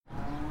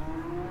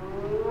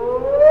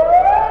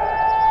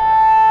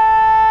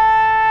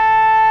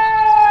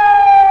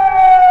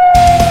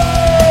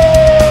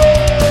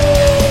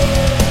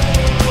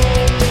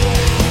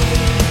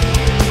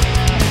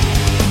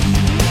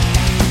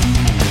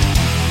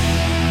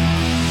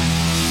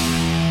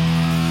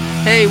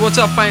Hey, what's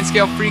up, Fine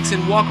Scale Freaks,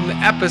 and welcome to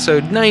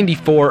episode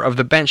 94 of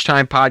the Bench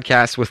Time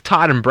Podcast with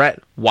Todd and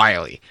Brett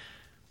Wiley.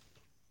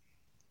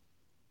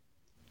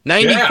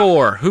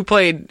 94. Yeah. Who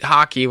played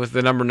hockey with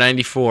the number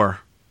 94?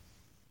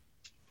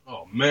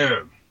 Oh,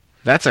 man.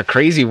 That's a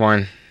crazy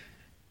one.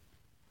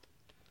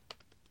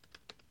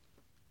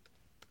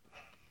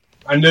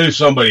 I know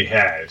somebody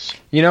has.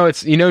 Dan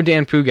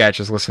Pugach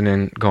is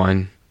listening,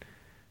 going,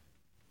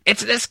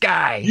 "It's this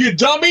guy. You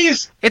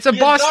dummies! It's a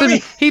Boston.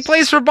 Dummies. He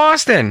plays for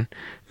Boston."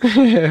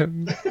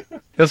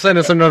 He'll send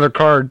us another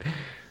card.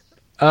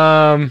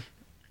 Man,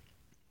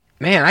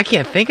 I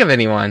can't think of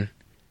anyone.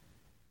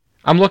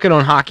 I'm looking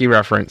on Hockey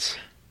Reference.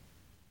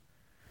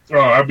 Oh,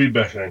 I'll be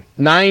betting.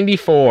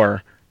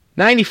 94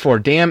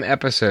 damn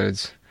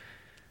episodes.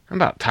 I'm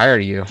about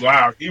tired of you.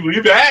 Wow,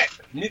 you bet?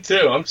 Me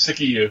too. I'm sick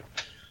of you.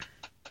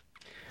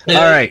 All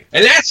right.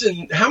 And that's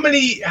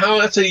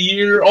that's a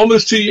year,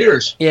 almost 2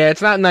 years. Yeah,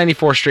 it's not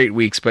 94 straight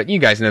weeks, but you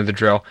guys know the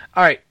drill.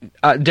 All right.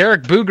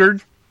 Derek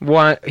Boogaard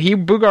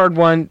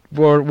won.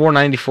 Wore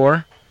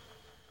 94.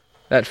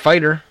 That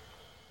fighter.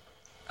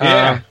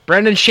 Yeah.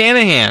 Brendan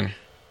Shanahan.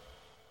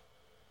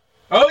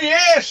 Oh,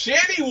 yeah.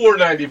 Shanny wore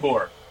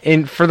 94.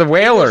 For the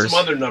Whalers. Some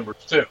other numbers,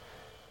 too.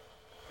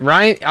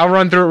 Ryan, I'll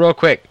run through it real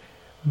quick.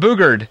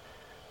 Boogaard.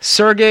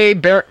 Sergei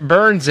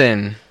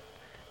Bernzin.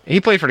 He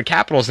played for the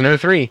Capitals in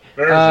 03.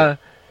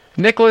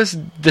 Nicholas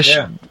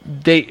Duchamp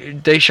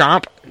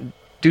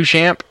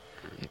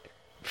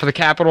for the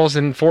Capitals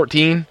in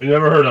 14.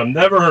 Never heard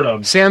of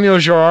him. Samuel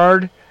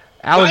Girard.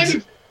 They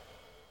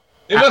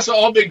must have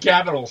all been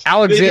Capitals.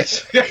 Yeah,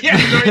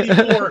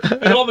 94.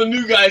 And all the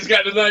new guys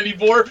got to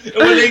 94.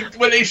 And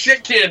when they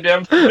shit-canned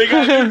him, they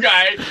got a new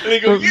guy. And they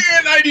go,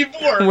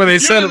 94. When they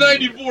said, the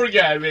 94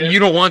 guy, man. You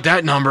don't want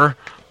that number.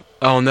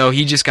 Oh, no,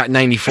 he just got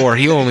 94.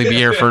 He'll only be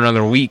here for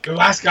another week. The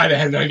last guy that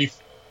had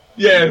 94.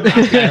 Yeah, the last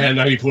guy that had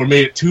 94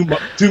 made it 2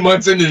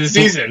 months into the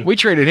season. We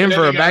traded him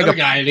for a bag of...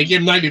 guy, they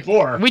gave him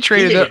 94. We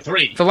traded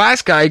the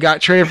last guy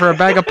got traded for a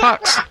bag of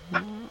pucks.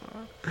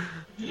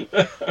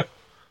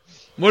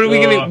 What are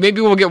we going to... Maybe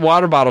we'll get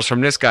water bottles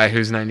from this guy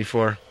who's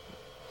 94.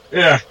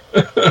 Yeah.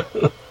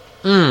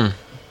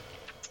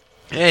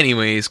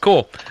 Anyways,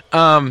 cool.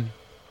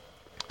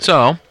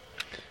 So,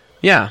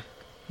 yeah.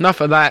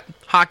 Enough of that.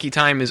 Hockey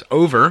time is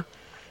over,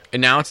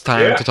 and now it's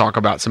time to talk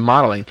about some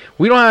modeling.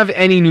 We don't have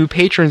any new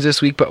patrons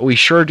this week, but we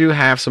sure do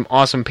have some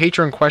awesome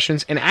patron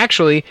questions. And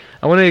actually,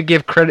 I wanted to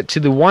give credit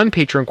to the one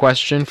patron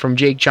question from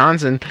Jake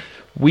Johnson.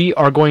 We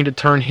are going to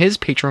turn his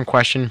patron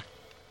question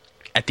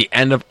at the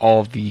end of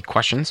all of the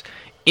questions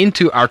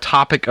into our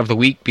topic of the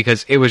week,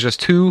 because it was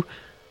just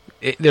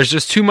there's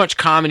just too much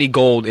comedy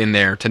gold in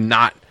there to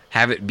not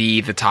have it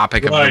be the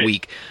topic of the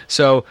week.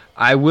 So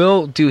I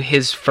will do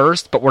his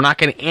first, but we're not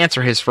going to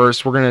answer his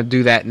first. We're going to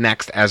do that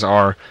next as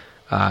our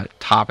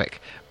topic.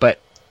 But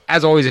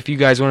as always, if you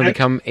guys want to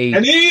become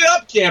And eat it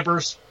up,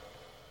 campers.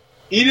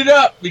 Eat it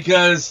up,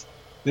 because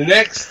the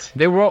next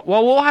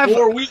we'll have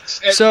 4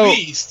 weeks at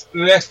least.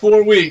 The next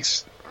 4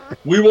 weeks,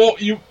 we're going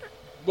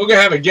to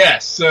have a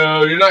guest.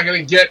 So you're not going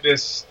to get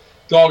this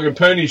Dog and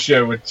Pony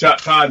show with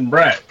Todd and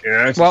Brett. You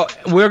know?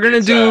 We're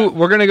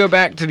gonna go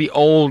back to the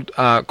old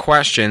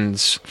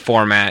questions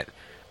format,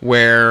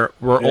 where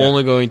we're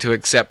only going to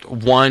accept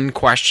one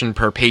question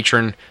per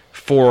patron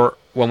for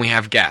when we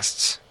have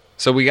guests.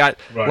 So we got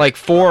like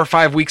 4 or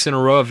 5 weeks in a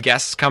row of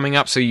guests coming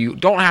up, so you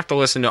don't have to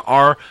listen to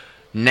our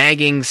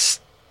nagging,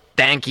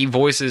 stanky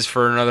voices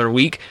for another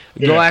week.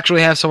 You'll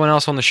actually have someone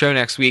else on the show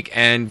next week,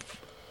 and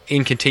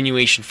in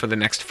continuation for the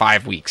next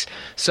 5 weeks.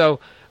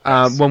 So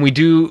when we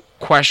do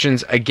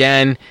questions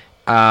again,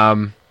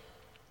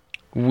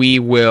 we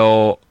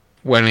will,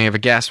 when we have a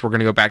guest, we're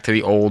going to go back to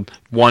the old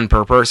one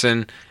per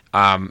person,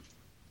 and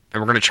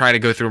we're going to try to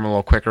go through them a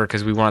little quicker,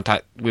 because we want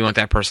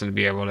that person to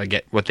be able to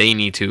get what they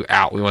need to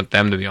out. We want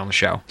them to be on the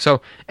show.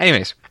 So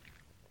anyways,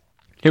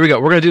 here we go.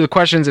 We're going to do the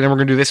questions, and then we're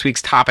going to do this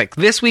week's topic.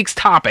 This week's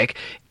topic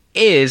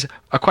is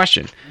a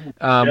question.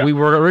 We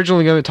were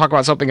originally going to talk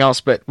about something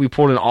else, but we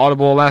pulled an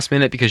audible last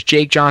minute because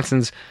Jake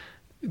Johnson's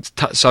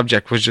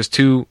subject was just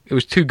too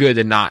good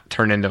to not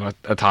turn into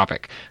a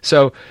topic.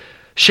 So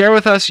share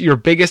with us your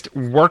biggest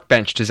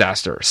workbench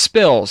disaster,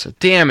 spills,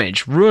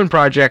 damage, ruined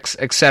projects,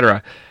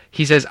 etc.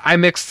 He says, I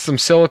mixed some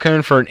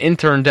silicone for an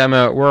intern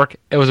demo at work.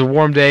 It was a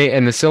warm day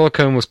and the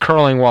silicone was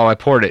curling while I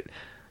poured it.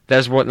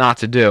 That's what not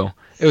to do.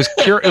 It was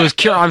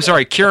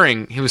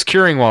curing. He was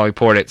curing while he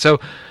poured it. So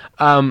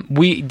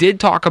we did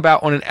talk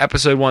about on an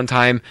episode one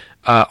time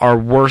our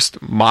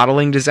worst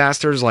modeling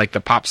disasters, like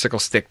the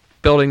popsicle stick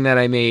building that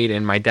I made,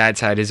 and my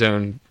dad's had his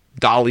own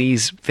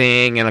dollies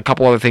thing and a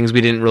couple other things we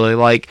didn't really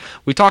like.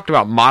 We talked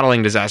about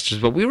modeling disasters,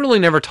 but we really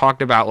never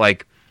talked about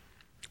like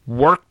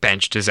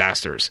workbench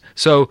disasters.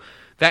 So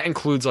that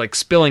includes like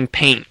spilling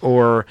paint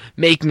or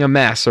making a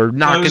mess or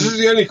knocking... Is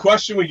this the only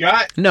question we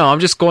got? No, I'm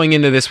just going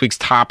into this week's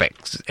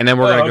topics, and then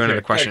we're going to go into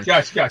the question.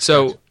 Gotcha.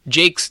 So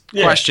Jake's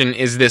question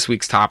is this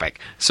week's topic.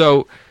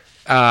 So,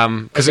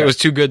 because it was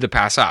too good to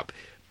pass up.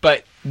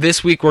 But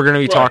this week we're going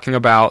to be talking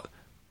about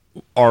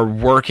our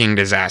working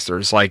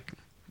disasters, like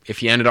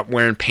if you ended up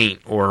wearing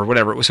paint or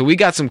whatever. So we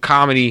got some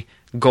comedy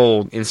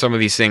gold in some of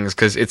these things,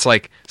 because it's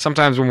like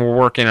sometimes when we're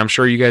working, I'm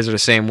sure you guys are the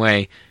same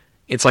way,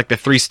 it's like the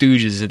Three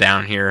Stooges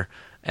down here,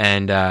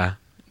 and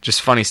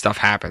just funny stuff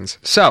happens.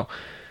 So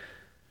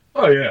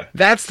oh yeah,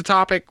 that's the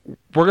topic.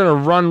 We're going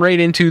to run right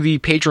into the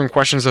Patreon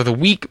questions of the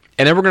week,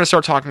 and then we're going to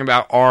start talking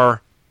about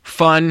our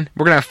fun.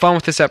 We're going to have fun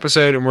with this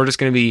episode, and we're just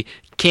going to be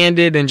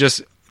candid and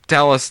just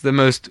tell us the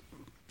most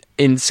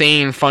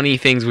insane, funny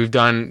things we've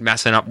done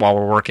messing up while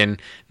we're working,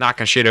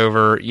 knocking shit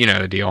over, you know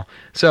the deal.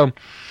 So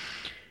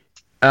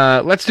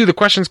let's do the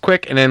questions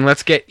quick, and then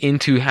let's get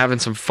into having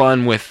some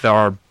fun with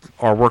our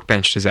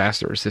workbench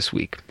disasters this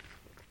week.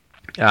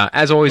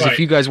 As always, if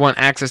you guys want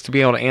access to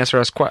be able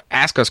to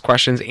ask us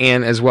questions,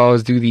 and as well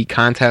as do the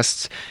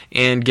contests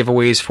and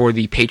giveaways for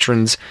the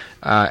patrons,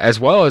 as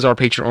well as our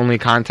patron-only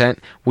content,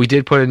 we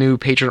did put a new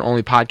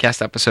patron-only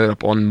podcast episode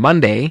up on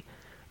Monday,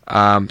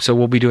 so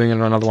we'll be doing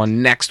another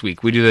one next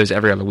week. We do those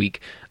every other week.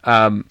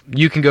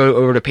 You can go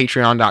over to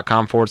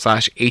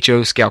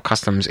patreon.com/HO Scale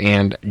Customs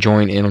and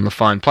join in on the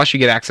fun. Plus, you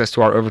get access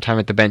to our Overtime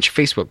at the Bench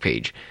Facebook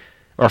page,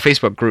 or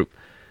Facebook group.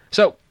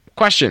 So,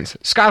 questions.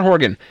 Scott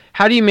Horgan,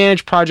 how do you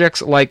manage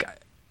projects like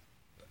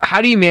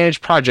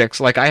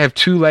I have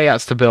 2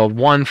 layouts to build,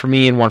 one for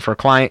me and one for a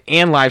client,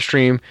 and live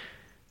steam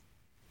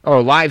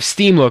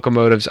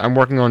locomotives I'm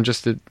working on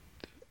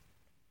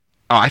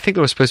I think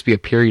there was supposed to be a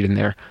period in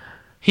there.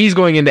 He's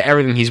going into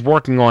everything he's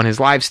working on, his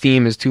live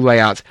steam, his 2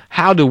 layouts.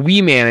 How do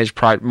we manage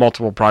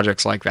multiple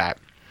projects like that?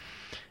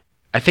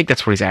 I think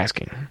that's what he's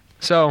asking.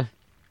 So,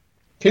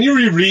 can you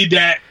reread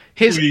that?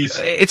 Please?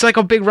 It's like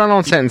a big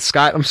run-on sentence,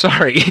 Scott. I'm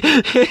sorry.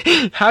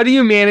 How do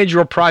you manage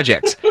your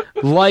projects?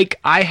 Like,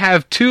 I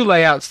have 2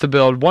 layouts to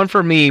build, one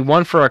for me,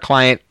 one for a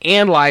client,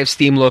 and live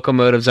steam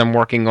locomotives I'm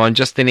working on,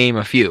 just to name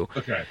a few.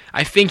 Okay.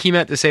 I think he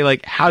meant to say,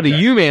 like, how do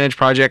you manage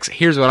projects?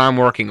 Here's what I'm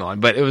working on.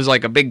 But it was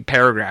like a big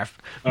paragraph.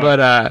 But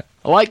I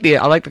like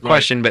the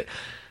question. But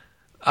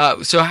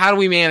so how do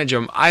we manage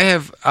them? I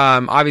have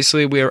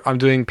obviously I'm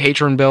doing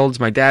patron builds.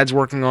 My dad's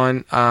working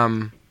on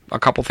a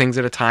couple things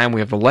at a time. We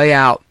have the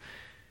layout.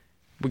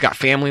 We got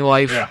family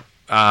life. Yeah.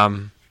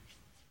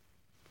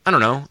 I don't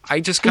know.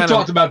 I just kind of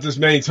talked about this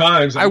many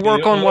times. I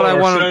work on what I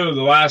want to.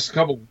 The last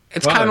couple.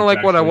 It's kind of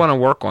like what I want to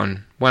work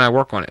on when I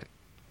work on it.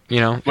 You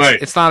know,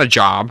 it's not a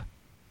job.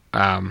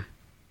 I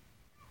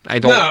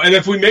don't. No, and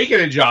if we make it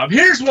a job,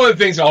 here's one of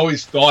the things I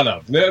always thought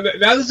of. Now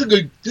this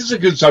is a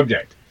good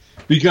subject,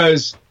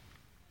 because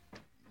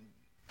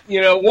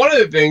one of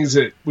the things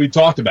that we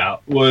talked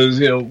about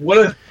was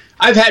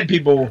I've had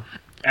people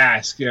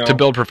ask to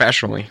build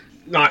professionally.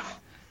 Not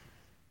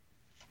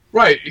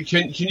right.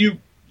 Can you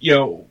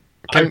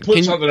I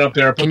put something up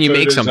there. Can you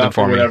make something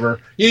for me?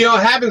 Whatever. It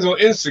happens on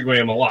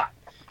Instagram a lot.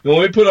 When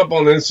we put up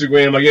on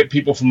Instagram, I get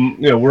people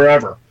from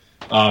wherever,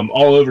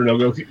 all over, and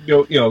they'll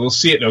go, they'll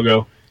see it and they'll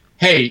go,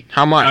 "Hey,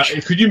 how much?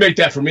 Could you make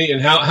that for me?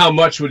 And how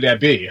much would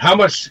that be? How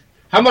much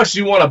do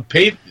you want to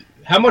pay?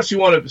 How much do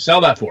you want to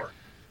sell that for?"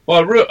 Well,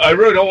 I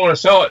really don't want to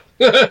sell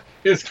it.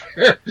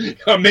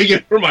 I'm making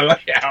it for my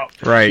layout,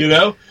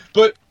 right?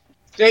 But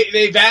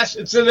they've asked,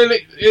 and so then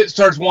it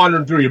starts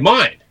wandering through your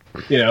mind.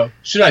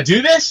 Should I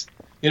do this?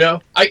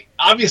 I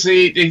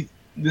obviously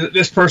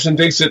this person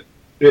thinks that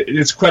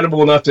it's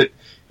credible enough that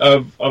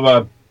of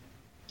a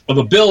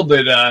build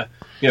that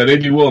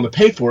they'd be willing to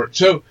pay for it.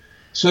 So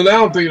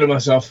now I'm thinking to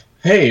myself,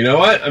 hey, you know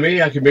what?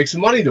 Maybe I could make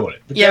some money doing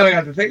it. But then I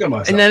got to think of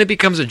myself, and then it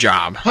becomes a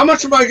job. How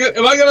much am I gonna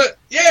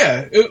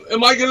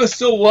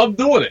still love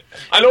doing it?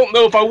 I don't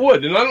know if I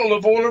would, and I don't know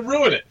if I want to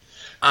ruin it.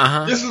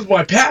 This is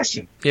my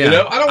passion.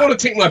 Yeah. I don't want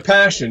to take my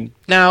passion.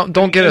 Now,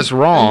 don't get us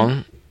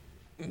wrong.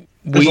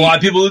 There's a lot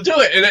of people who do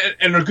it,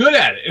 and they're good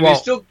at it, and they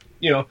still,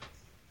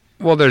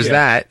 Well, there's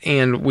that,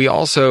 and we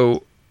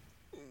also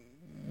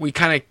we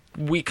kind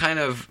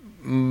of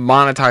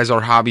monetize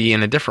our hobby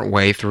in a different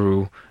way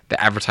through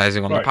the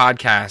advertising on the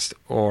podcast,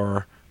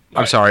 or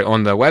I'm sorry,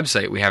 on the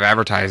website. We have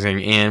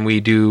advertising, and we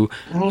do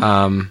with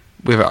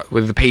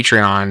the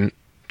Patreon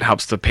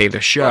helps to pay the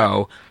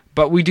show.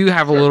 But we do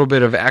have a little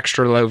bit of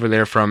extra over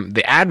there from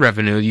the ad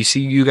revenue.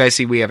 You guys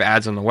see we have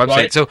ads on the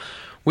website. So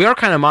we are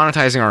kind of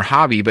monetizing our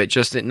hobby, but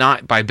just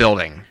not by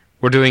building.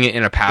 We're doing it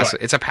in a passive.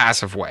 It's a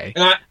passive way.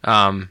 But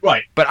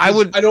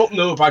I don't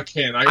know if I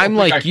can. I'm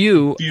like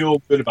you. Feel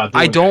good about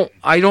doing that.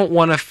 I don't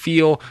want to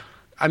feel.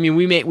 I mean,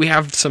 we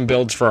have some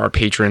builds for our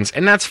patrons,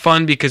 and that's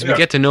fun because we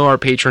get to know our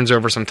patrons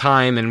over some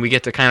time, and we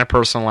get to kind of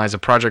personalize a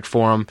project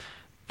for them.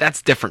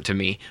 That's different to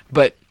me.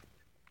 But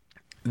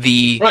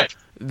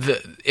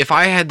if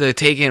I had to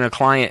take in a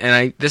client,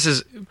 and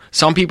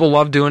some people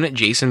love doing it.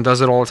 Jason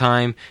does it all the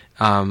time.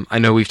 I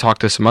know we've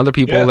talked to some other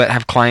people that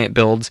have client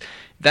builds.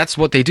 That's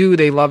what they do.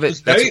 They love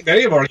it.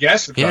 Many of our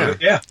guests have done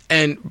it. Yeah.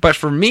 But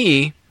for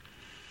me,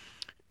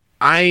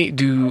 I'm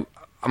going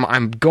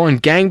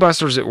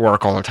gangbusters at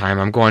work all the time.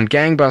 I'm going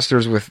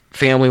gangbusters with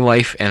family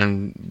life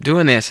and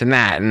doing this and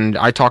that. And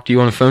I talked to you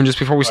on the phone just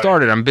before we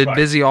started. I'm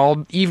busy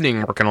all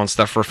evening working on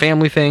stuff for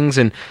family things.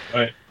 And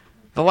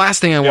the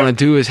last thing I want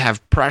to do is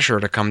have pressure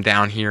to come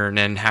down here and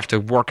then have to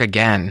work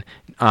again.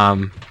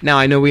 Now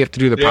I know we have to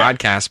do the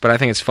podcast, but I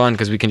think it's fun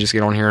because we can just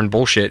get on here and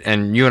bullshit,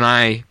 and you and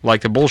I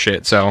like to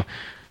bullshit, so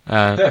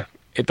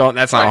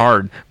that's not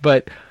hard.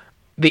 But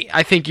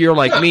I think you're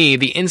like me.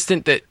 The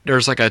instant that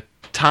there's like a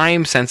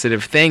time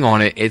sensitive thing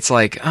on it, it's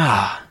like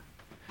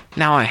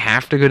now I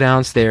have to go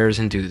downstairs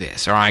and do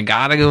this, or I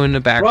gotta go in the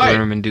back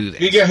room and do this.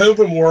 You get home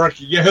from work,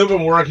 and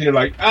you're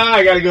like,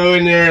 I gotta go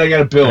in there and I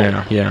gotta build.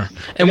 Yeah.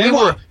 And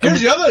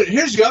here's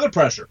the other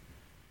pressure.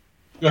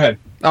 Go ahead.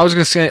 I was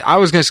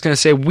just gonna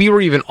say we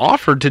were even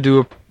offered to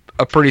do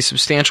a pretty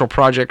substantial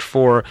project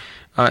for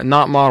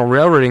not model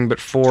railroading, but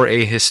for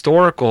a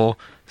historical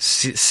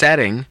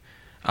setting,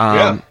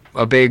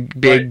 a big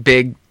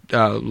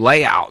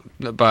layout,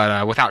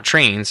 but without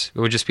trains. It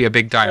would just be a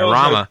big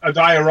diorama, a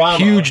diorama,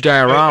 huge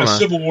diorama, a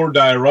Civil War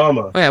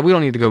diorama. Yeah, we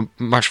don't need to go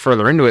much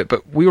further into it,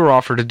 but we were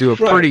offered to do a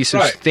pretty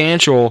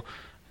substantial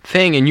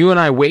thing, and you and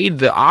I weighed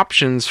the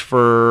options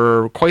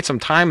for quite some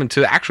time, and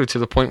to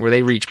the point where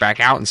they reached back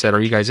out and said,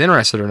 "Are you guys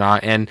interested or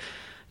not?" And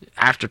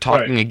after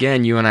talking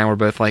again, you and I were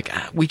both like,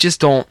 "We just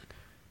don't.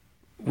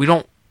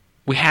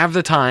 We have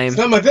the time. It's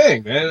not my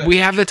thing, man. We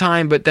have the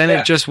time, but then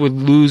it just would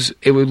lose.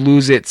 It would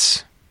lose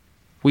its.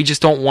 We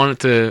just don't want it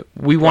to.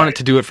 We want it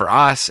to do it for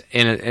us,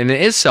 and it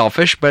is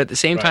selfish. But at the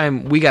same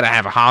time, we got to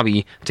have a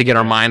hobby to get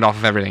our mind off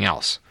of everything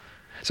else.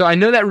 So I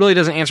know that really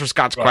doesn't answer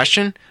Scott's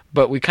question,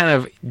 but we kind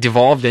of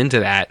devolved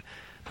into that.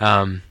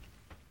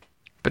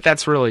 But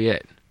that's really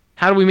it.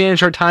 How do we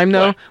manage our time,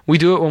 though? We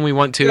do it when we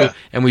want to,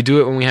 and we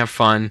do it when we have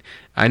fun.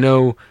 I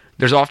know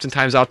there's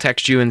oftentimes I'll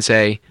text you and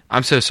say,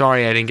 "I'm so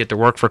sorry I didn't get to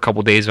work for a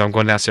couple days, but I'm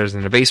going downstairs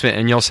in the basement,"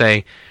 and you'll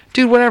say,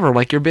 "Dude, whatever.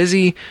 Like, you're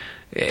busy.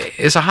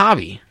 It's a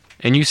hobby."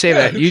 And you say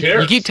that.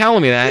 You keep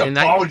telling me that. You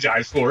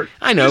apologize for it.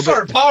 I know. You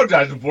start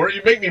apologizing for it,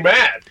 you make me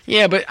mad.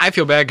 Yeah, but I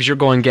feel bad because you're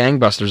going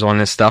gangbusters on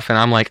this stuff, and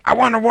I'm like, I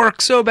want to work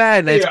so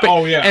bad.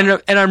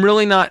 And I'm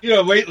really not.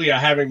 Lately I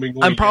haven't been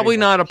going I'm probably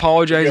not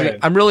apologizing.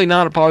 I'm really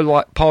not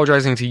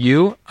apologizing to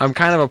you. I'm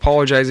kind of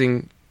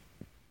apologizing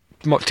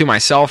to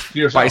myself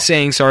by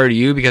saying sorry to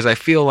you, because I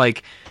feel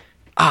like,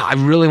 I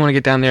really want to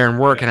get down there and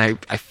work, and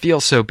I feel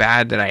so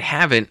bad that I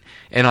haven't,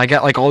 and I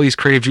got like all these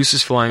creative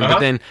juices flowing, but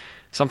then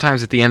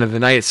sometimes at the end of the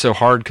night, it's so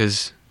hard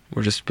because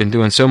we've just been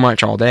doing so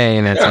much all day,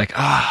 and it's like,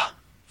 I'm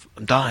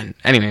done.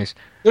 Anyways.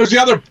 There's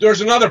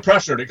another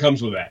pressure that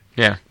comes with that.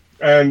 Yeah.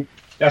 And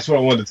that's what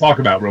I wanted to talk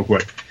about real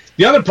quick.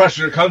 The other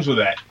pressure that comes with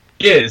that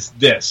is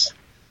this.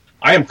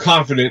 I am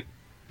confident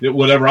that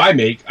whatever I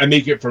make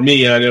it for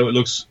me, and I know it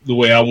looks the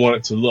way I want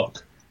it to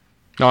look.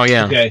 Oh,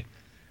 yeah. Okay.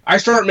 I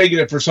start making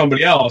it for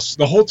somebody else.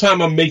 The whole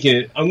time I'm making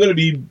it, I'm going to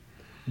be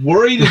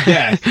worried to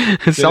death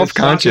that self-conscious. It's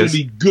not going to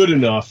be good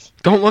enough.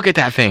 Don't look at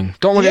that thing.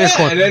 Don't look at this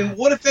one. And then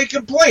what if they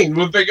complain?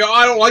 What if they go,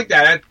 I don't like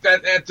that.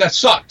 That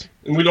sucked,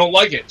 and we don't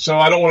like it, so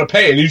I don't want to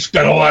pay, and you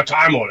spent all that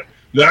time on it.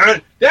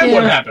 Then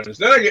what happens?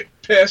 Then I get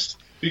pissed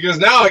because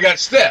now I got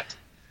stiffed,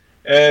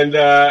 and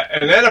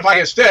then if I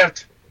get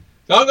stiffed,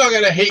 I'm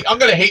going to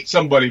hate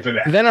somebody for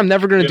that. Then I'm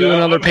never going to do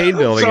another paid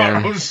build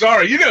again. I'm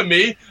sorry. You know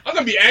me. I'm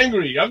going to be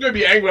angry. I'm not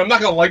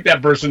going to like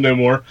that person no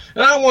more,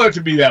 and I don't want it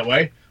to be that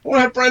way. I want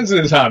to have friends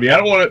in this hobby. I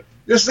don't want to.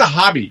 This is a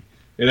hobby,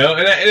 and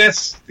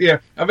that's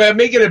If I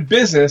make it a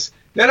business,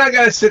 then I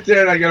got to sit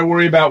there and I got to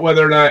worry about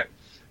whether or not,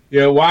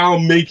 while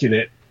I'm making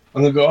it,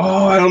 I'm gonna go,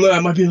 I don't know,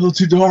 it might be a little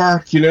too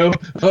dark,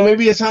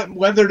 maybe it's not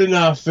weathered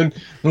enough, and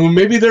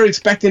maybe they're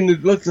expecting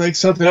it to look like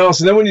something else.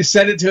 And then when you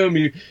send it to them,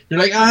 you're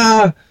like,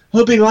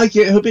 hope they like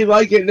it,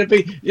 And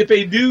if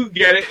they do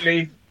get it, and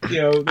they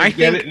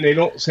get it and they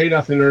don't say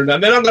nothing or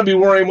nothing, then I'm going to be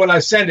worrying when I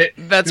send it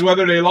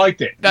whether they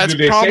liked it. Did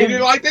they say they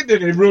liked it?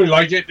 Did they really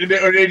like it?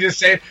 Or they just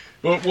say,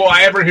 will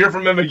I ever hear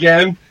from them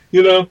again?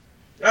 I don't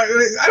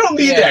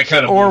need that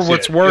kind of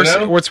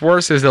bullshit, what's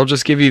worse is they'll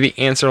just give you the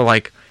answer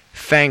like,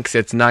 thanks,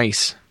 it's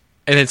nice.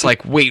 And it's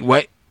like, wait,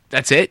 what?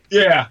 That's it?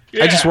 Yeah.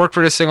 I just worked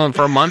for this thing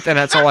for a month, and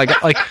that's all I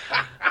got. Like,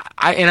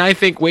 I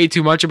think way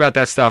too much about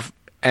that stuff.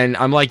 And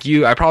I'm like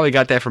you, I probably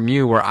got that from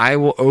you, where I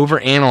will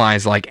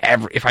overanalyze, like,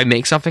 if I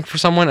make something for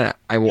someone,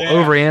 I will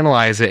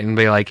overanalyze it and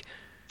be like,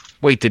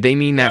 wait, did they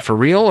mean that for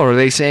real? Or are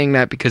they saying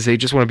that because they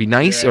just want to be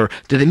nice? Or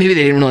maybe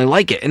they didn't really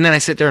like it? And then I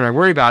sit there and I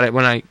worry about it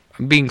when I'm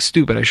being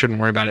stupid. I shouldn't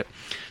worry about it.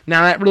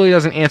 Now, that really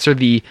doesn't answer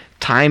the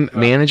time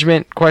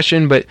management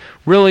question, but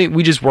really,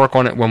 we just work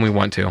on it when we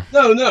want to.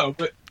 No,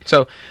 but...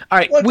 So, all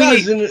right,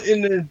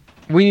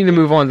 we need to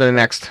move on to the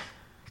next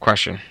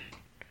question.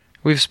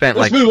 We've spent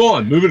Let's move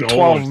on.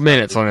 12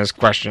 minutes on this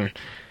question.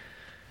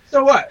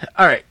 So what?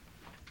 All right.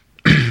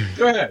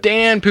 Go ahead.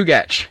 Dan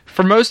Pugetch.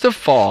 For most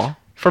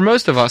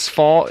of us,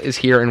 fall is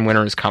here and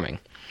winter is coming.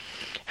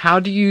 How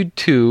do you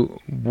two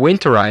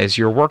winterize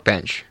your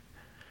workbench?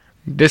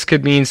 This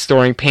could mean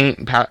storing paint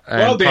and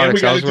well, Dan, we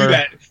got to do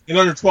that in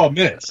under 12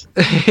 minutes.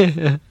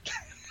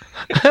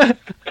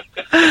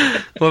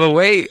 Well, the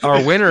way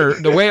our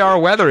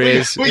weather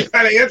is, we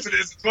got to answer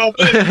this in 12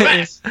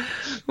 minutes.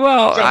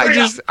 Well, so I was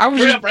just,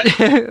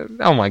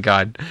 oh my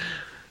God.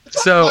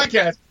 So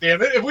podcast,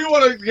 damn it. If we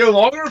want to go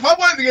longer, if I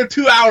wanted to go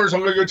 2 hours,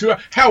 I'm going to go 2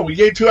 hours. Hell, we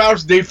gave 2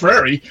 hours to Dave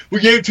Ferrari. We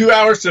gave 2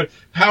 hours to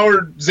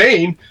Howard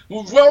Zane.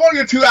 Well, if I want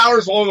to go 2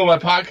 hours long on my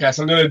podcast,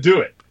 I'm going to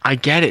do it. I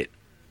get it.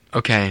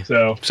 Okay.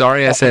 So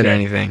sorry I said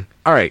anything.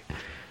 All right.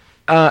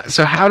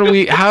 So how do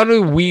we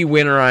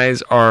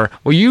winterize our?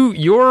 Well,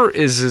 your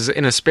is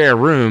in a spare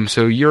room,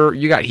 so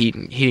you got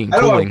heating How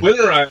cooling. do I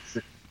winterize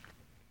it?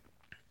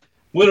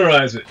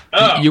 Winterize it.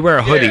 Oh, you wear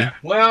a hoodie.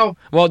 Yeah.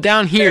 Well,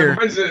 down here.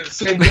 mine's the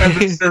same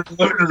temperature the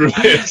living room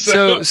is,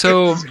 So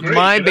it's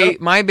great,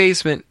 my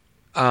basement.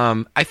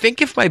 I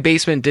think if my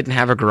basement didn't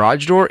have a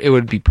garage door, it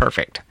would be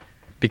perfect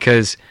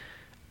because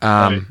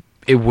Right.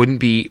 it wouldn't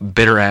be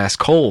bitter ass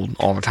cold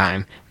all the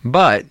time.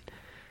 But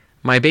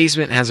my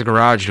basement has a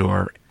garage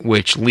door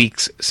which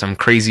leaks some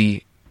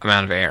crazy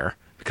amount of air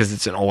because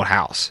it's an old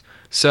house.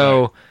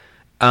 So,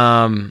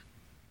 how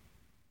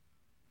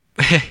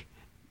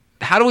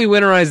do we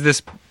winterize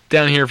this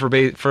down here for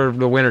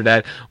the winter,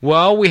 Dad?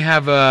 Well, we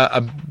have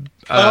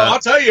I'll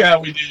tell you how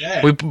we do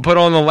that. we put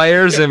on the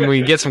layers and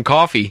we get some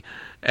coffee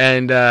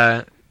and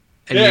you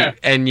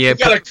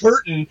got a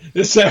curtain.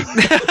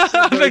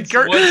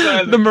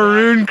 the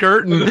maroon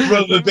curtain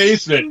from the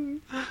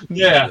basement.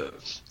 Yeah,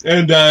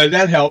 and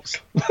that helps.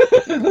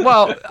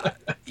 Well,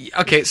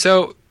 okay,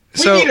 so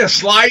we need a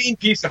sliding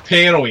piece of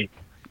paneling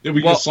that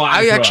we can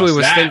slide. I actually across.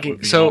 was That thinking.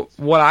 would be So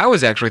helpful. what I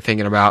was actually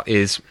thinking about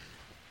is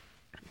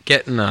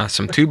getting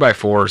some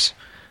 2x4s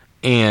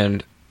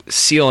and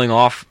sealing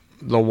off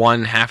the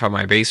one half of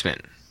my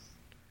basement,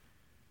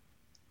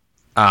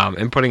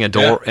 and putting a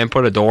door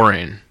put a door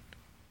in.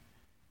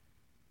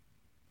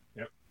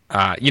 Yep.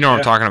 You know what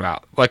I'm talking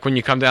about. Like when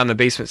you come down the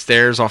basement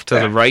stairs off to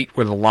the right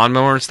where the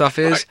lawnmower and stuff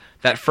is,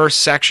 that first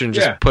section,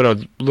 just put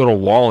a little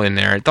wall in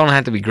there. It don't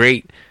have to be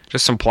great.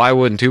 Just some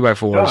plywood and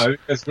 2x4s. No,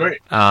 that's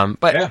great.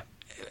 But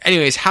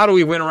anyways, how do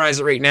we winterize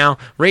it right now?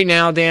 Right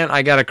now, Dan,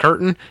 I got a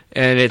curtain,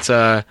 and it's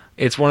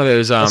one of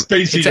those.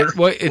 Space heater.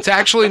 It's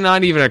actually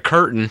not even a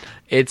curtain.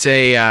 It's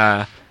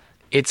a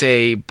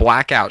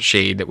blackout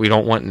shade that we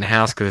don't want in the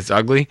house because it's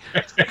ugly.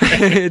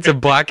 It's a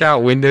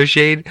blackout window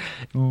shade,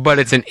 but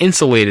it's an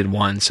insulated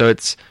one, so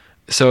it's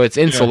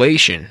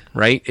insulation,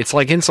 right? It's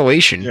like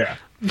insulation. Yeah.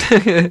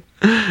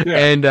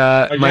 And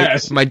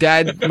my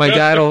dad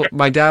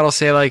will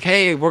say like,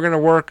 hey, we're gonna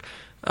work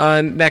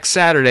next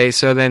Saturday.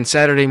 So then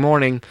Saturday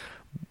morning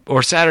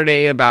or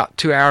Saturday about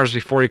 2 hours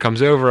before he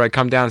comes over, I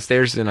come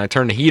downstairs and I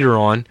turn the heater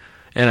on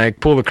and I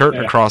pull the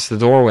curtain across the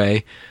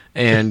doorway.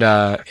 And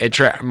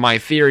my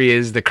theory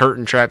is the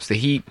curtain traps the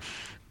heat,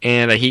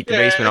 and I heat the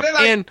basement up.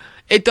 And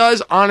it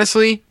does,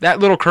 honestly. That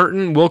little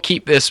curtain will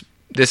keep this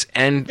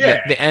end,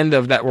 the end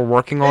of that we're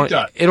working on.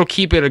 It'll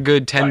keep it a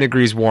good 10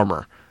 degrees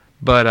warmer.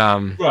 But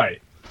right.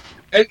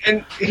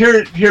 And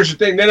here's the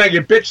thing. Then I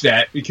get bitched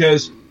at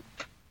because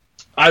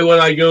when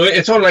I go in,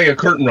 it's on like a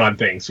curtain rod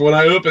thing. So when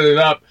I open it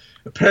up,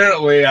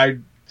 apparently I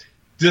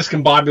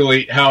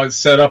discombobulate how it's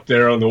set up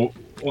there on the.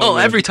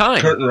 Every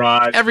time. Curtain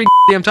rod. Every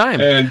damn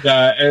time. And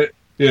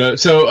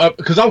so,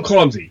 because I'm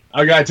clumsy,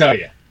 I gotta tell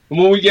you. And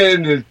when we get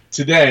into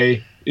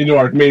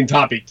our main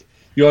topic,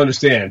 you'll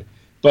understand.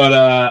 But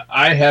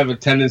I have a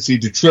tendency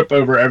to trip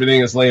over everything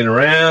that's laying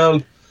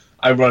around.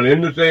 I run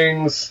into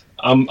things.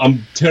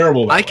 I'm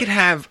terrible. I could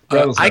have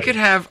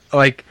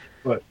like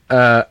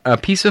a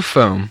piece of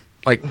foam,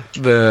 like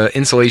the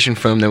insulation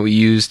foam that we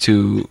use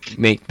to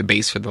make the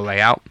base for the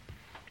layout.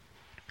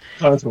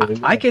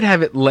 I could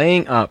have it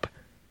laying up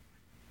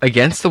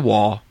against the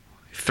wall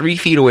 3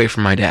 feet away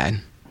from my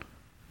dad.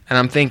 And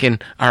I'm thinking,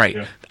 all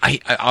right,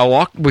 I'll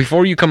walk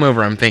before you come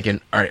over. I'm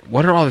thinking, all right,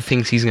 what are all the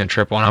things he's going to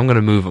trip on? I'm going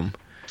to move them.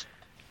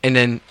 And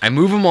then I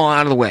move them all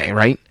out of the way,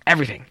 right?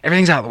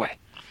 Everything's out of the way.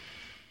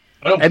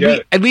 I don't get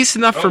it. At least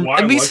enough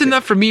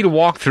for me to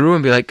walk through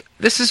and be like,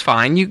 this is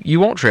fine. You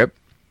won't trip.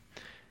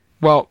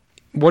 Well,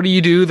 what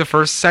do? The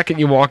first second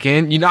you walk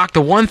in, you knock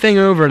the one thing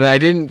over that I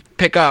didn't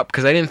pick up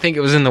because I didn't think it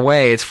was in the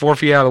way. It's 4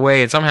 feet out of the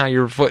way, and somehow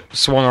your foot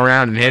swung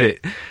around and hit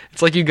it.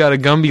 It's like you got a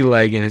Gumby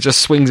leg, and it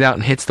just swings out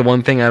and hits the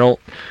one thing I don't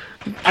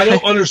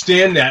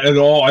understand that at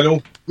all. I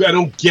don't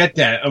get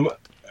that.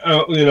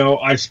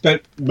 I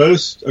spent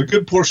a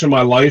good portion of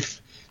my life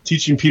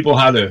teaching people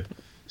how to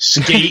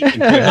skate and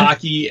play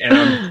hockey,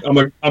 and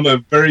I'm a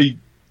very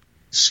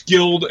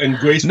skilled and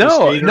graceful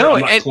skater. I'm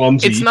not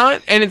clumsy.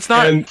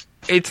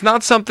 It's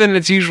not something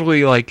that's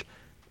usually like.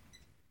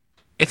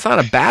 It's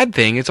not a bad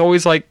thing. It's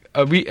always like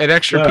an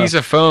extra piece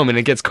of foam, and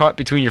it gets caught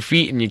between your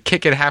feet, and you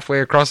kick it halfway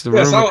across the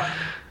room.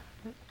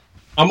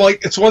 I'm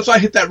like, it's once I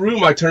hit that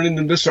room, I turn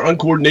into Mr.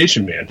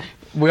 Uncoordination Man.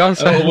 We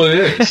also I don't know what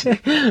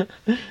it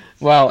is.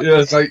 Well,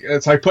 it's like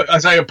I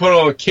put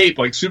on a cape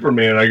like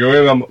Superman. I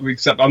go in,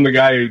 except I'm the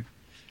guy who.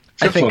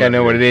 I think I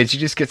know what it is. You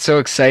just get so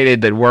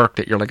excited at work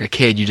that you're like a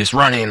kid. You just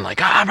run in like,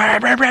 I'm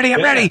ready,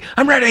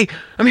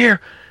 I'm here.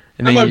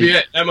 And that might be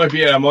it. I'm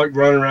like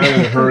running around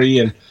in a hurry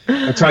and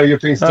I'm trying to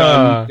get things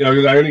done.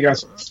 Because I only got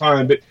some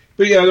time. But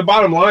the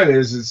bottom line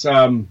is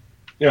I'm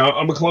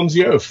a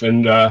clumsy oaf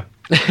and knock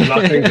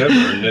things over,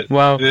 and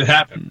it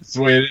happens. That's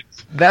the way it is.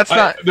 That's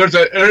not.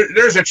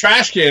 There's a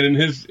trash can in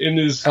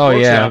his. Oh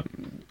yeah.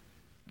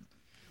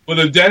 with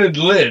a dented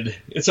lid.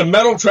 It's a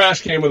metal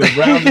trash can with a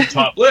rounded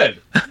top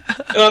lid. And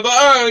I thought,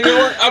 oh, you know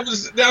what? I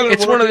was down there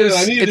working,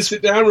 I needed to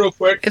sit down real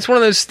quick. It's one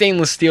of those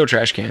stainless steel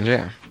trash cans,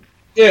 yeah.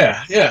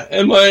 Yeah.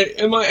 And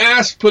my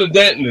ass put a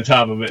dent in the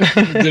top of it.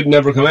 It did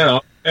never come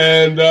out.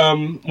 And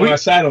when I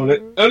sat on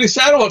it, I only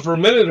sat on it for a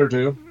minute or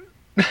two.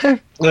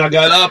 And I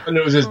got up, and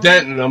there was this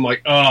dent, and I'm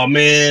like, oh,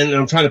 man. And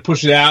I'm trying to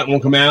push it out, and it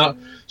won't come out.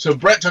 So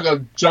Brett took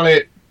a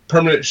giant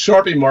permanent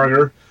Sharpie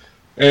marker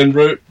and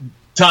wrote,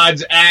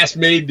 Todd's ass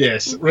made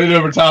this, right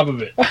over top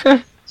of it.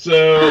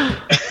 So,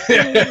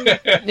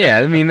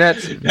 yeah, I mean,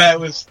 that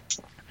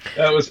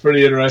was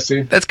pretty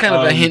interesting. That's kind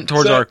of a hint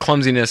towards our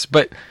clumsiness,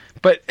 but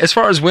as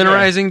far as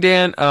winterizing,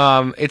 Dan,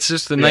 it's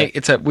just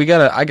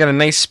I got a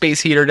nice space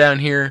heater down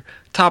here,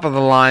 top of the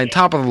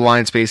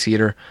line space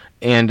heater,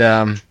 and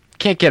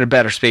can't get a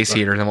better space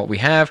heater than what we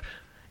have.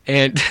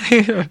 And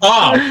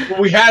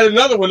we had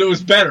another one that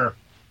was better.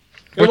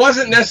 It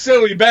wasn't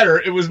necessarily better;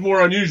 it was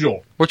more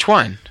unusual. Which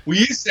one? We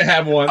used to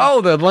have one.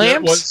 Oh, the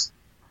lamps.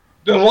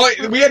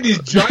 We had these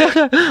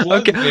giant.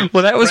 Okay,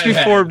 well that was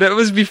before. That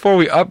was before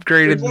we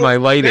upgraded my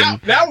lighting.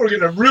 Now we're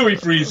gonna really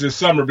freeze this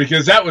summer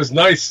because that was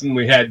nice when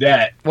we had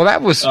that. Well,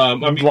 that was.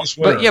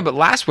 But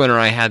last winter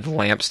I had the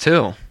lamps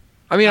too.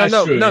 I mean,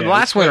 true,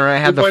 last winter I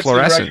had the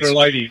fluorescents.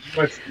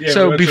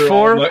 So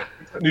before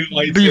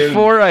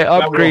I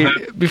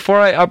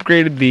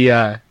upgraded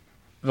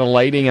the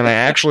lighting, and I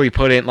actually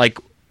put in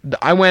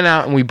I went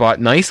out and we bought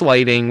nice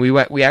lighting.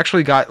 We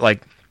actually got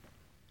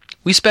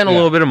we spent a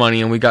little bit of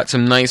money and we got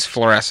some nice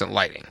fluorescent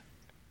lighting.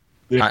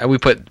 Yeah. We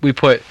put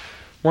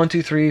 1,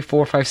 2, 3,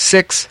 4, 5,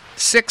 6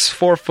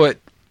 4-foot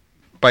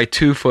by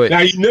 2-foot. Now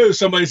you know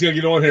somebody's gonna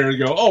get on here and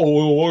go,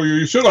 "Oh, well,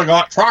 you should have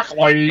got track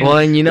lighting." Well,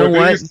 and you know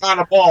what?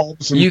 Kind of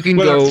bulbs you can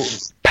go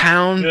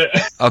pound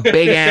a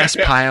big ass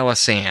pile of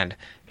sand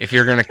if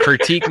you're gonna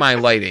critique my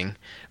lighting.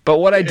 But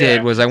what I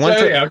did was I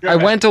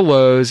went to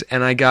Lowe's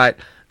and I got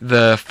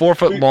the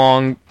 4-foot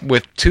long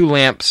with 2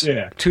 lamps,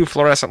 2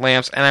 fluorescent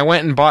lamps, and I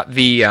went and bought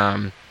we put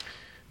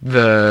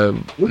a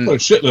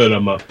shitload of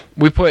them up.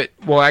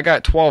 I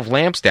got 12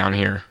 lamps down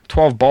here,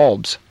 12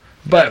 bulbs,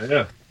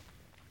 but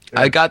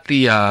I got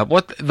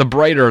the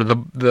brighter,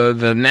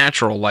 the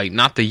natural light,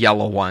 not the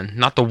yellow one,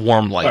 not the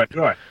warm light.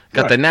 Right.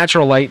 Got the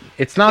natural light.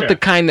 It's not the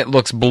kind that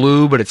looks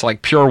blue, but it's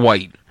like pure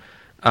white.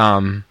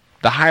 The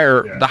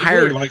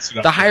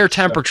higher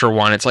temperature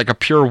one, it's like a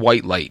pure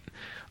white light.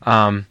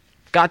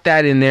 Got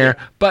that in there.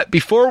 But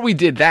before we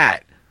did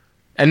that,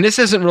 and this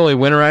isn't really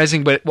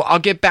winterizing, but I'll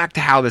get back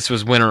to how this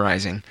was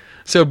winterizing.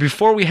 So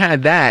before we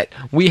had that,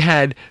 we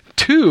had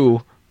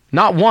 2,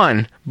 not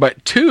 1,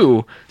 but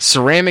 2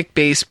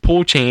 ceramic-based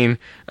pull chain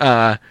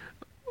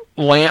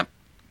lamp,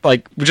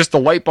 just the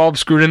light bulb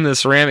screwed into the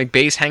ceramic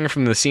base hanging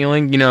from the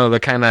ceiling, the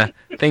kind of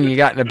thing you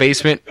got in a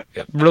basement,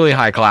 really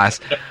high class.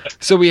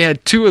 So we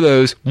had 2 of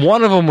those.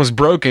 One of them was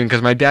broken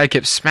because my dad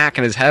kept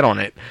smacking his head on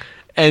it.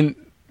 And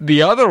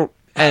the other...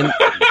 And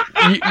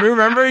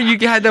remember, you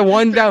had that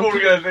one down. People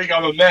are gonna think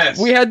I'm a mess.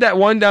 We had that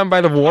one down by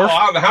the wharf. Oh,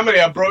 I don't know how many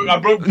I broke. I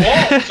broke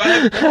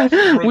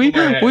balls.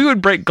 We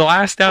would break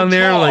glass down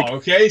there.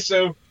 Okay,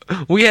 so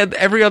we had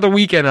every other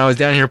weekend. I was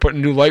down here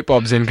putting new light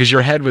bulbs in because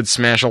your head would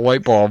smash a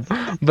light bulb.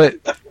 But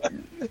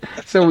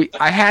so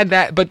I had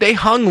that, but they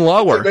hung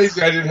lower. So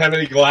basically, I didn't have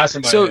any glass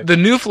in my head. The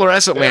new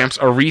fluorescent lamps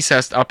are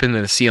recessed up into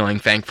the ceiling,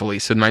 thankfully,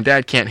 so my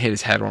dad can't hit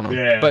his head on them.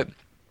 Yeah.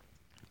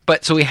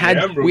 But so we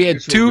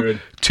had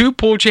two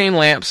pull chain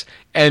lamps,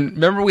 and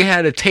remember we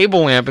had a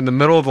table lamp in the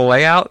middle of the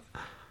layout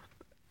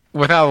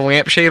without a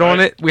lampshade on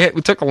it. We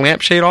took a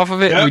lampshade off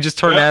of it and we just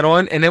turned that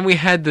on, and then we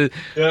had those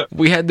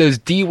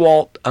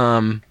DeWalt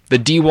the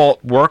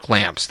DeWalt work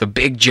lamps, the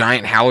big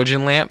giant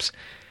halogen lamps,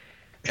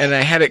 and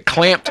I had it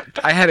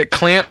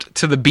clamped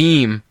to the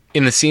beam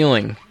in the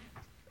ceiling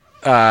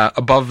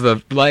above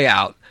the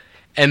layout.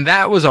 And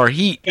that was our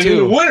heat, too. In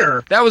the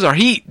winter. That was our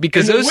heat,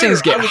 because those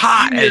things get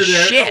hot as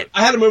shit.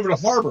 I had them over to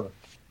Harbor.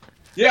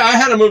 Yeah, I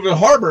had them over to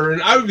Harbor,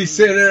 and I would be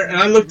sitting there, and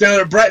I look down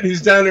at Brett, and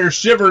he's down there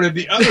shivering at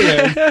the other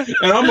end.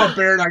 And I'm up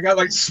there, and I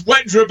got,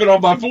 sweat dripping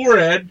on my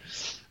forehead.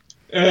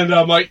 And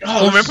I'm like,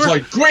 this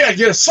is great, I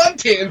get a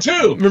suntan,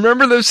 too.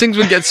 Remember those things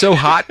would get so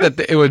hot that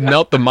it would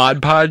melt the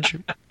Mod Podge?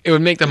 It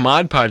would make the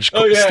Mod Podge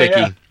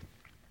sticky. Yeah.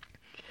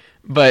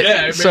 But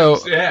it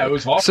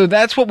was awful. So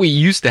that's what we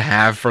used to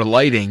have for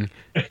lighting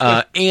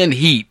and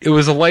heat. It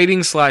was a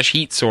lighting /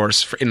 heat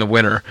source in the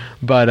winter.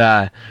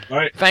 But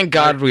thank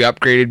God we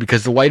upgraded,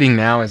 because the lighting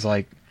now is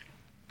I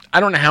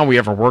don't know how we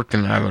ever worked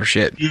in that other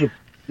shit.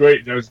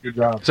 Great, that was a good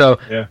job. So,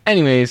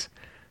 anyways,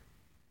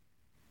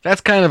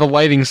 that's kind of a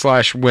lighting /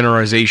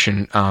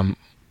 winterization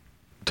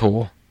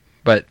tool.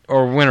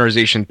 Or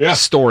winterization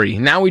story.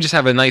 Now we just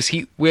have a nice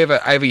heat. You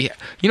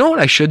know what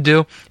I should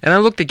do? And I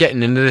looked at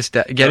getting into this,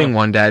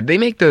 one, Dad. They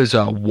make those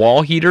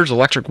wall heaters,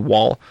 electric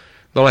wall.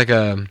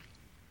 They're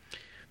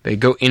they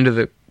go into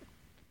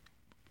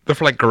they're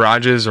for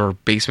garages or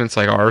basements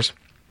like ours.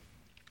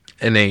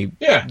 And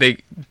they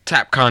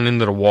tap con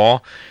into the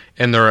wall,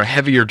 and they're a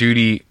heavier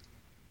duty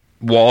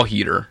wall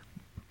heater.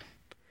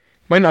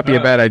 Might not be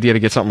a bad idea to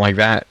get something like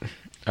that.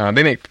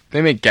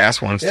 They make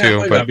gas ones Yeah, too.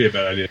 might But not be a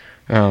bad idea.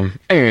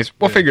 anyways,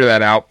 we'll figure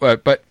that out.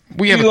 But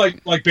we have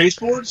like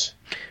baseboards.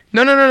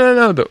 no.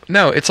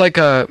 No, it's like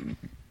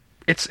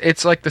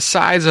it's like the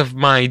size of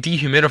my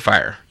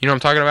dehumidifier. You know what I'm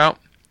talking about?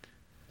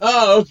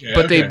 Oh,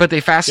 okay. But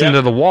they fasten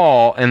to the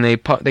wall, and they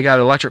got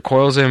electric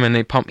coils in them, and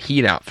they pump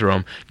heat out through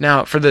them.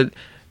 Now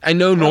I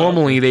know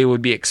normally they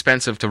would be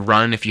expensive to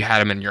run if you had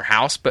them in your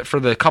house, but for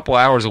the couple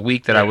hours a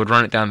week that I would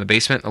run it down in the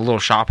basement, a little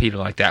shop heater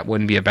like that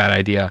wouldn't be a bad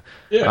idea.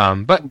 Yeah,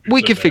 but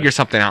we could figure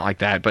something out like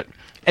that. But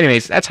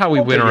anyways, that's how we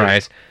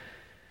winterize.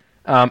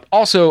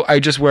 Also, I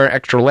just wear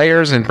extra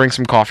layers and bring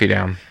some coffee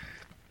down.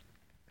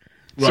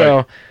 Right.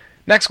 So,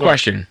 next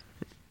question.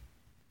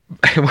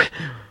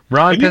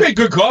 Ron, and you make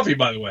good coffee,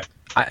 by the way.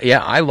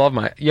 I love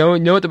my. You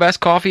know what the best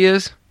coffee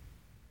is?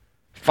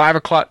 5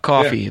 o'clock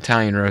coffee,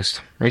 Italian roast,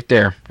 right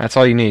there. That's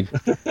all you need.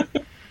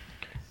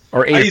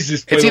 Or 8.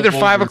 It's either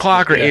 5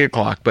 o'clock or 8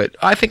 o'clock, but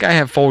I think I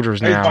have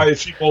Folgers now.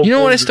 You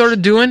know what I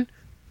started doing?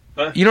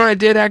 Huh? You know what I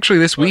did actually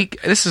this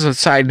week? This is a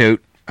side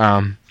note.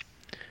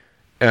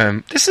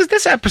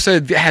 This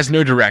episode has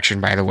no direction,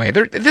 by the way.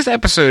 This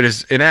episode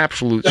is an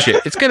absolute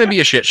shit. It's going to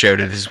be a shit show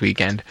this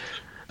weekend.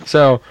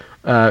 So.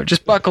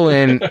 Just buckle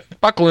in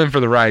for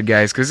the ride,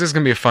 guys, because this is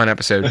gonna be a fun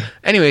episode.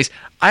 Anyways,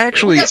 we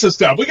got some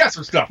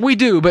stuff. We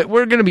do, but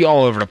we're gonna be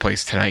all over the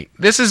place tonight.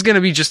 This is gonna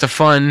be just a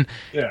fun,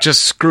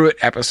 just screw it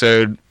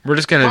episode. We're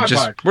just gonna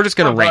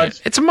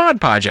rant. It's a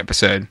Mod Podge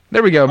episode.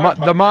 There we go,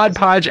 the Mod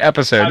Podge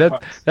episode.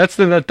 That's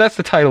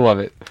the title of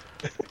it.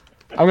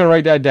 I'm gonna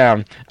write that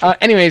down.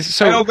 Anyways,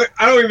 so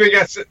I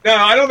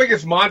don't think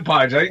it's Mod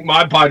Podge. I think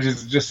Mod Podge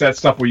is just that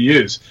stuff we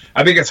use.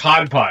 I think it's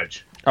Hod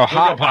Podge. Oh, a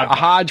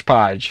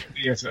hodgepodge.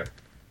 Yes, sir.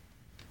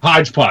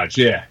 Hodgepodge,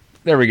 yeah.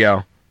 There we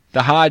go.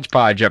 The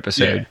Hodgepodge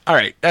episode. Yeah. All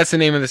right, that's the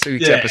name of this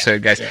week's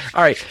episode, guys. Yeah.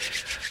 All right.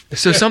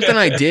 So something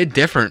I did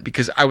different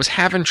because I was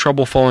having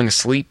trouble falling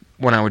asleep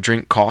when I would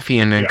drink coffee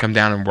and then come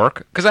down and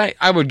work. Because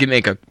I would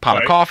make a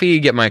pot of coffee,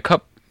 get my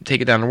cup,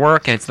 take it down to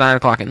work, and it's 9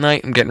 o'clock at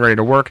night. I'm getting ready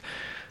to work.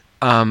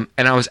 And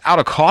I was out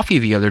of coffee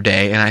the other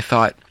day, and I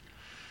thought,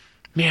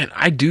 man,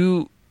 I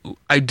do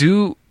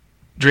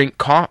drink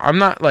coffee. I'm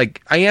not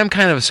like, I am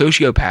kind of a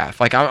sociopath.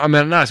 Like, I'm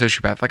not a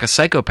sociopath, like a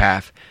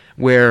psychopath,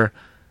 where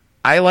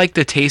I like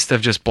the taste of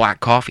just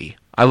black coffee.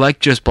 I like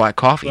just black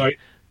coffee. Right.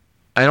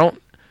 I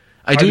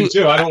do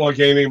too. I don't like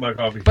anything in my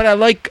coffee. But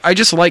I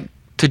just like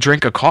to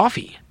drink a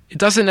coffee. It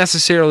doesn't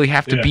necessarily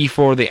have to be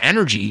for the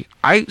energy.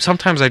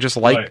 Sometimes I just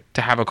like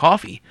to have a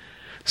coffee.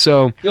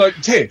 So you like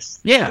the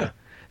taste. Yeah.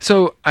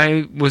 So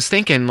I was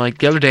thinking, like,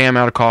 the other day I'm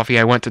out of coffee.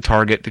 I went to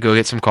Target to go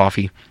get some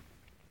coffee,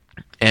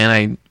 and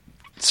I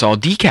saw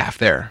decaf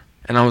there,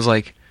 and I was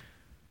like,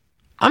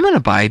 I'm gonna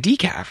buy a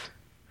decaf.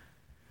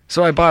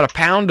 So I bought a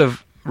pound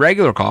of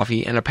regular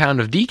coffee and a pound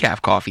of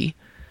decaf coffee,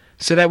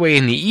 so that way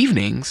in the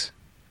evenings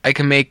I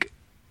can make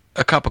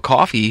a cup of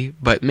coffee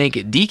but make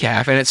it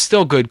decaf, and it's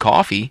still good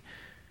coffee.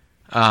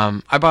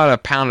 I bought a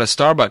pound of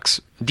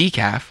Starbucks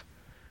decaf,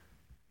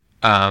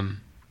 and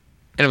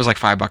it was like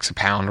 $5 a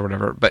pound or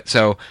whatever. But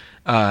so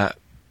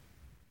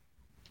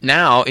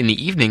now in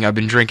the evening I've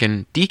been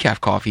drinking decaf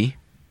coffee,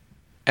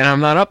 and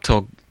I'm not up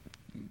till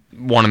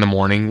 1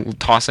 a.m,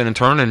 tossing and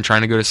turning,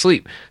 trying to go to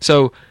sleep.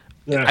 So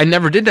I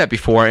never did that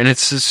before, and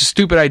it's just a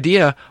stupid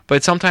idea.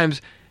 But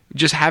sometimes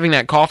just having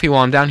that coffee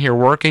while I'm down here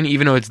working,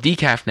 even though it's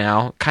decaf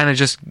now, kind of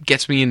just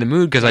gets me in the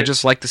mood because I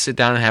just like to sit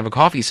down and have a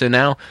coffee. So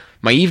now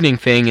my evening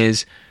thing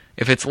is,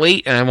 if it's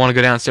late and I want to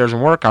go downstairs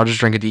and work, I'll just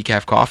drink a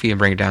decaf coffee and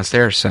bring it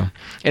downstairs. So, and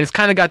it's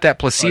kind of got that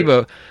placebo.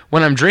 Right.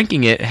 When I'm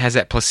drinking it, it has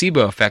that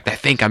placebo effect. I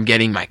think I'm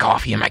getting my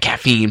coffee and my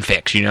caffeine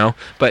fix,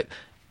 But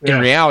in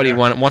reality,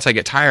 once I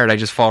get tired, I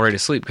just fall right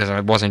asleep because I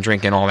wasn't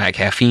drinking all that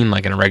caffeine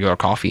like in a regular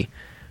coffee.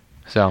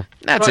 So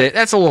that's it.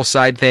 That's a little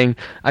side thing.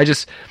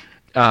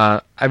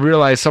 I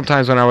realized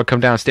sometimes when I would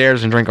come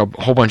downstairs and drink a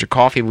whole bunch of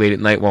coffee late at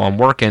night while I'm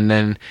working,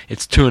 then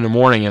it's 2 a.m.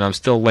 and I'm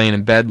still laying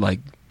in bed like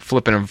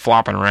flipping and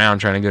flopping around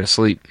trying to go to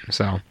sleep.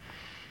 So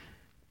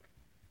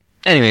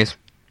anyways,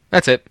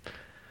 that's it.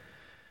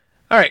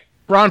 All right,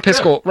 Ron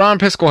Piskel. Ron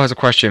Piskel has a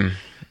question.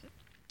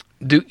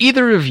 Do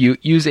either of you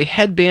use a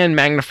headband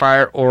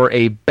magnifier or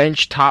a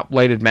bench top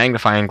lighted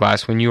magnifying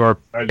glass when you are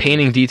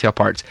painting detail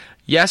parts?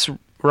 Yes,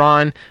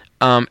 Ron.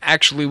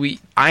 Actually,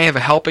 I have a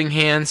helping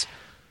hands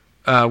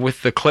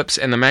with the clips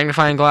and the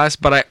magnifying glass,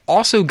 but I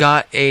also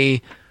got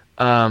a.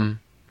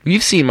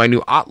 You've seen my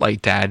new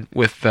OttLight, Dad,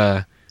 with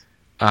the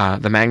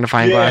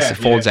magnifying glass that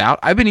folds out.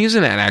 I've been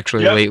using that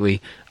actually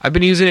lately. I've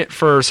been using it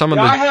for some of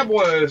the. I have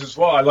one of those as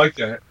well. I like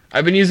that.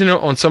 I've been using it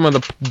on some of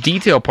the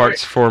detail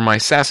parts for my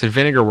Sass and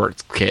Vinegar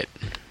Works kit.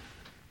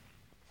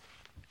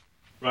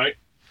 Right.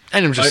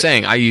 And I'm just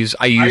saying, I use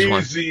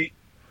one.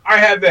 I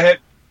have the head.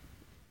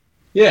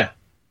 Yeah.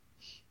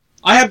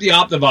 I have the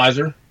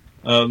Optivisor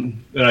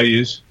that I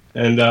use,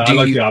 and I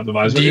like the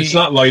Optivisor. It's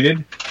not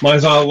lighted.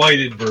 Mine's not a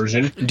lighted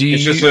version.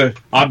 It's just an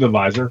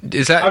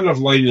Optivisor. I have enough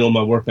lighting on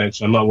my workbench,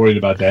 so I'm not worried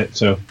about that.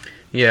 So,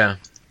 yeah.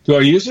 Do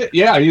I use it?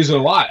 Yeah, I use it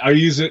a lot. I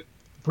use it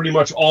pretty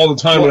much all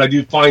the time when I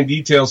do fine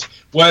details.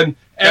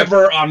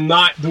 Whenever I'm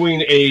not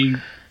doing a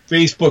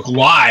Facebook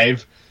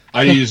Live,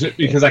 I use it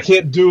because I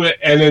can't do it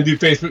and then do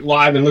Facebook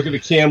Live and look at the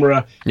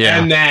camera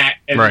and that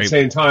at the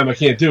same time. I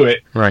can't do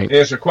it. Right.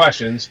 Answer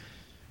questions.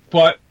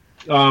 But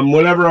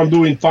whenever I'm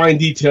doing fine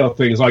detail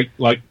things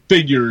like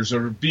figures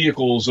or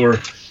vehicles or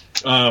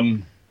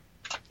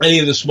any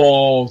of the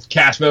small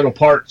cast metal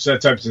parts,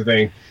 that types of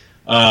thing,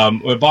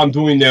 if I'm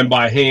doing them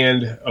by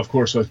hand, of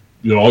course,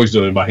 you're always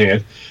doing it by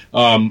hand.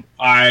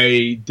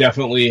 I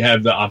definitely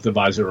have the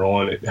Optivisor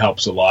on. It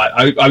helps a lot.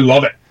 I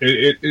love it.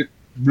 It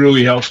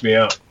really helps me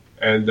out,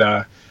 and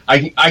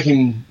I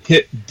can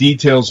hit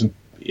details and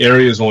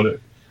areas on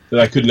it that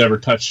I could never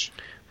touch.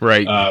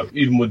 Right.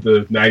 Even with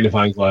the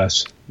magnifying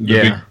glass.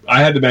 I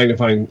had the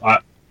magnifying. I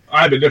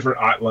have a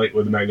different light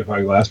with a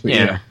magnifying glass,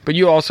 but but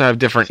you also have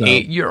different.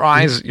 Your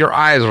eyes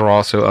are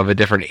also of a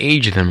different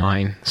age than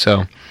mine,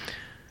 so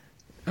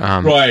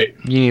right.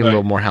 You need a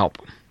little more help.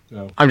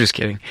 So. I'm just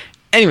kidding.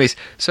 Anyways,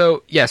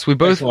 so yes, we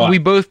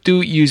both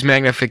do use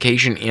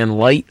magnification and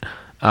light,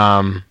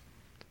 and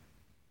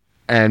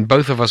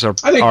both of us are.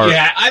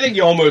 I think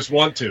you almost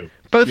want to.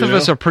 Both of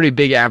us are pretty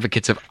big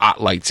advocates of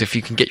OT lights. If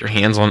you can get your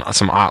hands on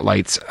some OT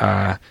lights,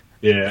 I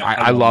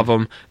love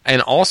them.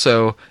 And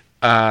also,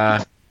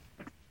 the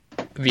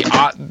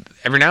OT,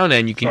 every now and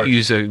then you can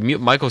use a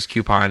Michaels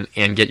coupon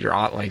and get your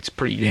OT lights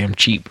pretty damn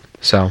cheap.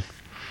 So,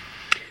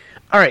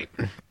 all right.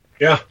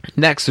 Yeah.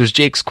 Next, there's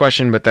Jake's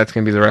question, but that's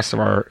going to be the rest of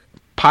our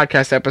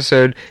podcast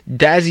episode.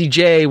 Dazzy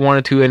J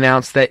wanted to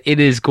announce that it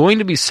is going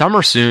to be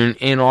summer soon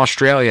in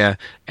Australia,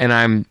 and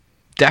I'm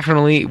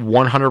definitely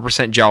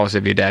 100% jealous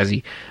of you,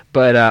 Dazzy.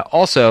 But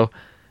also,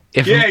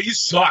 you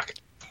suck.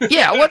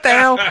 Yeah, what the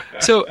hell?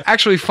 So,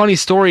 actually, funny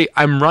story.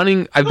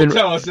 Don't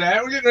tell us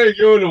that. We're getting ready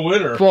to go into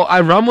winter. Well,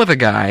 I run with a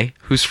guy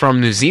who's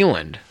from New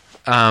Zealand,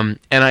 and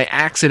I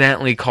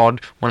accidentally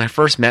called when I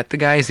first met the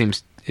guy. His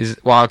name's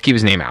I'll keep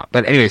his name out.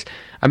 But anyways,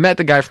 I met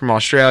the guy from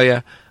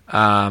Australia.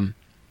 I'm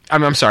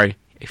sorry,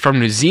 from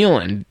New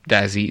Zealand.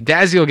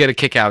 Dazzy will get a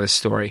kick out of this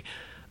story.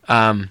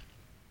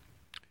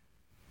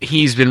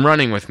 He's been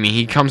running with me.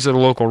 He comes to the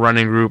local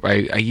running group.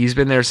 He's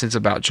been there since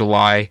about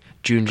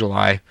June,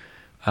 July.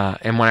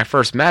 And when I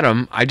first met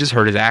him, I just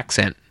heard his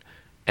accent.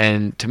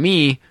 And to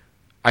me,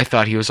 I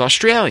thought he was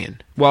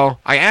Australian. Well,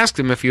 I asked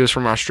him if he was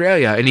from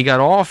Australia, and he got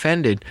all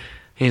offended.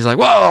 And he's like,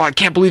 "Whoa, I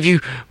can't believe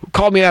you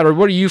called me out." Or,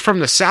 "What are you, from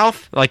the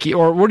South?"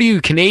 Or, "What are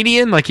you,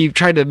 Canadian?" Like, he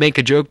tried to make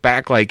a joke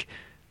back, like,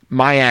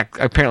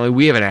 apparently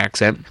we have an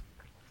accent.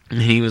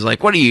 And he was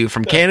like, "What are you,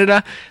 from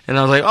Canada?" And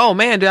I was like, "Oh,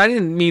 man, dude, I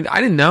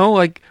didn't know.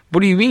 Like,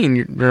 what do you mean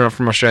you're not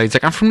from Australia?" He's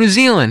like, "I'm from New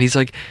Zealand." He's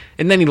like,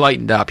 and then he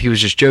lightened up. He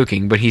was just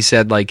joking. But he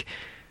said, like,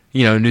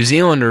 New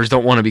Zealanders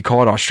don't want to be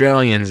called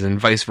Australians and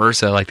vice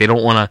versa. Like, they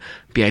don't want to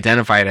be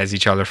identified as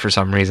each other for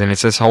some reason.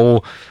 It's this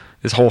whole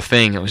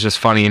thing. It was just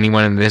funny. And he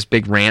went into this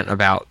big rant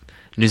about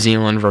New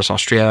Zealand versus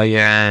Australia.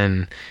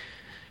 And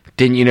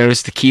didn't you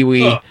notice the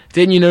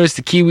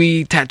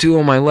Kiwi tattoo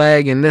on my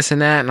leg and this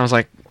and that? And I was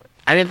like,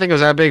 I didn't think it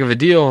was that big of a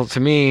deal to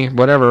me,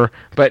 whatever.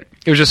 But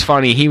it was just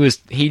funny.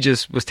 He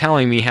just was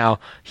telling me how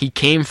he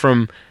came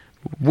from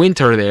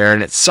winter there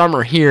and it's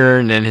summer here,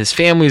 and then his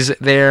family's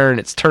there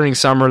and it's turning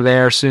summer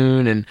there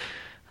soon. And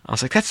I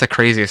was like, that's the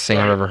craziest thing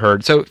I've ever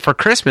heard. So for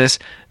Christmas,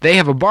 they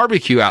have a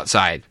barbecue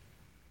outside.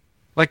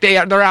 Like,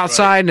 they're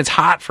outside and it's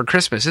hot for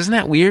Christmas. Isn't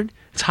that weird?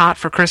 It's hot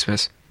for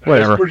Christmas.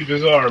 Whatever. That's pretty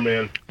bizarre,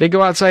 man. They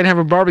go outside and have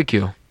a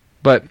barbecue.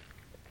 But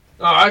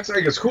I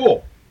think it's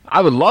cool.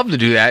 I would love to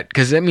do that,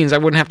 because that means I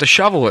wouldn't have to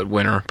shovel it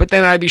winter. But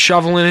then I'd be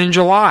shoveling in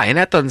July, and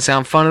that doesn't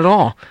sound fun at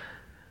all.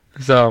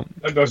 So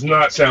that does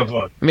not sound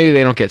fun. Maybe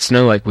they don't get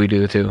snow like we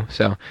do, too.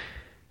 So,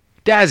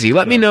 Dazzy,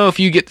 let me know if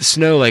you get the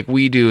snow like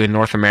we do in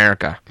North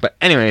America. But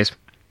anyways,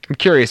 I'm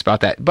curious about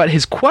that. But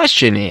his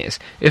question is,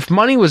 if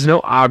money was no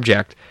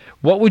object,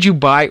 what would you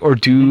buy or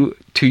do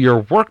to your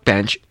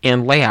workbench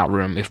and layout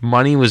room if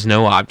money was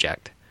no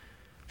object?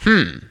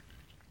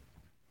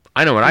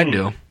 I know what I'd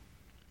do.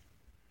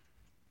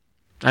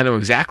 I know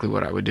exactly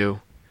what I would do.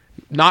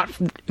 Not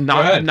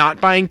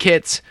buying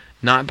kits,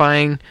 not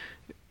buying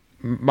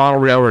model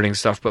railroading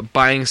stuff, but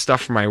buying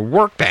stuff for my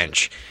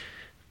workbench.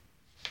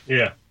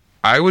 Yeah.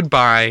 I would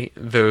buy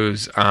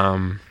those,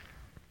 they're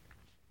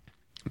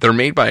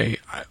made by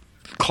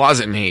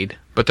Closet Made,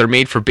 but they're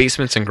made for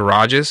basements and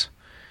garages.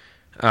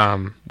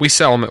 We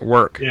sell them at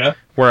work. Yeah.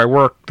 Where I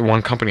work, the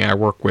one company I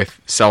work with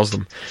sells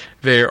them.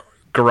 They're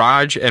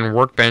garage and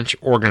workbench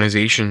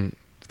organization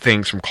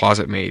things from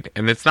Closet Made.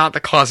 And it's not the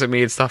Closet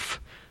Made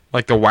stuff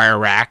like the wire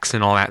racks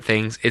and all that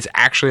things. It's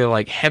actually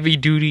like heavy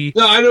duty.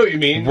 No, I know what you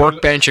mean.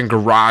 Workbench and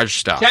garage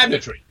stuff.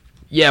 Cabinetry.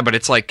 Yeah, but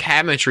it's like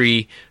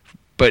cabinetry,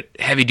 but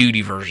heavy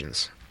duty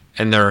versions.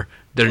 And they're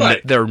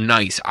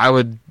nice. I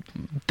would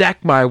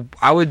deck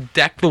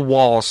the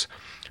walls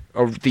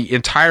of the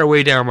entire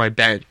way down my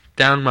bed,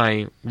 down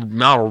my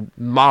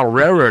model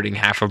railroading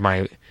half of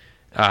my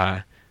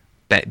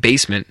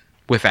basement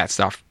with that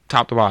stuff,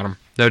 top to bottom,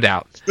 no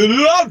doubt. Spit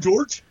it out,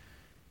 George.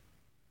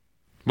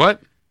 What?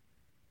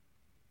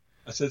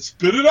 I said,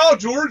 spit it out,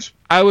 George.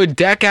 I would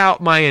deck out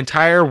my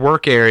entire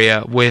work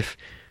area with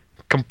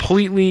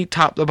completely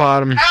top to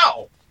bottom.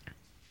 Ow!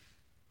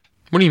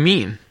 What do you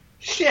mean?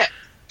 Shit.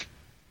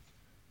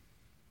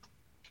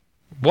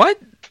 What?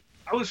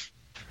 I was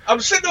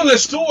sitting on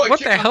this stool. What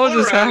the hell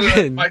just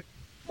happened?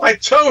 My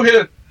toe hit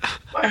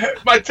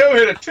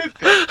a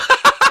toothpick.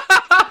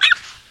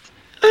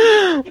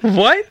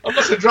 What? I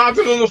must have dropped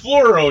it on the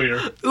floor earlier.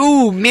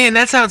 Ooh, man,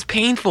 that sounds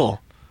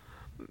painful.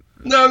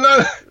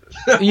 No.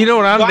 You know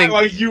what I'm Not thinking?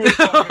 like you were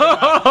talking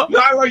about.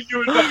 Not like you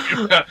were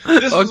talking about.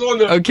 This was on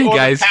the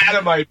guys. The pad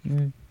of my.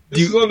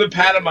 This is on the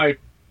pad of my.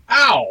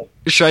 Ow!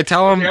 Should I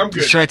tell him?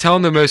 Okay, should I tell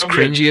him the most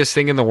cringiest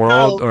thing in the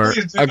world? No, or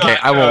please do okay,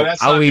 not. I No, won't.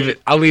 that's I'll not leave good.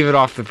 it. I'll leave it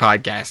off the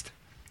podcast.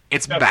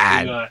 It's Definitely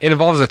bad. not. It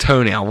involves a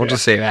toenail. We'll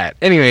just say that.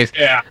 Anyways.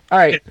 Yeah. All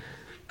right.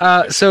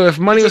 So if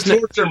money It's was a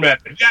torture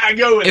method. Yeah,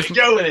 go with it.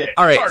 Go with it.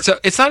 all right, Torture. so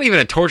it's not even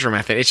a torture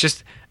method. It's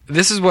just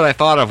this is what I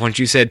thought of when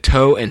you said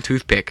toe and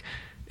toothpick.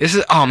 This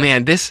is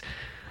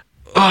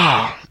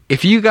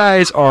if you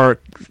guys are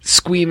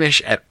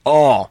squeamish at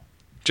all,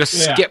 just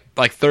skip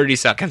like 30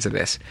 seconds of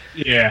this.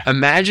 Yeah.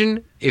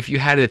 Imagine if you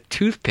had a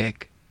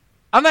toothpick.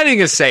 I'm not even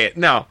gonna say it.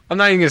 No, I'm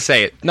not even gonna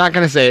say it. Not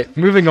gonna say it.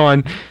 Moving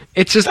on.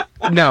 It's just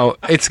no.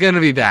 It's gonna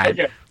be bad.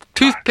 Okay.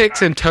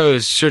 Toothpicks and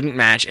toes shouldn't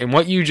match, and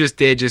what you just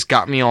did just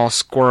got me all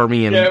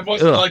squirmy and. Yeah, it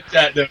wasn't ugh. like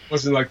that. It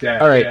wasn't like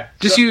that. All right, Yeah.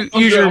 just So, use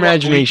I'm your good. I'm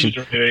imagination.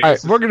 not All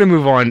right, we're gonna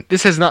move on.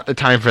 This is not the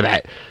time for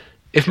that.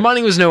 If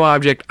money was no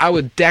object, I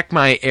would deck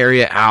my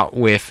area out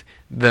with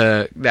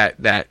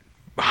that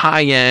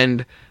high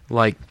end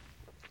like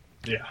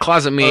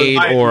Closet Made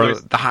or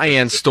the high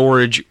end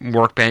storage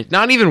workbench.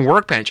 Not even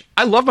workbench.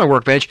 I love my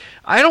workbench.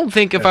 I don't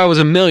think if I was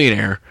a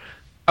millionaire,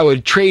 I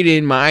would trade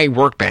in my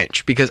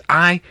workbench because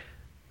I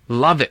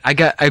love it.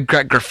 I've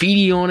got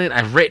graffiti on it.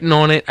 I've written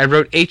on it. I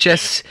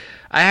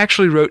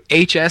actually wrote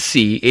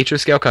HSC, HO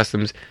Scale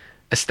Customs,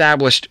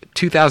 established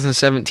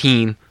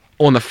 2017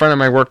 on the front of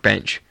my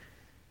workbench.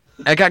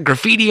 I got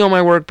graffiti on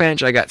my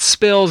workbench. I got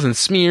spills and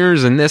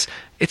smears and this.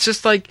 It's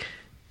just like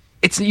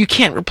you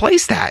can't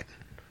replace that.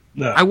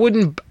 No. I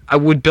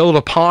would build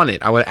upon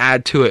it. I would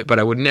add to it, but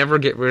I would never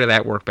get rid of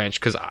that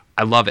workbench because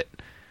I love it.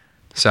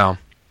 So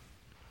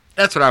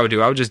that's what I would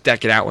do. I would just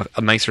deck it out with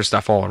nicer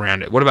stuff all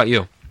around it. What about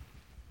you?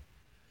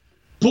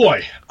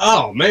 Boy,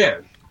 oh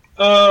man.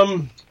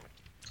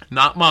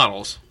 Not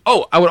models.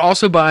 Oh, I would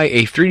also buy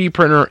a 3D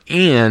printer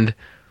and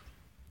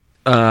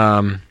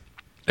 3D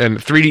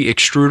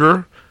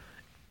extruder.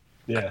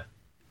 Yeah.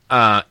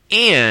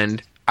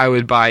 And I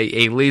would buy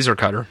a laser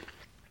cutter.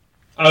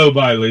 I would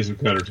buy a laser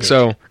cutter too.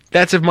 So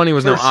that's if money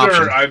was no option. For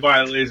sure, I buy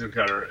a laser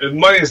cutter. If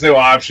money is no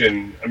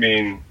option, I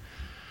mean,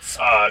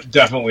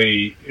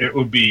 definitely it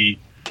would be.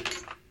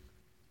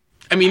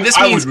 I mean, this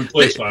I means would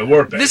replace my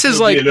workbench. This is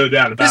There'd like be no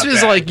doubt about this is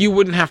that. like you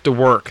wouldn't have to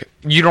work.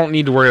 You don't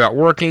need to worry about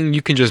working.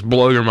 You can just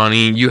blow your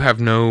money. You have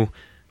no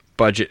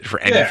budget for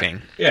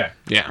anything. Yeah.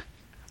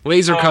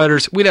 Laser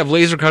cutters. We'd have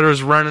laser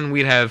cutters running.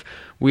 We'd have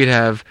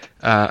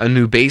a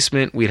new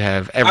basement. We'd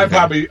have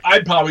everything. I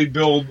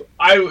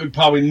would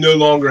probably no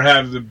longer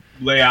have the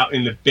layout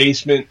in the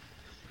basement.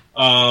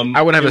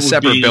 I would have a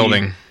separate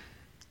building.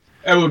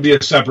 It would be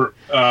a separate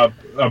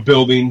a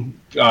building,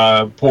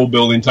 pole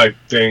building type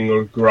thing,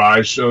 or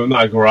garage. So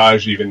not a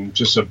garage, even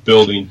just a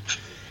building,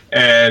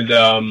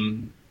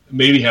 and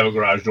maybe have a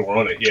garage door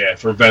on it. Yeah,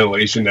 for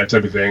ventilation, that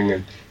type of thing.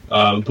 And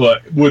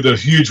but with a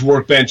huge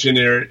workbench in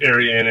there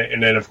area in it,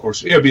 and then of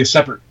course it would be a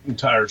separate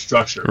entire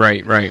structure.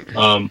 Right.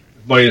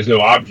 Money is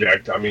no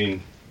object. I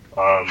mean,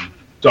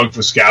 Doug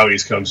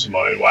Fiscali's comes to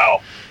mind.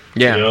 Wow.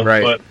 Yeah. You know?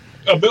 Right. But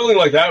a building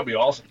like that would be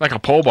awesome. Like a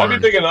pole barn.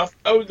 That'd be big enough.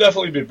 That would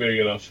definitely be big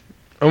enough.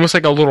 Almost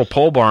like a little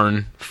pole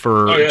barn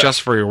for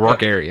just for your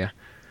work area.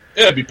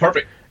 Yeah, it'd be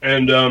perfect.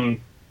 And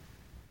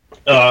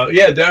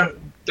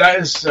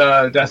that's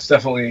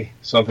definitely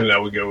something that I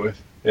would go with.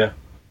 Yeah.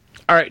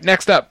 All right,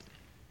 next up.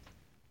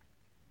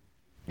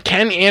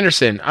 Ken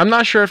Anderson. I'm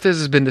not sure if this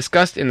has been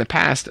discussed in the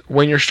past.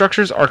 When your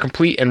structures are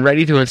complete and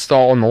ready to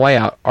install in the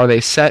layout, are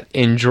they set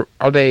in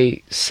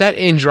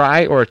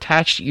dry or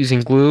attached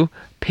using glue,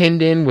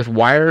 pinned in with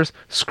wires,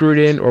 screwed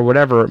in, or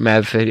whatever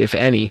method, if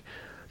any?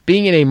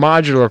 Being in a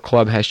modular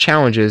club has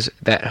challenges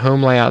that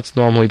home layouts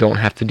normally don't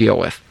have to deal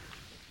with.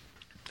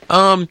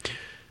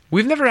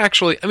 We've never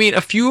actually... I mean,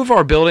 a few of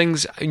our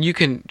buildings... You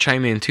can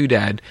chime in too,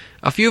 Dad.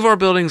 A few of our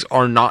buildings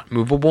are not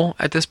movable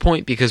at this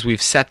point because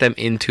we've set them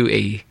into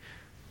a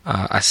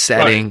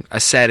setting,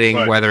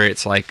 Right. whether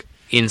it's like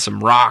in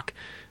some rock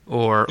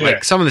or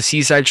like some of the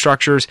seaside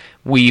structures.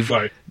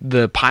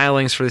 The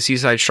pilings for the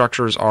seaside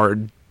structures are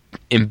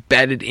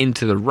embedded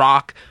into the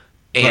rock,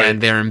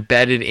 and they're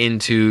embedded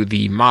into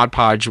the Mod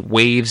Podge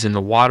waves in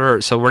the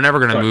water. So we're never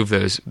going to move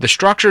those. The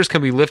structures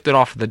can be lifted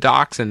off of the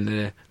docks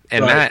that,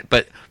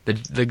 but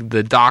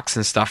the docks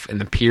and stuff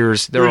and the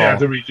piers, they're have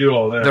to redo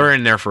all that. They're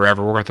in there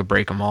forever. We're going to have to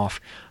break them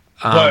off.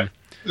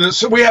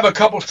 So we have a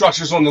couple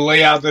structures on the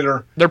layout that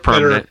are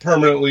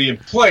permanently in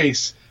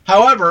place.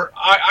 However,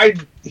 I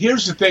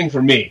here's the thing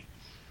for me.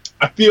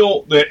 I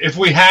feel that if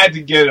we had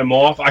to get them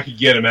off, I could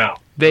get them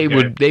out. We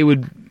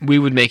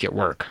would make it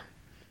work.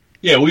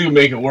 Yeah, we would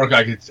make it work.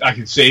 I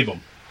could save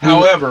them.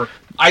 However,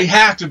 I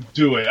have to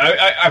do it.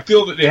 I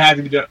feel that they have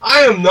to be done.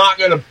 I am not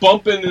going to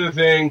bump into the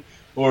thing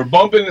or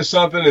bump into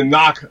something and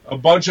knock a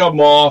bunch of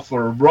them off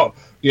or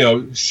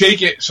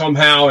shake it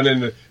somehow, and then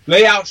the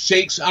layout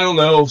shakes, I don't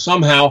know,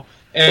 somehow,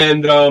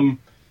 and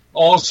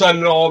all of a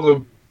sudden all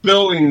the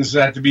buildings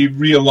have to be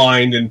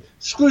realigned, and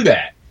screw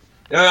that.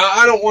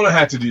 I don't want to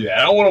have to do that.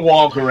 I don't want to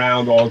walk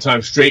around all the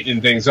time straightening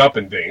things up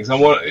and things.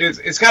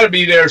 It's got to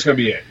be there. It's going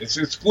to be it.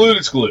 It's glued.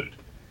 It's glued.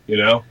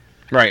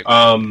 Right.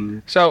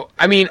 So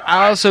I mean,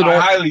 I also don't. I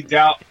highly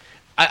doubt.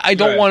 I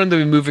don't want them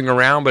to be moving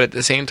around, but at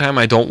the same time,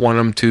 I don't want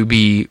them to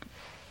be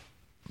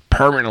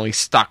permanently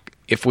stuck.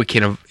 If we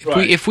can,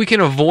 if we can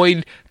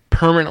avoid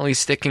permanently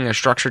sticking a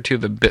structure to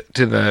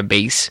the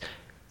base,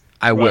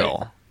 I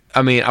will.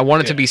 I mean, I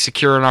want it to be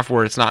secure enough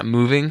where it's not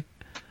moving.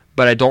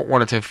 But I don't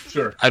want it to.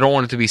 Sure. I don't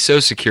want it to be so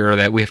secure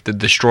that we have to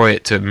destroy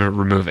it to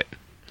remove it.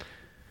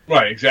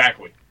 Right.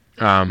 Exactly.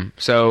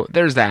 So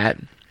there's that.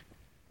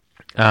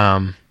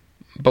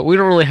 But we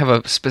don't really have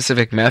a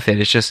specific method.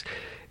 It's just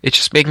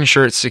making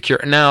sure it's secure.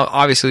 Now,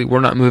 obviously,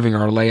 we're not moving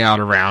our layout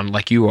around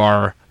like you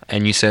are,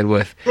 and you said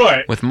with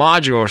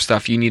modular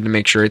stuff, you need to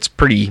make sure it's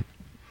pretty.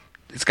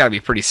 It's got to be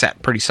pretty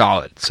set, pretty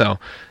solid. So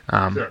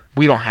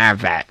we don't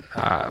have that.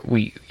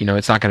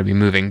 It's not going to be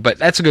moving. But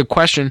that's a good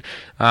question.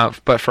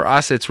 But for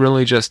us, it's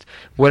really just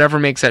whatever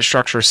makes that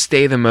structure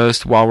stay the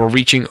most while we're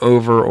reaching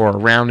over or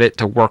around it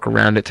to work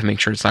around it to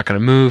make sure it's not going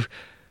to move.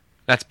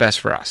 That's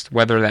best for us.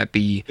 Whether that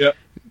be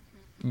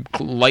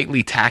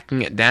lightly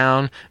tacking it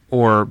down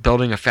or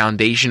building a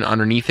foundation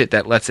underneath it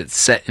that lets it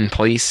set in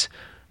place,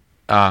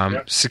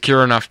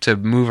 secure enough to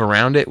move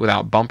around it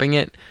without bumping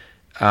it.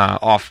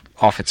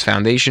 Off its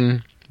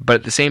foundation, but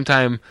at the same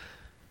time,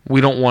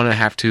 we don't want to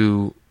have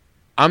to.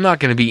 I'm not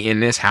going to be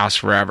in this house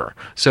forever,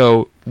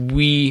 so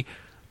we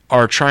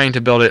are trying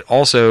to build it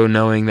also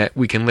knowing that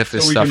we can lift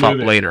this stuff up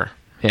later.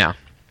 Yeah.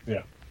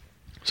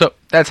 So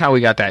that's how we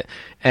got that.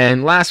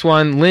 And last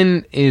one,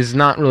 Lynn is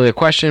not really a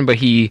question, but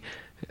he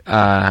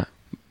had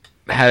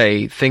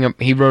a thing.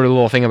 He wrote a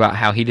little thing about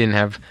how he didn't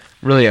have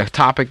really a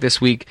topic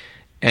this week,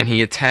 and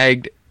he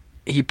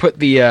put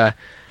the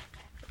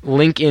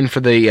link in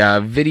for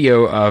the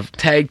video of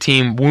Tag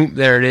Team Whoop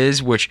There It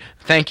Is, which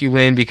thank you,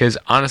 Lynn, because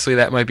honestly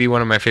that might be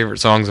one of my favorite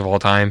songs of all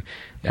time.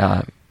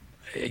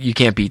 You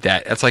can't beat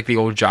that. That's like the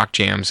old Jock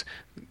Jams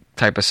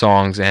type of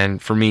songs,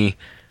 and for me,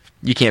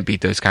 you can't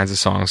beat those kinds of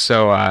songs.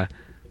 So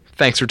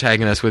thanks for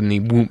tagging us with the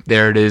Whoop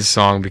There It Is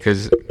song,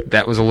 because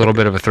that was a little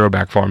bit of a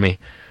throwback for me.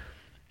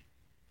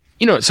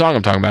 You know what song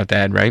I'm talking about,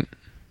 Dad, right?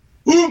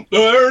 Whoop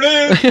There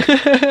It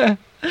Is!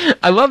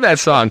 I love that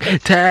song.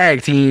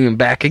 Tag team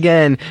back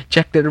again.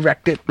 Check the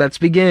direct it. Let's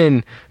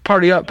begin.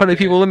 Party up, party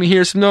people. Let me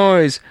hear some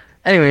noise.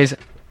 Anyways,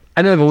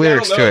 I know the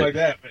lyrics to it. Like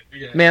that, but,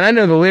 Man, I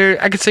know the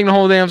lyrics. I could sing the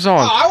whole damn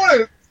song. I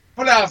want to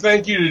put out a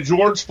thank you to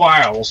George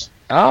Files.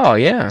 Oh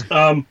yeah.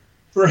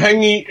 For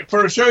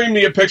showing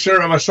me a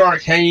picture of a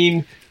shark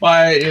hanging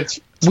by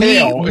its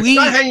tail. It's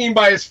not hanging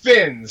by its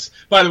fins.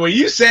 By the way,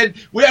 you said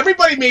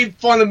everybody made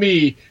fun of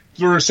me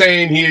for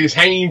saying he is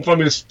hanging from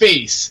his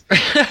face,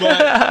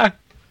 but.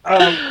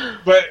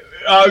 But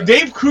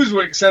Dave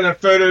Kuzwick sent a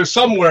photo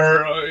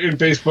somewhere in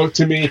Facebook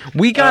to me.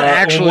 We got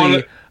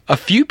actually a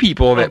few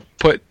people that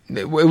put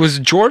it was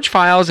George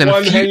Files and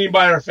one hanging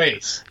by her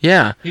face.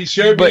 Yeah, he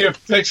showed me a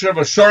picture of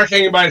a shark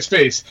hanging by its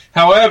face.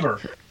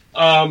 However,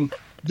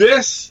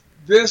 this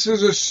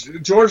is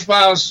George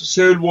Files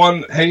showed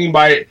one hanging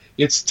by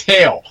its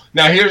tail.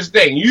 Now here's the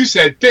thing: you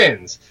said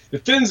fins. The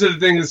fins are the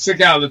thing that stick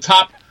out of the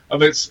top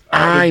of its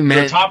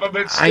the top of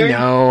its thing, I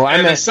know.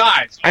 And the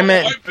sides. I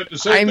meant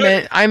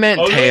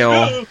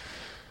tail.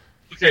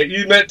 Okay,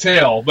 you meant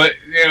tail, but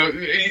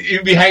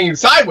he'd be hanging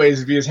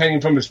sideways if he was hanging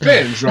from his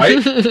fins,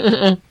 right?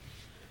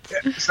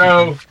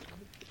 So,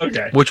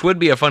 okay. Which would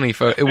be a funny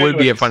photo. It would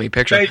be a funny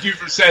picture. Thank you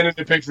for sending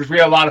the pictures. We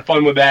had a lot of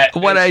fun with that.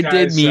 What I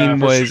did mean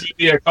was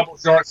a couple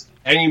sharks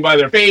hanging by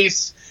their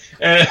face.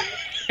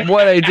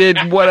 What I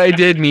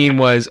did mean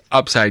was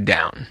upside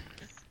down.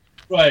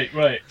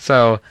 Right.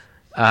 So,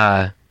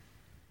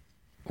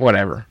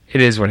 whatever.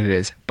 It is what it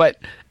is. But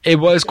it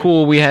was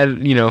cool. We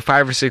had,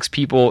 5 or 6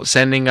 people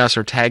sending us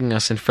or tagging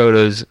us in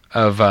photos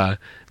of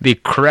the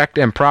correct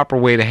and proper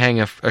way to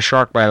hang a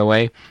shark, by the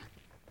way.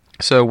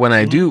 So when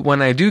I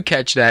do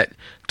catch that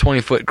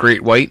 20-foot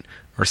great white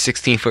or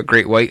 16-foot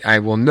great white, I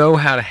will know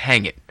how to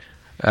hang it.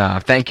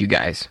 Thank you,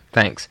 guys.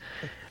 Thanks.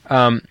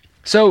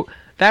 So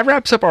that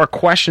wraps up our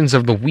questions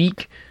of the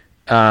week.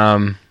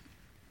 And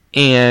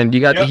you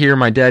got to hear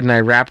my dad and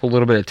I rap a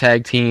little bit of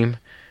Tag Team.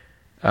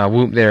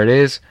 Whoop, there it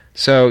is.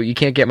 So you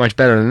can't get much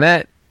better than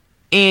that.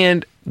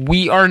 And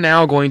we are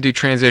now going to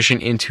transition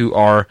into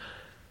our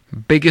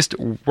biggest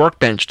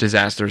workbench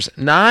disasters.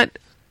 Not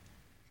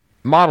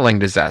modeling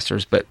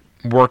disasters, but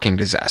working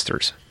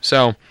disasters.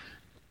 So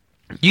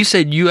you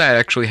said you had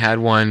actually had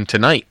one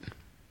tonight.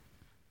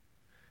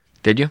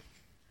 Did you?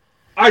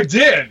 I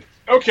did.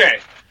 Okay.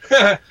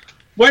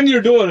 When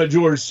you're doing a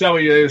George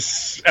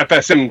Celius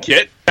FSM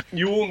kit,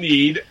 you will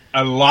need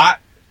a lot.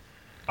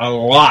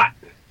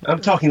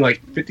 I'm talking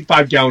like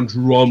 55-gallon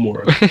drum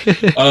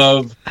worth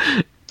of.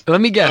 Let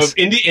me guess. Of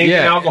Indie ink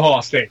and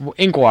alcohol stain.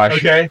 Ink wash.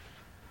 Okay.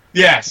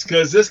 Yes,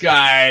 because this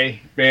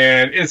guy,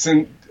 man, it's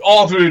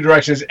all through the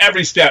directions,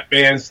 every step,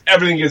 man.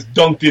 Everything gets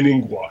dunked in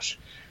ink wash.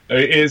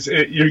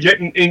 You're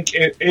getting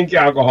ink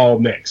alcohol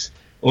mix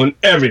on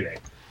everything.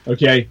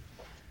 Okay.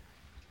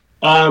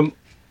 I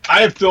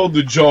have filled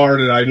the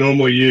jar that I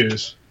normally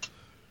use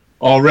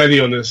already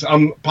on this.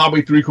 I'm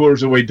probably 3/4 of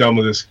the way done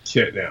with this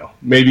kit now.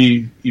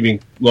 Maybe even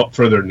a lot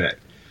further than that.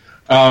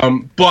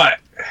 But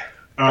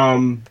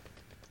I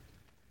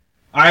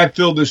have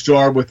filled this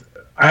jar with.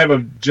 I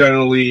have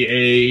generally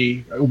a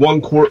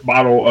 1 quart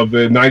bottle of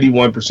the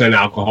 91%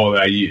 alcohol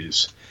that I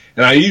use,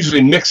 and I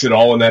usually mix it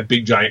all in that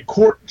big giant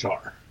quart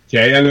jar.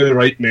 Okay, I know the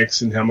right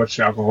mix and how much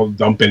alcohol to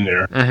dump in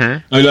there.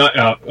 Not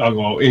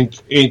alcohol,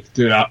 ink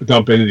to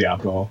dump into the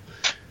alcohol.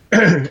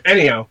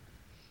 Anyhow,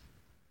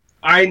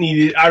 I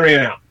ran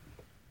out.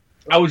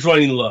 I was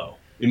running low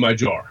in my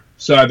jar.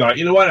 So I thought,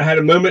 you know what? I had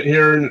a moment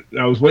here and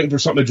I was waiting for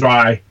something to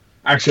dry.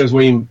 Actually, I was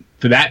waiting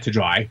for that to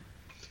dry.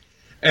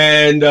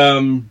 And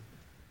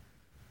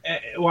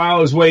while I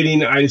was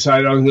waiting, I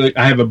decided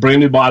I have a brand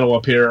new bottle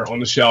up here on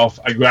the shelf.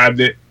 I grabbed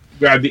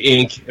the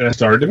ink, and I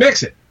started to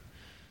mix it.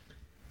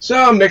 So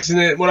I'm mixing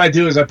it. What I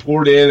do is I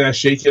pour it in, I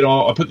shake it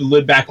all. I put the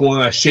lid back on,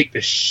 and I shake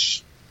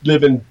the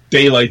living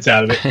daylights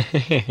out of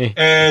it.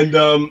 And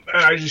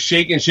I just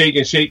shake the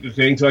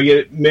thing until I get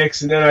it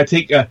mixed. And then I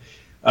take a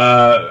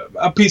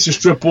piece of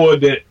strip wood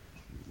that,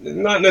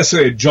 not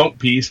necessarily a junk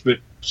piece, but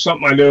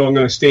something I know I'm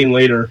going to stain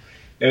later,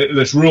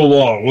 that's real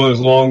long, one of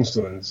those long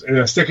stones. And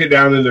I stick it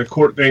down in the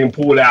quart thing and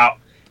pull it out.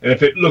 And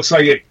if it looks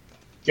like it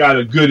got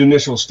a good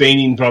initial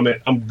staining from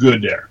it, I'm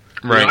good there.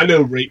 Right.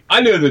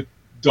 I know the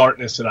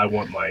darkness that I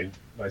want my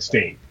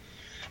stain.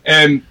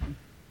 And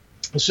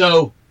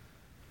so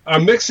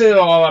I'm mixing it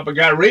all up. I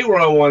got it right where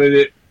I wanted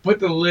it. Put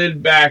the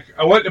lid back.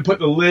 I went to put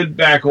the lid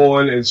back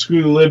on and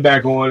screw the lid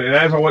back on. And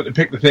as I went to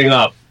pick the thing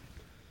up,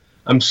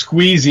 I'm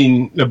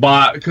squeezing the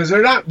bottle because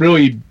they're not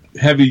really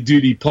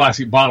heavy-duty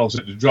plastic bottles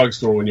at the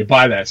drugstore when you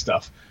buy that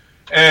stuff.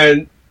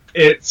 And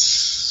it's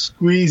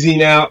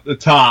squeezing out the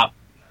top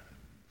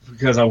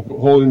because I'm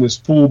holding this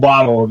full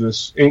bottle of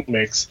this ink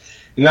mix.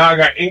 And now I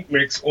got ink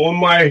mix on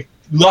my...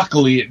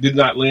 Luckily, it did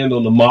not land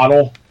on the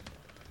model.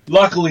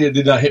 Luckily, it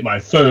did not hit my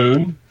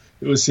phone.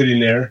 It was sitting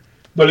there.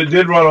 But it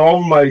did run all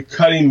over my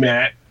cutting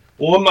mat,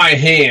 on my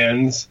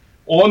hands,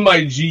 on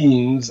my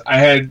jeans. I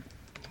had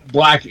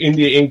black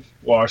India ink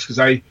wash because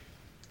I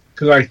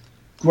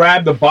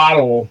grabbed the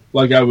bottle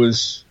like I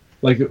was,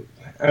 like,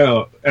 I don't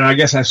know, and I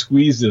guess I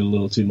squeezed it a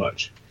little too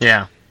much.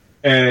 Yeah.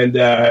 And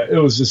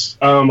it was just,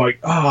 I'm like,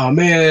 oh,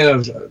 man, I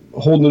was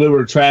holding it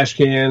over a trash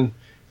can.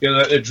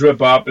 Let it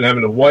drip up and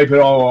having to wipe it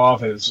all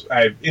off, and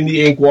I have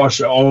India ink wash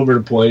all over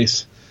the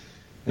place.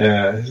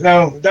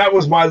 So that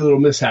was my little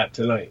mishap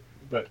tonight.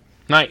 But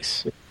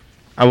nice,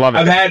 I love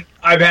it.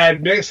 I've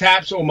had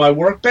mishaps on my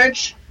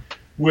workbench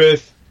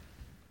with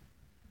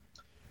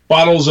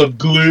bottles of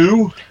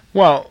glue.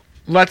 Well,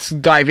 let's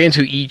dive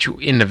into each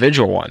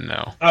individual one,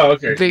 though. Oh,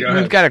 okay.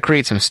 We've got to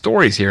create some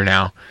stories here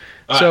now.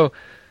 So.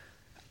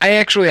 I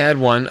actually had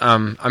one.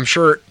 I'm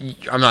sure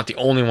I'm not the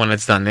only one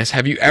that's done this.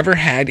 Have you ever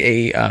had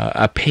a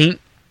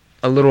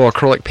little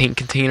acrylic paint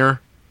container,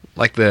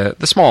 like the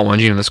small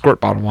ones, the squirt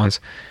bottle ones,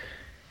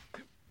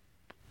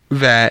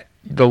 that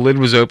the lid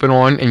was open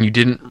on and you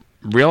didn't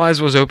realize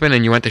it was open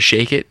and you went to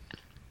shake it,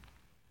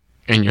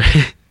 and you're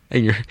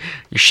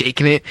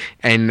shaking it,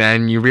 and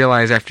then you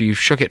realize after you've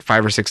shook it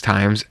 5 or 6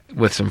 times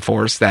with some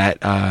force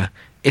that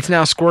it's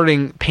now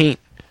squirting paint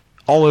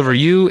all over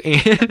you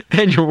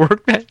and your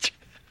workbench.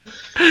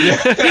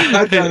 Yeah,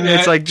 I've done that.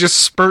 It's like just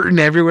spurting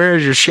everywhere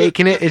as you're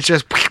shaking it. It's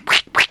just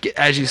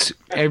as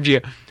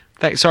you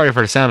sorry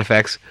for the sound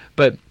effects,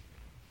 but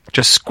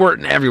just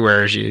squirting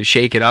everywhere as you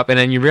shake it up, and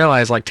then you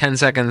realize like 10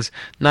 seconds,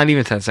 not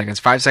even 10 seconds,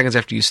 5 seconds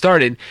after you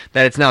started,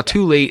 that it's now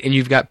too late, and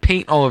you've got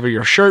paint all over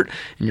your shirt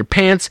and your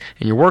pants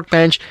and your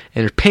workbench,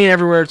 and there's paint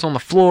everywhere. It's on the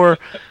floor.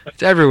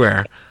 It's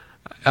everywhere.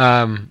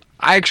 I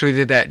actually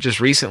did that just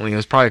recently. It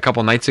was probably a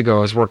couple nights ago.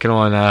 I was working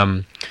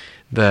on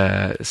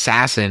the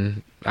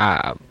Sasson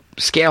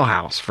scale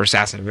house for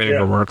Sasson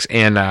Vinegar Works,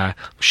 and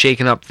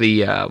shaking up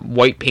the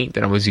white paint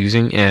that I was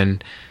using,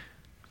 and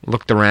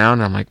looked around,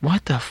 and I'm like,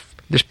 what the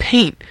there's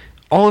paint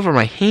all over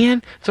my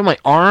hand, it's on my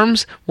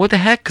arms, what the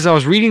heck? Because I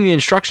was reading the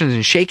instructions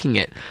and shaking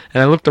it,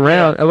 and I looked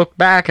around, I looked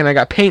back, and I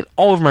got paint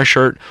all over my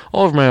shirt,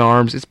 all over my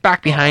arms, it's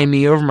back behind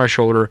me, over my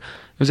shoulder,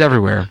 it was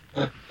everywhere.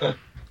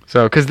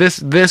 So, because this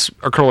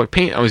acrylic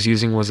paint I was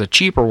using was a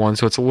cheaper one,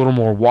 so it's a little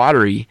more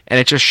watery, and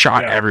it just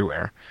shot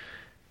everywhere.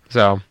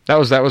 So that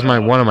was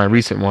one of my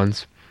recent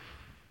ones.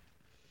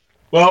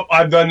 Well,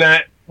 I've done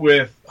that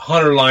with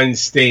Hunter Line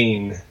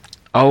stain.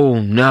 Oh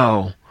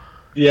no!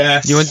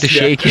 Yes, you went to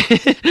shake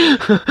it.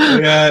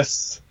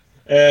 Yes,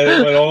 and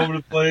it went all over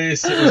the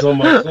place. It was on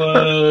my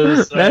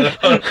clothes.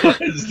 Hunter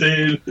Line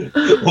stain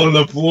on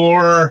the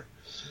floor,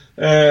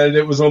 and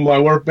it was on my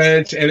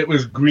workbench, and it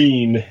was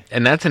green.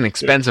 And that's an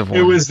expensive one.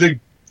 It was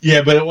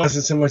but it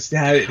wasn't so much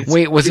that.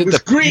 Wait, was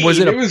it green?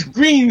 It was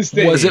green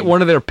stain. Was it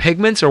one of their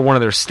pigments or one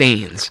of their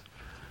stains?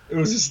 It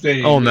was a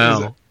stain. Oh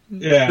no!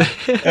 And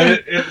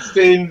it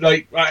stained,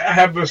 like, I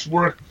have this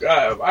work.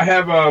 I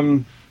have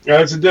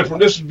Yeah, it's a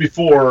different. This was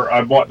before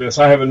I bought this.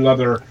 I have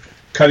another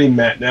cutting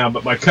mat now,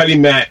 but my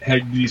cutting mat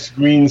had these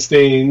green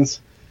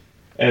stains,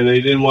 and they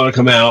didn't want to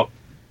come out.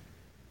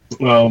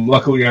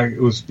 Luckily,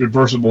 it was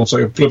reversible, so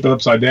I could flip it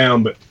upside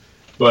down. But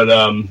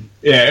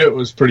yeah, it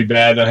was pretty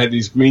bad. I had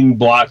these green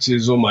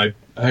blotches on my.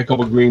 I had a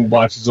couple of green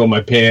blotches on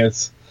my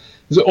pants.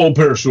 It was an old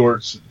pair of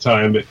shorts at the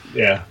time, but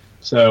yeah.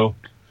 So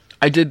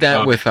I did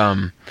that with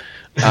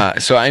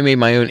so I made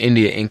my own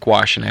India ink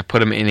wash, and I put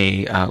them in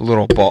a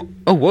little ball.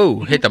 Oh, whoa!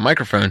 Hit the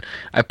microphone.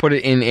 I put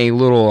it in a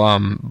little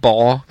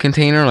ball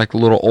container, like the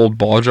little old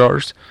ball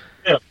jars.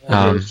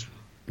 Yeah.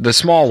 The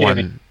small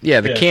Canning. one.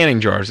 Yeah, the canning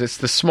jars. It's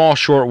the small,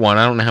 short one.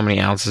 I don't know how many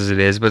ounces it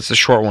is, but it's a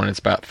short one. It's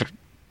about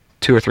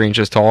 2 or 3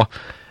 inches tall.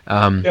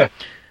 Yeah.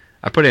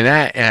 I put in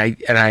that,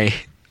 and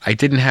I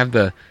didn't have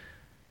the.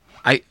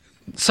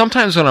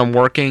 Sometimes when I'm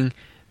working,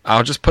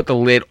 I'll just put the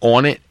lid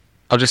on it.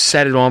 I'll just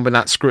set it on, but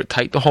not screw it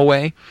tight the whole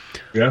way.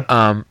 Yeah.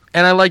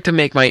 And I like to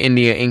make my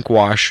India ink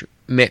wash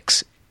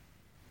mix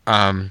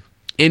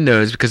in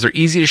those because they're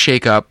easy to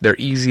shake up. They're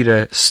easy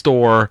to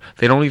store.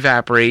 They don't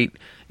evaporate.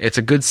 It's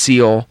a good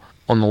seal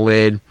on the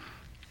lid.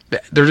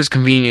 They're just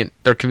convenient.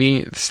 They're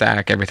convenient to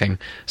stack everything.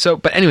 So,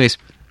 but anyways,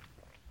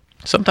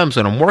 sometimes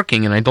when I'm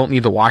working and I don't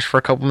need to wash for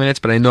a couple minutes,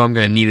 but I know I'm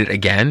going to need it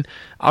again,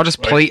 I'll just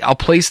I'll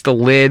place the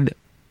lid,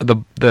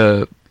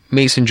 the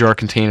mason jar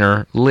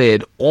container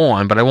lid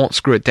on, but I won't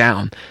screw it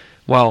down.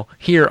 Well,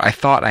 here I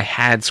thought I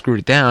had screwed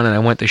it down, and I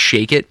went to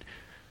shake it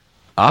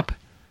up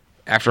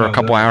after a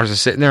couple hours of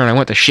sitting there, and I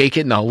went to shake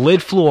it, and the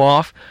lid flew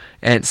off.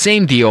 And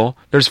same deal.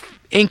 There's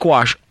ink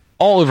wash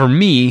all over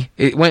me.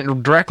 It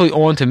went directly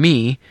onto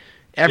me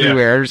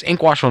everywhere. There's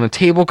ink wash on the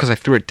table because I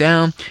threw it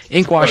down.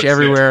 Ink wash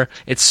everywhere.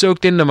 It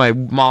soaked into my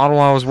model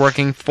I was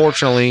working.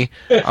 Fortunately,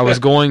 I was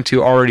going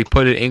to already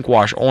put an ink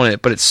wash on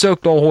it, but it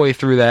soaked all the way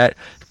through that.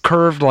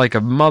 Curved like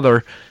a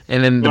mother,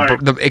 and then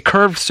it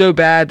curved so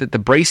bad that the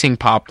bracing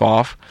popped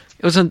off.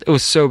 It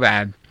was so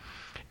bad.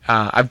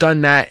 I've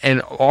done that,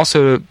 and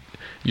also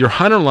your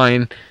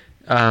Hunterline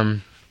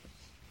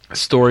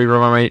story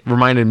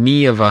reminded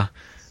me of a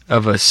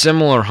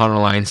similar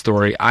Hunterline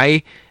story.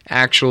 I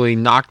actually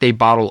knocked a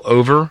bottle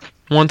over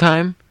one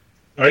time.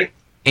 Right.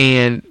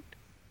 And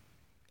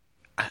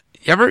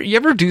you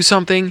ever do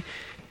something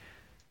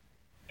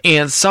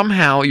and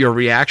somehow your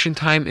reaction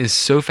time is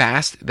so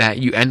fast that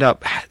you end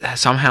up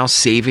somehow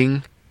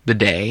saving the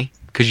day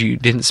because you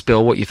didn't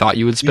spill what you thought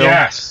you would spill?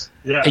 Yes.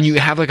 And you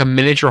have like a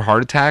miniature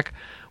heart attack.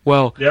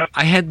 Well,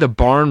 I had the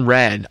Barn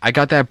Red. I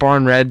got that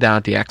Barn Red down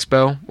at the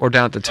expo or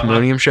down at the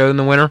Timonium show in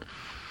the winter.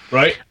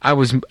 Right. I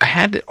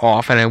had it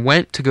off, and I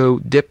went to go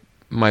dip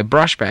my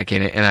brush back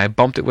in it, and I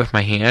bumped it with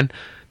my hand.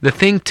 The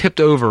thing tipped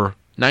over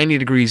 90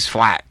 degrees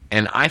flat,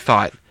 and I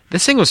thought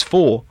this thing was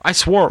full. I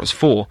swore it was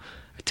full.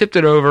 I tipped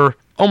it over.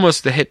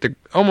 Almost hit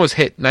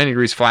 90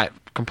 degrees flat,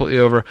 completely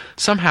over.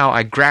 Somehow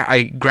I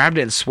grabbed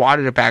it and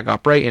swatted it back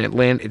upright, and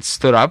it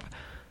stood up.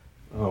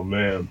 Oh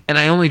man! And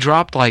I only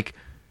dropped like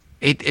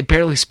it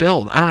barely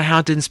spilled. I don't know how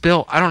it didn't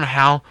spill. I don't know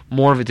how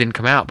more of it didn't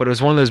come out. But it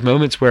was one of those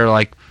moments where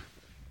like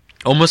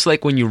almost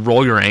like when you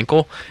roll your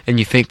ankle and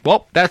you think,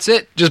 well, that's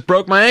it, just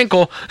broke my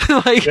ankle.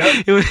 Like,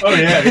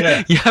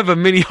 you have a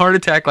mini heart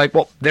attack. Like,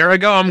 well, there I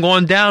go, I'm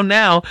going down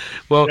now.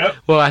 Well,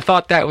 I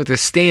thought that with the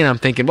stain. I'm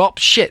thinking, well,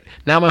 shit,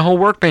 now my whole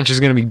workbench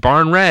is going to be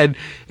Barn Red.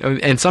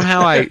 And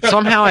somehow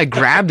I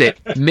grabbed it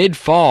mid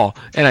fall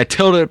and I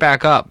tilted it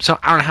back up. So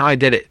I don't know how I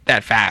did it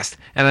that fast,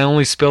 and I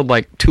only spilled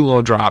like 2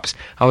 little drops.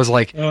 I was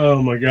like,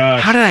 oh my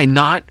gosh, how did I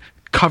not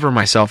cover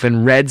myself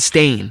in red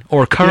stain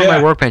or cover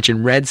my workbench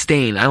in red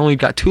stain? I only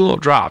got 2 little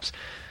drops.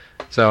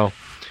 So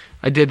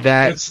I did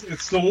that.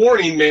 It's the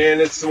warning, man.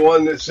 It's the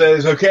one that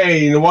says,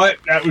 okay, you know what?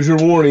 That was your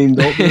warning.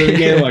 Don't do it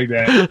again like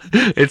that.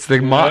 It's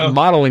the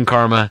modeling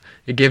karma.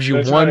 It gives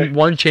you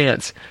one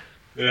chance.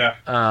 Yeah.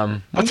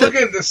 I'm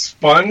looking at the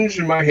sponge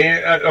in my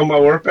hand on my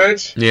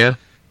workbench. Yeah.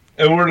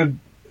 And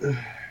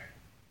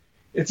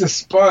it's a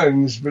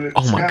sponge, but it's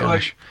oh my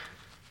gosh.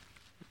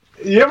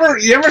 You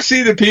ever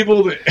see the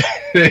people that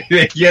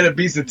they get a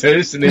piece of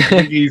toast and they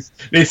think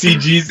they see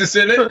Jesus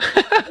in it?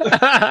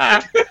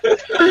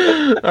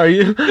 Are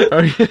you?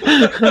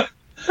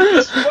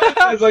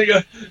 It's like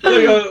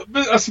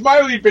a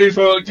smiley face,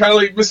 kind of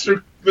like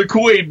Mr. the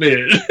Kool-Aid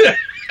Man.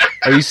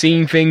 Are you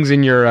seeing things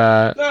in your?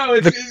 No,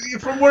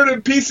 it's from where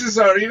the pieces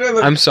are. You know.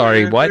 I'm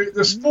sorry. What?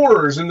 The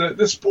spores and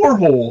the spore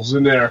holes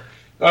in there.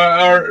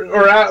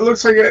 It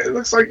looks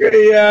like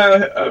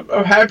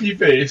a happy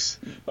face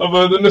of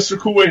the Mr.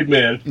 Kool-Aid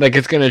Man. Like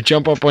it's gonna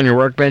jump up on your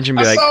workbench and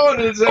be like,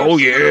 "Oh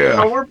yeah!"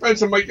 My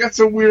workbench. I'm like, that's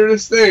the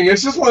weirdest thing.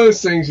 It's just one of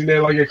those things, you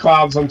know, like a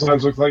cloud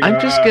sometimes looks like. I'm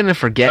just gonna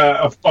forget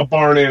a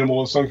barn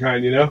animal of some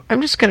kind, you know.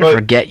 I'm just gonna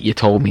forget you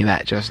told me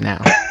that just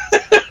now,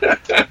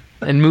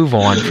 and move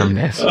on from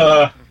this.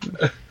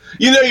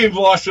 You know, you've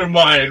lost your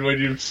mind when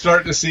you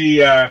start to see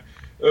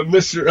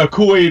Mr.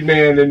 Kool-Aid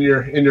Man in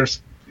your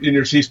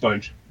sea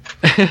sponge.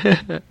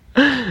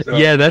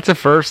 Yeah, that's a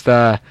first.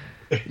 I'm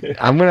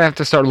gonna have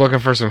to start looking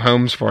for some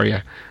homes for you.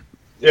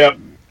 Yep.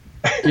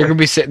 You're gonna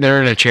be sitting there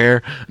in a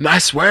chair. I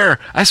swear,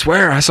 I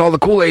saw the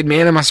Kool-Aid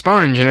man in my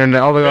sponge, and then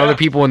all the other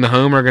people in the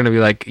home are gonna be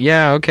like,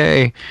 "Yeah,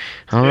 okay,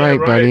 all right,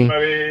 buddy,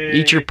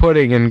 eat your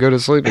pudding and go to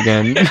sleep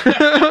again."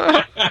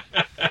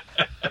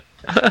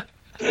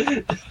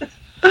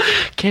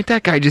 Can't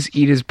that guy just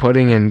eat his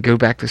pudding and go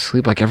back to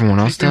sleep like everyone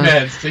else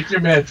does? Take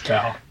your meds,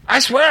 pal. I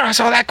swear, I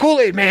saw that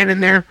Kool-Aid man in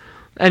there.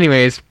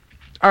 Anyways,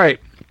 all right.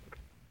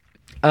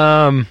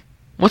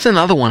 What's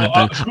another one I've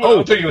done?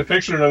 I'm taking a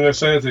picture and I'm gonna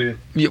send it to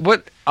you.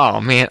 What? Oh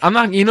man, I'm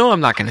not. You know, I'm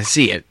not gonna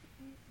see it.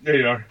 There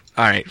you are.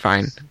 All right,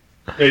 fine.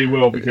 Yeah, you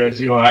will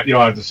because you don't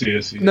have to see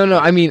this. No.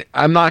 I mean,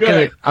 I'm not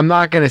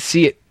gonna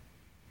see it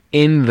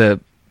in the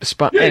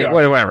spot. Yeah,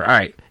 whatever. All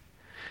right.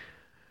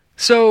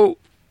 So,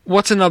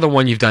 what's another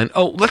one you've done?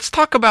 Oh, let's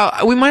talk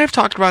about. We might have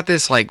talked about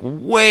this like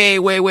way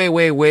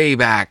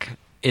back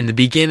in the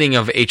beginning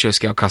of HO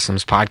Scale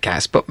Customs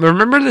podcast. But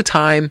remember the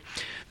time?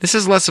 This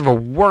is less of a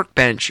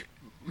workbench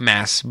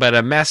mess, but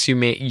a mess you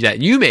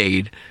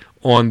made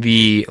on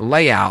the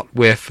layout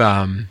with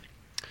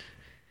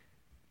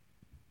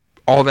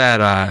all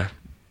that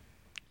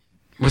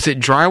was it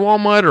drywall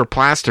mud or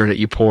plaster that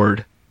you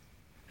poured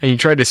and you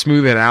tried to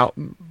smooth it out.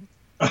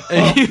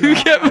 And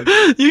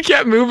you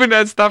kept moving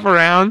that stuff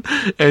around,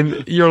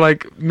 and you're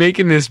like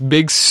making this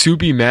big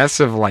soupy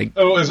mess of like.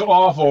 Oh, it was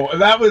awful.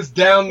 That was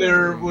down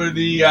there where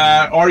the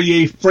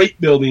REA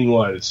Freight Building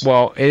was.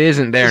 Well, it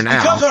isn't there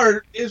now.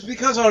 It's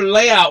because our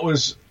layout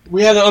was.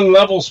 We had an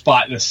unlevel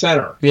spot in the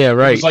center. Yeah,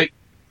 right. It was like,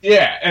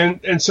 yeah,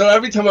 and so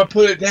every time I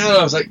put it down,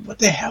 I was like, "What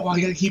the hell? I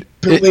got to keep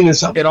building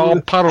this up." It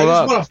all puddled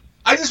up.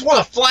 I just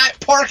want a flat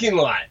parking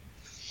lot.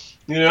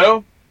 You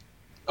know?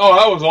 Oh,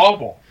 that was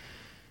awful.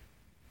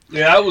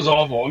 Yeah, that was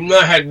awful. I mean,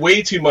 I had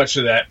way too much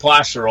of that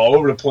plaster all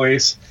over the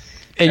place.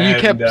 And you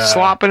kept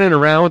slopping it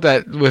around with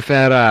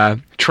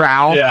that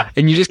trowel,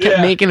 and you just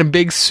kept making a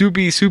big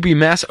soupy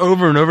mess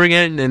over and over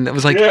again. And it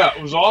was like,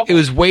 it was awful. It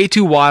was way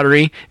too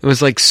watery. It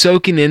was like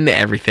soaking into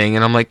everything.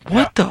 And I'm like,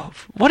 what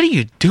are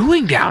you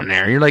doing down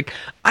there? And you're like,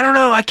 I don't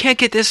know. I can't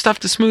get this stuff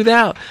to smooth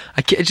out.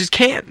 I just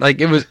can't. Like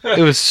it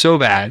was so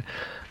bad.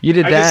 You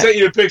did that. I just sent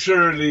you a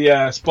picture of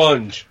the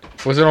sponge.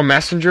 Was it on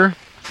Messenger?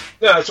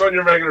 No, it's on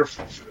your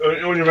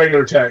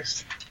regular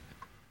text.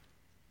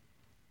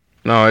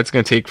 No, it's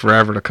going to take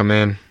forever to come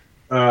in.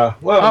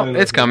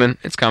 It's coming.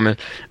 It's coming.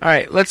 All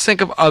right, let's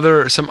think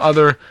of some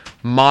other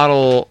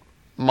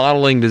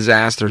modeling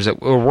disasters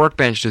or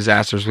workbench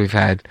disasters we've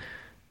had.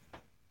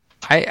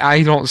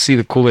 I don't see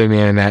the Kool-Aid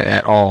Man in that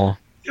at all.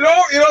 You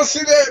don't see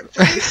that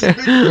face, big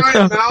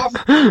giant mouth?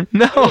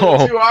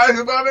 No. 2 eyes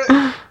above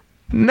it?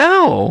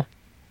 No. What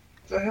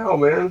the hell,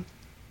 man?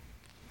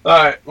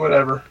 All right,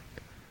 whatever.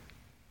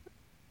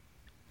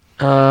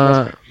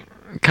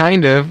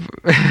 Kind of.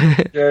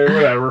 Yeah,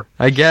 whatever.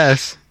 I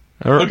guess.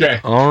 Okay.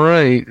 All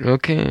right.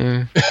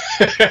 Okay.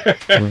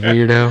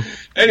 Weirdo.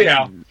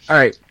 Anyhow. All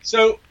right.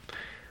 So,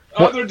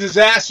 other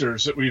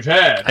disasters that we've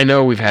had. I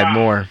know we've had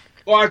more.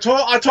 Well,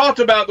 I talked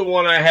about the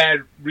one I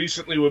had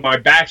recently with my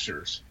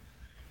Baxters,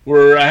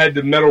 where I had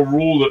the metal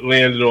rule that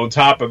landed on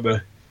top of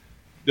the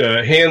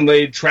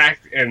hand-laid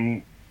track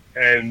and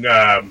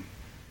the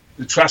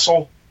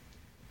trestle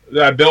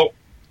that I built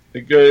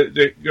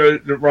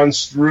that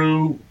runs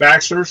through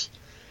Baxters.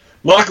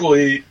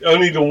 Luckily,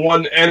 only the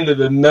one end of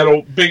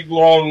the big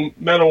long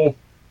metal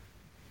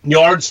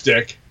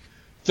yardstick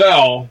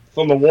fell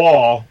from the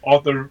wall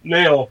off the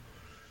nail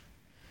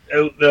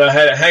that I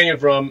had it hanging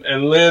from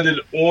and landed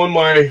on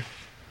my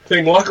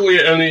thing. Luckily,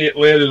 it only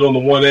landed on the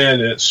one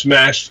end and it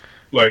smashed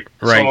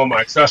some of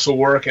my trestle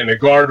work and the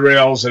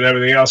guardrails and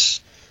everything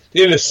else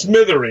in the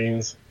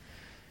smithereens.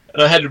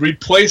 And I had to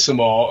replace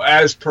them all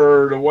as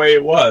per the way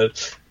it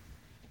was.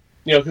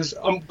 Because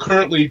I'm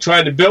currently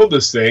trying to build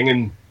this thing,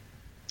 and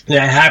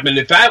that happened.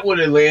 If that would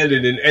have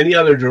landed in any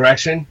other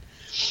direction,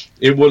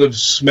 it would have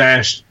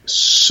smashed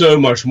so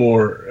much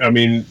more. I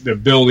mean, the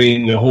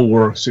building, the whole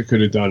works, it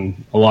could have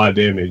done a lot of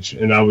damage,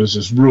 and I was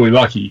just really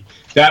lucky.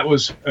 That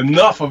was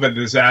enough of a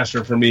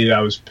disaster for me that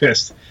I was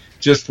pissed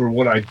just for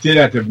what I did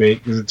have to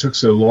make because it took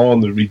so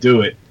long to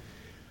redo it.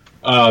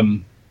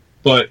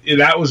 But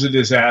that was a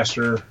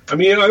disaster. I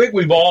mean, I think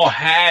we've all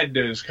had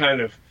those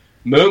kind of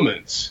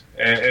moments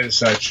and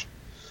such.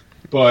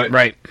 But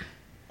right,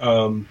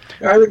 I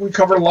think we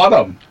covered a lot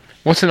of them.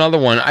 What's another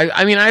one?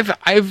 I mean,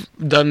 I've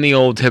done the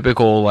old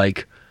typical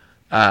like,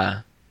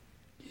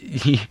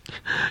 you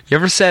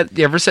ever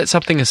set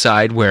something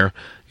aside where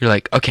you're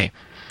like, okay,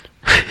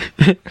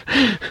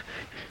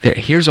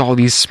 here's all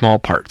these small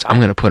parts. I'm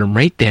gonna put them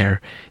right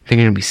there. They're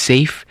gonna be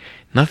safe.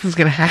 Nothing's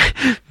gonna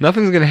happen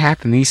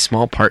in these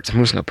small parts. I'm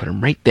just gonna put them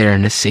right there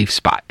in this safe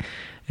spot.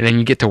 And then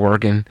you get to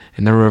working,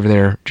 and they're over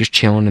there just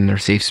chilling in their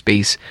safe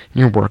space, and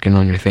you're working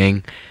on your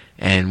thing,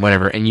 and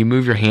whatever. And you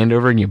move your hand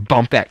over, and you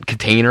bump that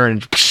container,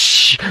 and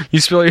you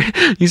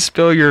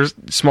spill your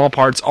small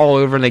parts all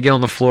over, and they get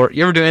on the floor.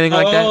 You ever do anything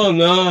like that? Oh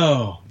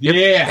no!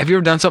 Yeah. Have you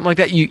ever done something like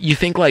that? You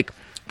think like,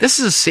 this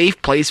is a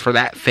safe place for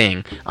that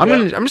thing.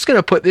 I'm just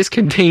gonna put this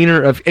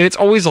container of, and it's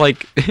always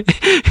like,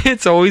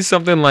 it's always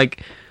something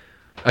like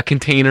a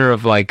container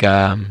of like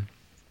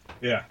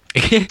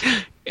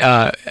It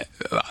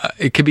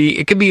could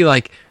be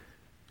like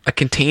a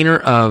container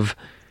of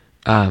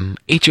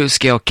HO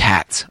scale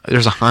cats.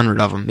 There's 100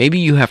 of them. Maybe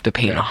you have to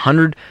paint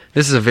 100.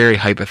 This is a very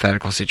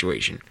hypothetical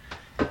situation,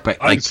 but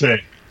like, I'd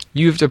say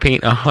you have to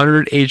paint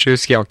 100 HO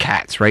scale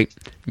cats, right?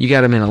 You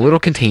got them in a little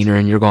container,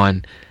 and you're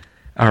going,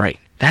 all right,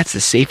 that's the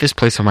safest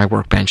place on my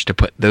workbench to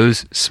put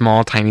those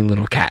small, tiny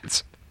little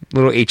cats,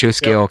 little HO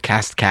scale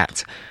cast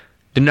cats.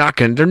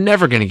 They're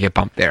never gonna get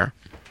bumped there.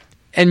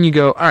 And you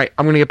go, all right,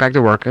 I'm gonna get back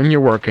to work, and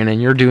you're working,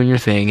 and you're doing your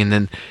thing, and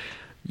then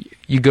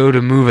you go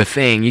to move a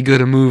thing. You go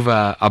to move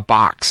a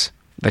box,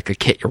 like a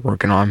kit you're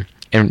working on,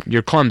 and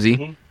you're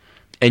clumsy,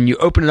 and you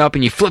open it up,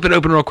 and you flip it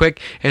open real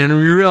quick, and then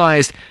you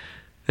realize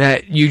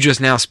that you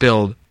just now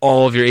spilled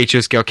all of your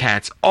HO scale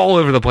cats all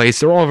over the place.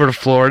 They're all over the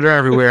floor. They're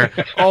everywhere.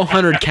 All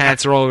 100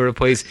 cats are all over the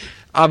place.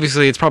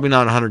 Obviously, it's probably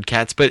not 100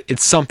 cats, but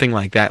it's something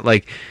like that.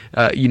 Like,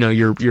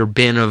 your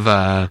bin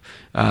of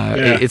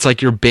it's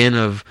like your bin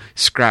of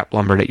scrap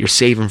lumber that you're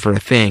saving for a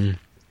thing.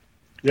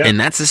 Yep. And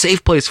that's the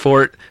safe place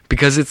for it,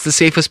 because it's the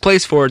safest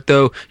place for it,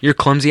 though your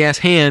clumsy-ass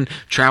hand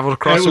traveled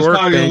across the workbench. It was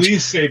probably the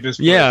least safest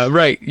place. Yeah,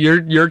 right.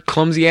 Your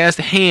clumsy-ass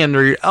hand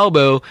or your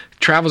elbow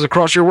travels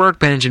across your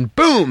workbench, and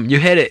boom, you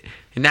hit it.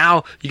 And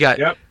now you got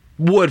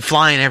wood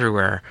flying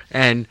everywhere.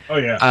 And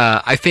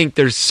I think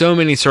there's so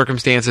many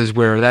circumstances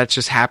where that's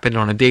just happened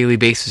on a daily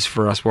basis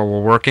for us while we're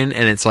working,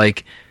 and it's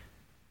like,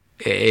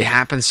 it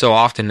happens so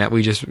often that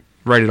we just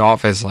write it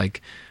off as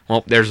like,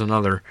 well, there's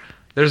another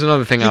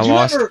thing I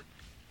lost.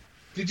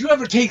 Did you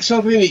ever take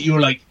something that you were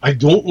like, I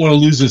don't want to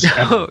lose this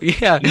ever? Oh,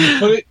 yeah.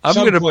 I'm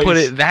going to put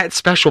it that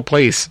special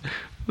place.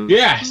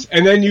 Yes.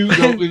 And then you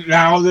go,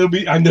 now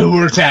I know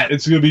where it's at.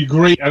 It's going to be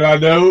great. And I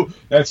know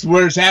that's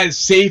where it's at. It's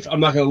safe. I'm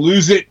not going to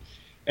lose it.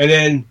 And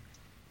then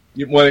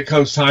when it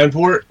comes time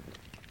for it,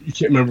 you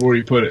can't remember where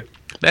you put it.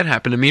 That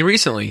happened to me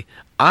recently.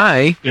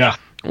 I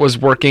was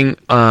working.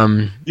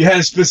 You had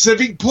a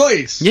specific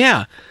place.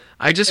 Yeah.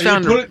 I just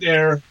found you put it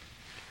there.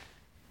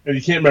 And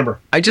you can't remember.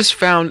 I just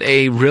found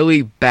a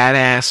really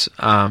badass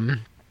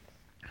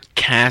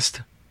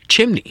cast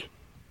chimney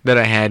that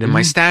I had in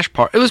my stash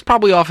part. It was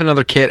probably off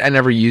another kit. I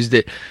never used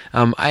it.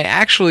 It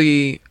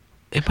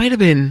might have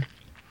been.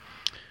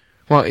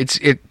 Well,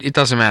 it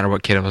doesn't matter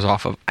what kit it was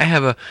off of.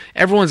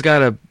 Everyone's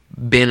got a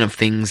bin of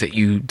things that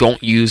you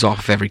don't use off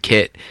of every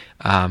kit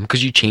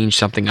because you change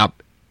something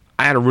up.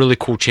 I had a really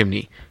cool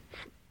chimney.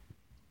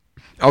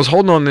 I was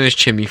holding on to this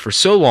chimney for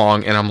so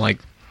long, and I'm like,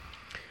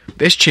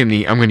 this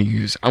chimney I'm going to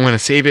use. I'm going to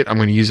save it. I'm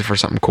going to use it for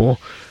something cool.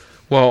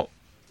 Well,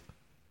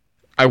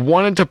 I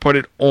wanted to put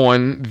it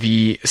on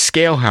the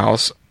scale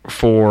house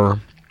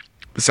for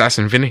the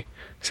Assassin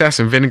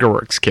Vinegar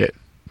Works kit.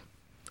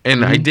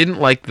 And I didn't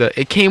like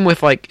it came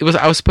with I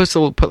was supposed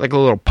to put like a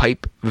little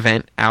pipe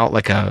vent out,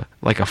 like a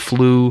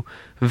flue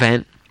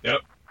vent. Yep.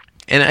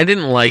 And I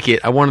didn't like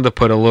it. I wanted to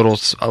put a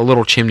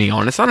little chimney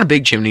on. It's not a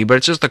big chimney, but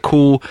it's just a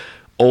cool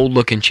old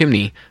looking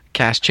chimney,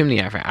 cast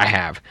chimney I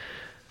have.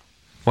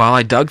 While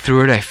I dug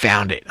through it, I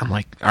found it. I'm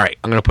like, all right,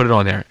 I'm going to put it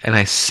on there. And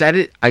I set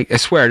it, I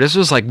swear, this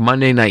was like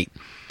Monday night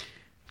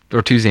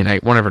or Tuesday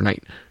night, whatever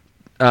night.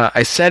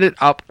 I set it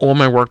up on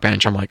my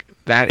workbench. I'm like,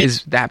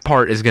 that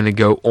part is going to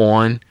go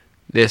on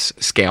this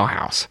scale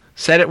house.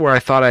 Set it where I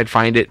thought I'd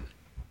find it.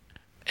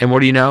 And what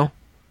do you know?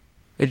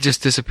 It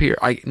just disappeared.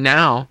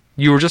 Now,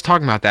 you were just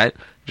talking about that.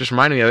 Just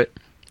reminded me of it.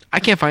 I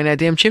can't find that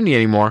damn chimney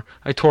anymore.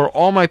 I tore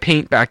all my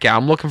paint back out.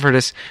 I'm looking for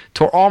this.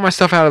 Tore all my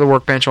stuff out of the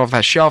workbench off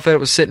that shelf that it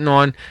was sitting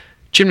on.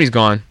 Chimney's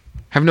gone.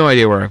 Have no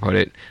idea where I put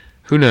it.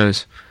 Who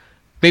knows?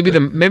 Maybe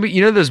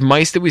you know those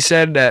mice that we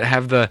said that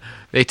have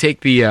they take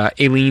the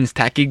Aleene's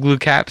tacky glue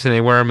caps and they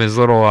wear them as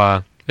little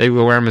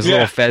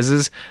little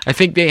fezzes. I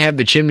think they have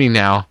the chimney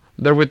now.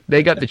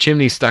 They got the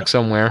chimney stuck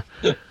somewhere.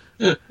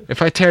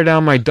 If I tear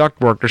down my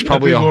ductwork, there's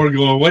probably people are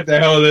going, what the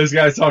hell are those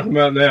guys talking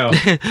about now?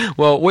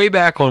 Well, way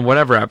back on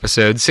whatever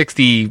episode,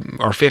 60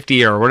 or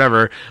 50 or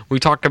whatever, we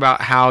talked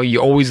about how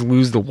you always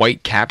lose the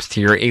white caps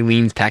to your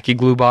Aleene's tacky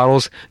glue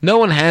bottles. No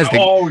one has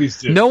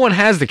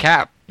the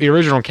cap, the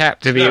original cap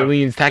to the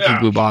Aleene's tacky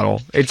glue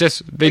bottle. It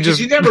just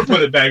you never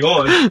put it back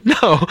on.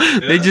 No,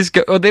 they just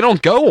go. They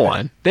don't go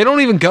on. They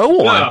don't even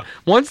go on.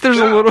 Once there's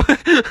a little.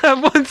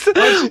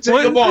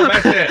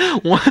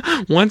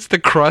 once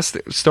the crust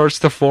starts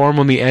to form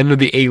on the end of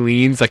the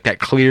Aleene's, like that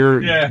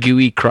clear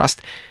gooey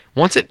crust.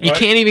 You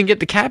can't even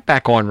get the cap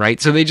back on, right?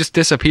 So they just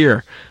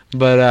disappear.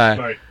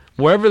 But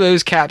wherever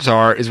those caps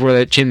are is where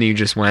that chimney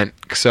just went.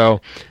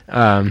 So,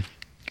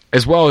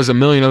 as well as a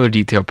million other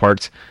detail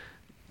parts.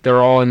 They're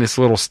all in this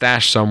little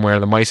stash somewhere.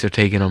 The mice have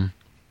taken them.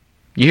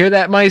 You hear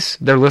that, mice?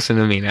 They're listening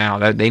to me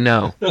now. They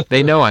know.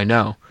 They know I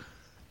know.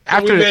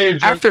 After they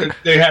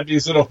have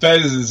these little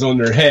fezzes on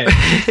their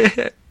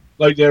head,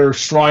 like they're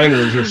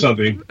Shriners or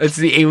something. It's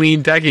the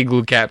Aleene tacky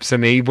glue caps,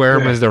 and they wear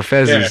them as their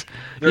fezzes.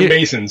 Yeah. They're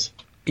Masons.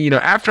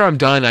 After I'm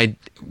done,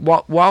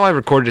 while I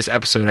record this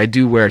episode, I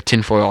do wear a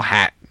tinfoil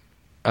hat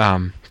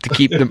to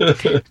keep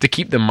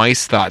the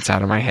mice thoughts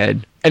out of my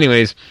head.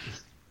 Anyways,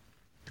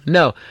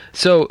 no.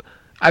 So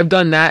I've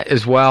done that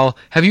as well.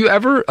 Have you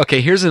ever...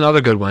 Okay, here's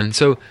another good one.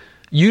 So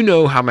you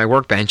know how my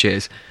workbench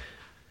is.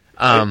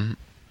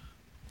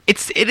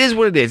 It is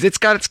what it is. It's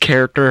got its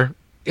character.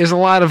 There's a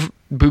lot of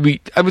booby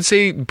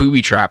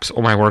traps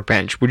on my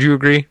workbench. Would you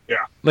agree?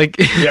 Yeah. Like,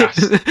 yes.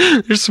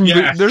 there's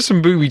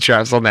some booby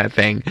traps on that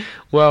thing.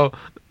 Well,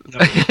 no.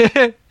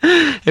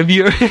 have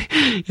you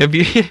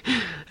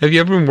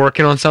ever been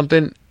working on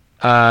something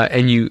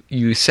and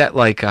you set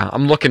like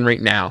I'm looking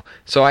right now.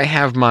 So I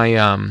have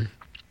my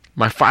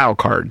my file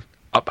card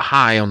up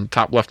high on the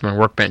top left of my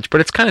workbench,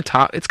 but it's kind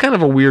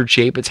of a weird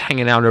shape. It's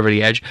hanging out over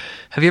the edge.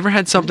 Have you ever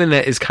had something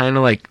that is kind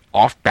of like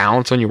off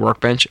balance on your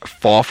workbench,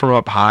 fall from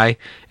up high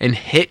and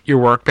hit your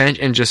workbench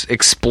and just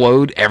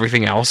explode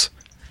everything else?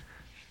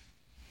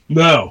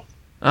 No.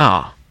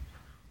 Oh.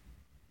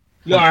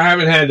 No, I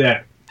haven't had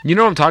that. You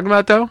know what I'm talking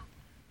about, though?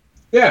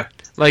 Yeah.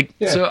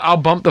 So I'll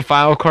bump the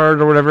file card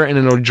or whatever, and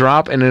it'll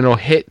drop, and it'll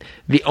hit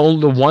the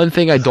one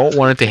thing I don't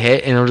want it to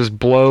hit, and it'll just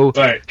blow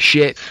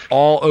shit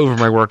all over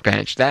my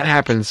workbench. That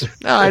happens.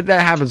 That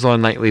happens on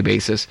a nightly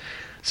basis.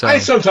 So I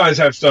sometimes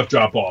have stuff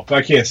drop off.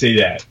 I can't say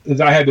that.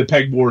 I had the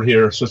pegboard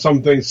here, so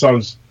sometimes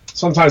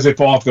they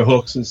fall off the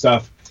hooks and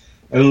stuff.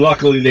 And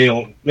luckily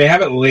they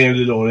haven't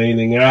landed on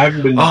anything. I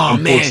haven't been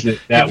unfortunate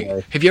that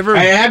way. Have you ever?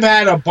 I have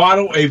had a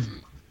bottle of.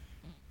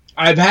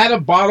 I've had a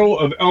bottle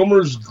of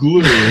Elmer's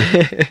glue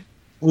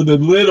with the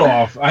lid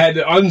off. I had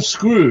it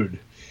unscrewed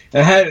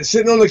and I had it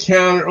sitting on the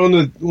counter on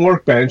the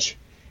workbench,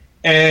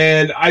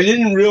 and I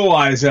didn't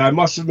realize that I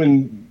must have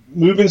been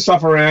moving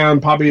stuff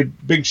around, probably a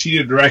big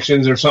sheet of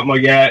directions or something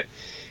like that.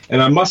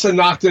 And I must have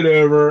knocked it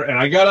over. And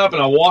I got up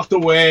and I walked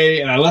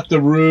away and I left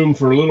the room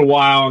for a little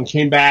while and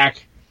came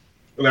back.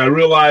 And I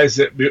realized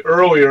that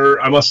earlier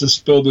I must have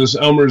spilled this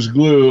Elmer's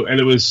glue, and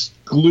it was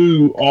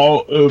glue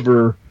all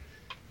over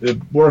the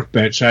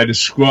workbench. I had to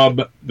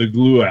scrub the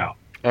glue out.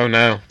 Oh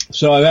no!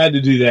 So I had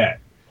to do that.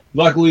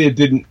 Luckily,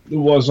 it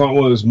was not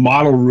one of those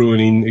model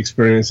ruining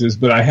experiences,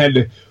 but I had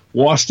to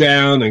wash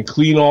down and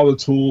clean all the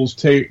tools,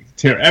 tear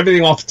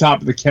everything off the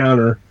top of the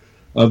counter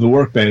of the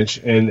workbench,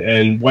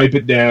 and wipe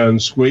it down,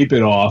 scrape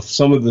it off.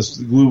 Some of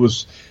the glue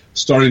was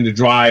starting to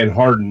dry and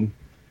harden.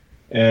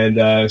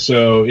 And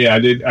so, yeah, I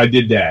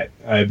did that.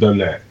 I've done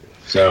that.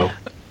 So,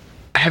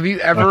 have you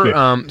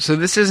ever? So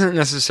this isn't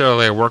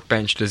necessarily a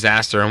workbench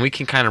disaster, and we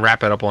can kind of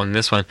wrap it up on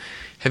this one.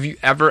 Have you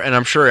ever? And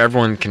I'm sure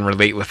everyone can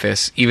relate with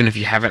this, even if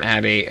you haven't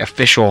had a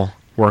official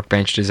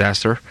workbench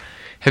disaster.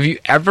 Have you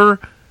ever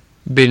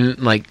been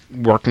like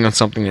working on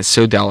something that's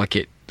so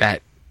delicate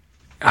that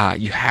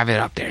you have it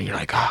up there, and you're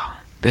like, oh,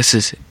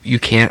 this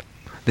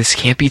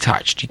can't be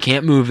touched. You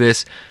can't move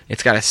this.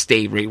 It's got to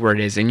stay right where it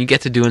is. And you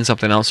get to doing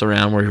something else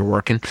around where you're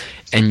working,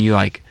 and you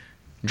like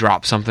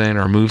drop something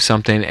or move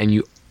something, and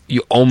you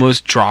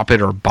almost drop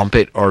it or bump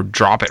it or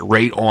drop it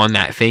right on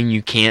that thing.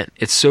 You can't.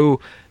 It's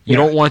so you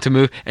don't want it to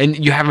move,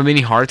 and you have a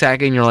mini heart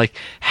attack, and you're like,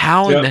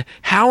 how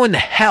in the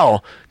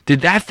hell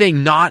did that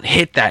thing not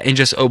hit that and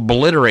just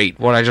obliterate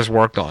what I just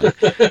worked on?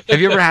 Have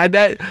you ever had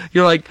that?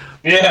 You're like,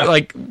 yeah.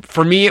 Like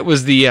for me, it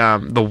was the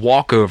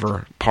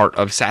walkover part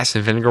of Sass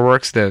and Vinegar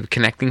Works, the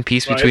connecting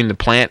piece between the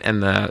plant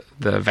and the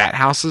vat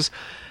houses.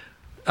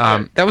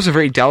 That was a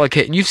very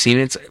delicate, and you've seen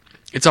it.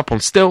 It's up on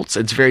stilts.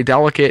 It's very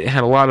delicate. It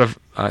had a lot of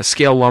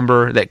scale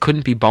lumber that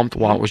couldn't be bumped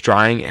while it was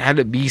drying. It had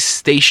to be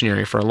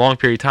stationary for a long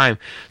period of time.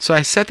 So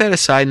I set that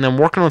aside, and I'm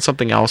working on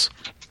something else.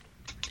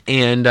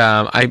 And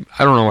I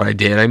don't know what I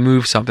did. I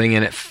moved something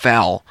and it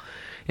fell.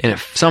 And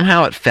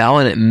somehow it fell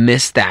and it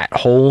missed that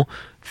whole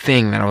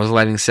thing that I was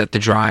letting set to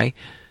dry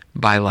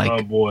by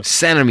like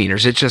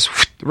centimeters. It just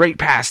right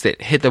past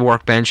it, hit the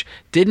workbench,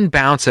 didn't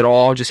bounce at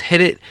all, just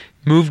hit it,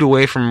 moved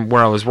away from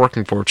where I was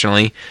working,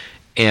 fortunately.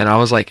 And I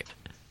was like,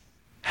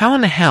 how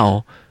in the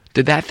hell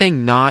did that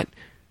thing not...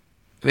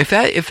 If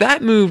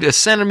that moved a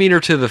centimeter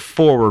to the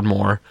forward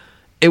more,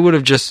 it would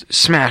have just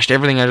smashed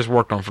everything I just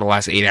worked on for the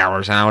last 8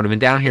 hours, and I would have been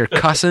down here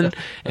cussing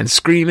and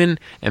screaming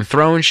and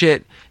throwing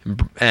shit,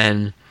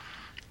 and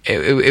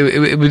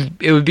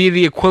it would be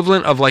the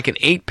equivalent of like an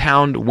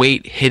 8-pound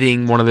weight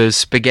hitting one of those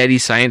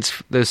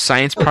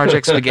science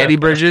project spaghetti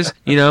bridges.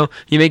 You know,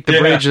 you make the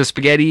bridge of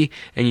spaghetti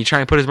and you try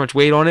and put as much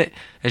weight on it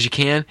as you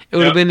can. It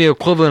would have been the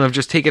equivalent of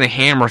just taking a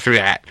hammer through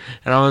that.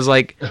 And I was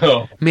like,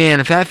 man,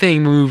 if that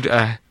thing moved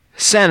a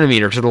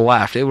centimeter to the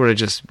left, it would have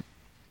just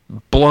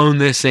blown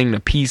this thing to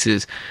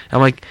pieces. I'm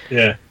like,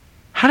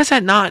 how does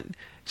that not?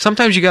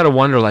 Sometimes you got to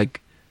wonder, like,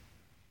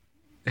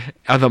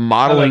 are the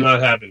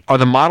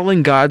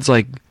modeling gods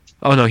like,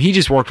 oh no, he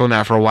just worked on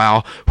that for a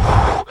while.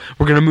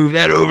 We're gonna move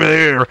that over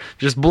there,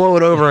 just blow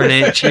it over an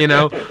inch. You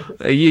know,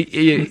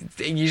 you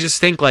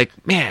just think like,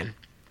 man,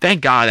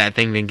 thank God that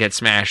thing didn't get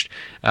smashed,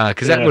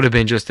 because that would have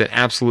been just an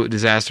absolute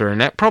disaster,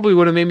 and that probably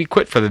would have made me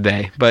quit for the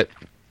day. But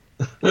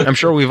I'm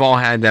sure we've all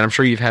had that. I'm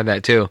sure you've had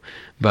that too.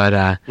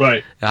 But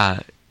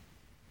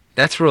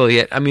that's really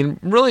it. I mean,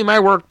 really, my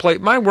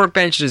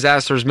workbench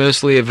disasters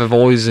mostly have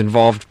always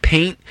involved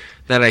paint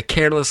that I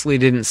carelessly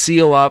didn't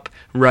seal up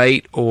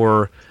right,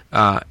 or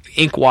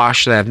ink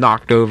wash that I've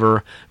knocked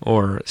over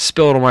or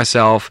spilled on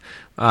myself.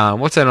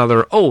 What's that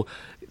other? Oh,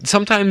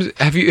 sometimes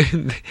have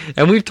you,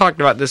 and we've talked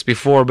about this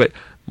before, but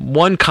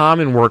one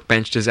common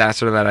workbench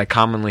disaster that I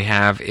commonly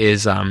have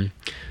is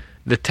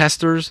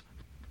the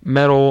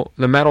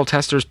metal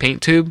tester's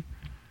paint tube.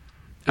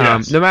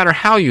 Yes. No matter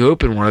how you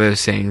open one of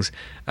those things,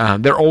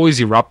 they're always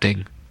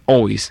erupting.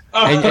 Always.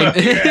 Oh,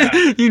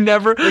 and you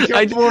never.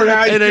 Try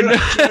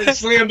to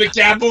slam the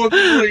cap on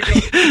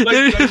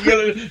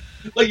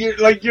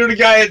like you're the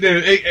guy at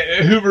the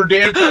Hoover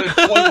Dam trying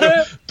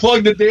to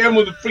plug the dam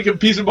with a freaking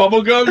piece of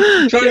bubble gum,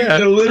 trying to get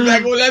the lid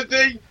back on that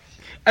thing.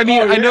 I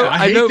mean, I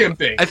know. Them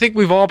I think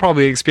we've all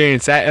probably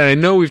experienced that, and I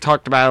know we've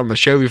talked about it on the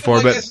show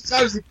before. But since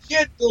I was a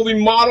kid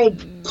building model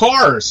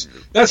cars,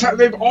 that's how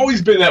they've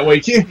always been that way.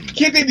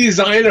 Can't they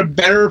design a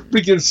better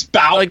freaking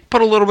spout? like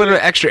put a little bit of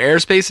extra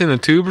airspace in the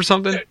tube or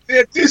something.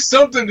 Yeah, do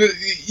something that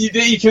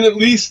you can at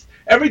least.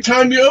 Every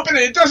time you open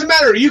it, it doesn't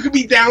matter. You could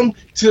be down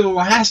to the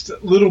last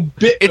little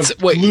bit. It's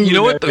wait. You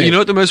know what? You know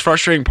what the most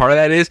frustrating part of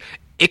that is?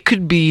 It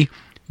could be.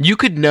 You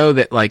could know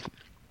that like.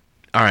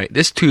 All right,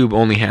 this tube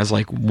only has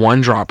like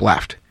one drop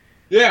left.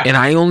 Yeah. And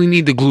I only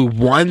need to glue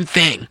one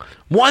thing.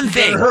 One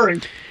thing.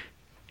 Hurry.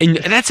 And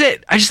that's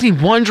it. I just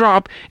need one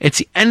drop. It's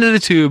the end of the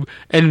tube.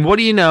 And what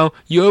do you know?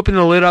 You open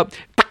the lid up.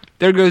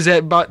 There goes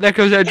that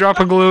drop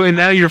of glue, and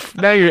now you're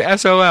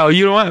SOL.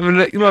 You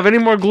don't have any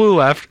more glue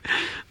left.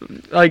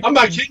 Like I'm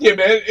not kidding you,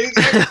 man.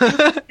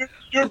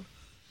 Your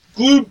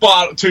glue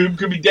bottle tube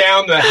could be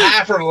down to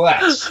half or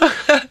less.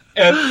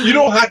 And you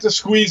don't have to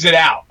squeeze it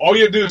out. All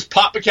you do is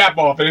pop the cap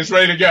off and it's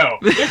ready to go.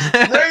 It's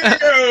ready to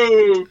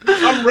go.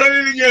 I'm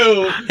ready to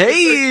go.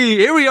 Hey,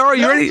 here we are.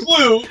 You ready?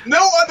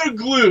 No other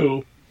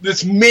glue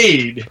that's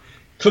made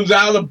comes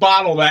out of the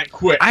bottle that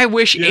quick. I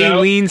wish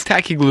Aleene's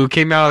Tacky Glue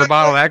came out of the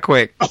bottle that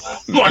quick.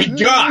 Oh my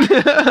God.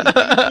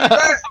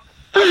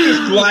 I'm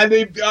just glad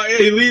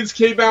Aleene's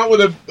came out with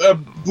a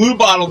glue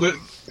bottle that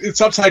it's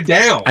upside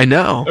down. I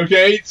know.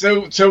 Okay,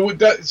 so we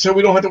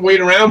don't have to wait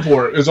around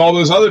for it. Because all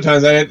those other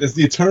times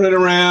you turn it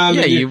around.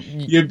 Yeah,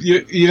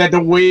 you had to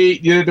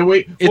wait. You had to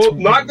wait. Well,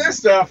 not this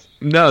stuff.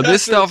 No,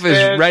 this stuff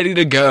is ready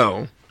to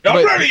go.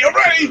 I'm ready. Here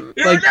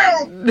we go.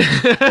 Open the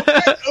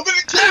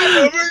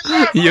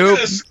cap.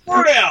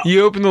 Squirt out.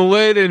 You open the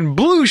lid and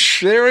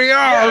bloosh. There we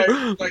are.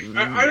 Yeah,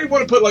 I didn't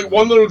want to put like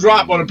one little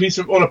drop on a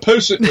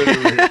Post-it note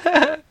over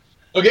here.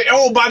 Okay.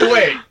 Oh, by the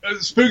way,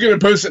 speaking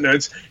of Post-it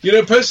notes,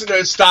 Post-it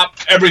notes stop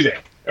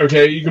everything.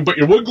 Okay, you can put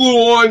your wood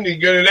glue on. You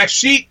go to the next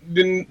sheet.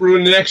 Then the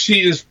next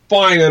sheet is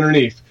fine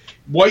underneath.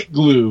 White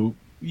glue,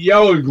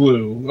 yellow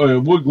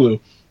glue, wood glue.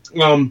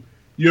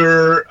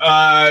 Your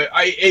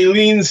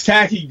Aleene's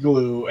Tacky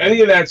Glue,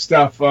 any of that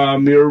stuff.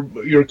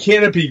 Your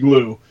canopy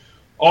glue,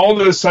 all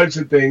those types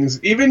of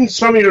things. Even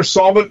some of your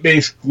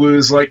solvent-based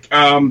glues like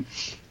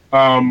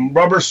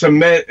rubber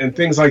cement and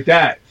things like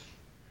that.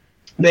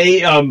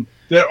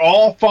 They're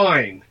all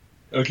fine,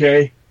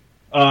 okay.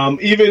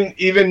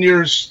 Even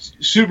your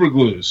super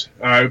glues.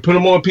 Put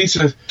them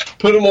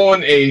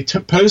on a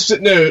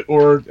Post-it note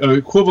or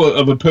equivalent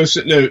of a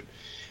Post-it note,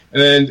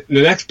 and then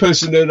the next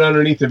Post-it note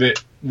underneath of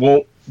it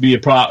won't be a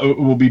problem. It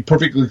will be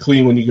perfectly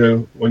clean when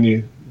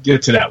you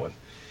get to that one.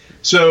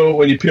 So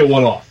when you peel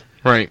one off,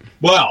 right?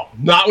 Well,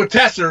 not with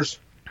testers.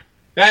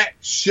 That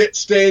shit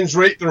stains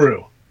right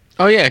through.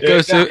 Oh yeah,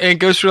 it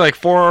goes through like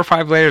 4 or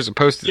 5 layers of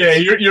Post-its. Yeah,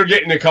 you're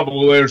getting a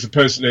couple of layers of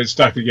Post-it notes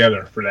stuck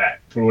together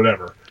for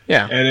whatever.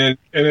 Yeah, and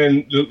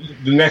then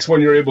the next one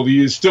you're able to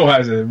use still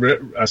has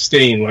a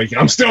stain. Like,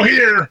 I'm still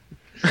here.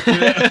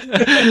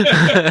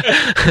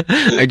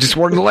 I just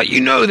wanted to let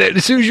you know that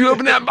as soon as you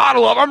open that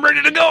bottle up, I'm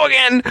ready to go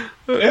again.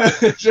 I'm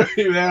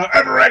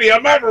ready.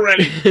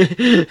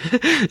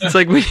 It's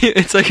like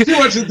too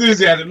much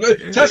enthusiasm.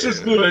 Tester's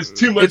glue has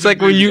too much. It's like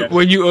when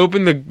you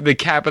open the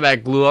cap of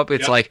that glue up,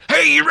 it's like,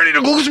 hey, you ready to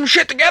glue some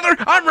shit together?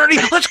 I'm ready.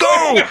 Let's go.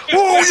 Oh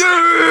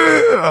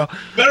yeah.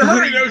 Better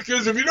hurry though,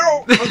 because if you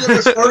don't, I'm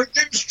gonna start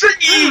getting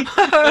stringy.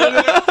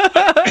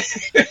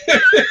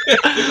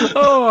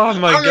 Oh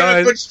my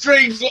God!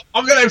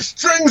 I'm gonna have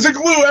strings of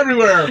glue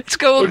everywhere. It's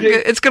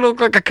gonna look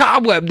like a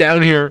cobweb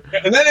down here.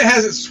 And then it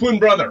has its twin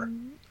brother.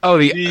 Oh,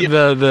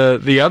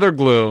 the other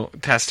glue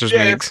testers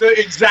makes. It's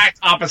the exact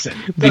opposite.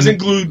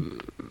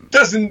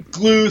 Doesn't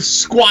glue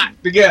squat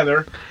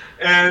together,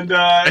 and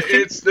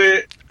it's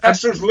the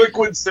Tester's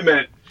liquid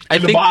cement. I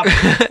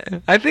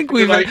think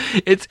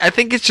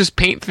it's just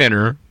paint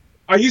thinner.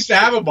 I used to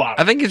have a bottle.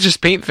 I think it's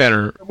just paint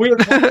thinner. We were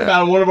talking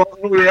about it in one of our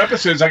earlier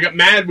episodes. I got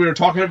mad. We were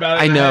talking about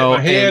it. I know,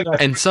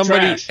 and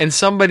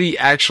somebody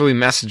actually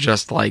messaged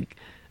us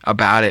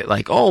about it,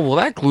 oh, well,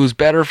 that glue's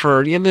better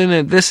for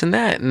this and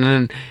that,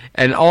 and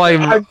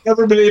I've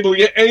never been able to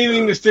get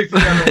anything to stick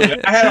together with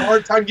it. I had a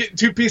hard time getting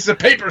 2 pieces of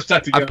paper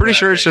stuck together. I'm pretty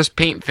sure it's just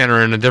paint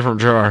thinner in a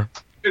different jar.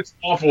 It's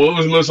awful. It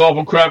was the most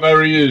awful crap I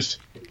ever used.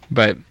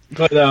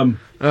 So.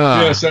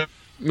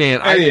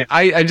 Man,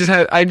 I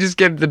just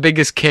get the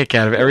biggest kick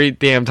out of every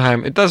damn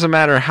time. It doesn't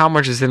matter how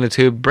much is in the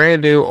tube,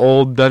 brand new,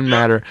 old, doesn't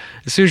matter.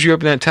 As soon as you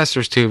open that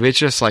tester's tube, it's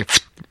just like,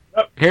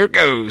 here it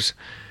goes.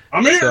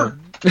 I'm here.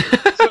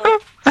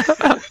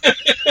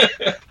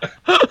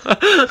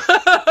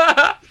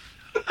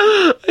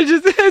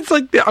 It's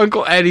like the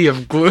Uncle Eddie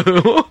of glue.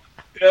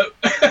 Yep.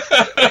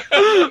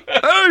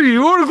 Oh,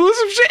 you want to glue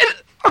some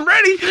shit? I'm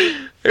ready.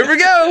 Here we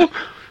go.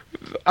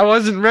 I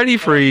wasn't ready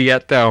for you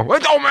yet, though.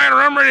 It don't matter.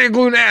 I'm ready to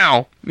glue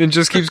now. It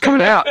just keeps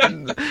coming out.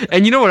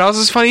 And you know what else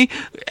is funny?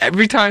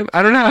 Every time,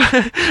 I don't know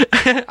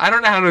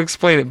how to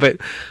explain it, but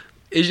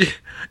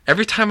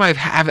every time I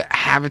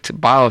have a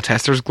bottle of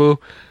Testor's glue,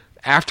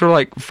 after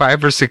like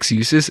 5 or 6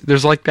 uses,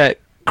 there's like that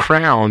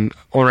crown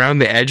around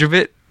the edge of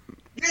it.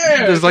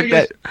 Yeah, there's like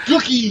that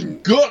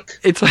gooky gook.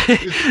 It's like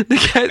the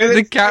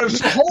cap.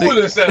 There's a hole in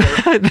the center.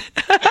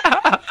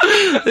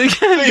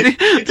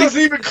 It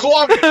doesn't even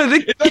clog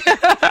it.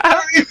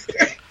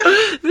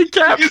 The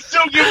cap. You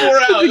still get more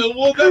out. It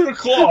will never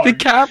clog. The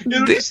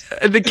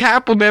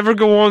cap will never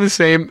go on the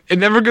same. It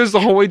never goes the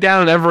whole way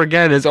down ever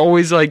again. It's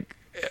always like.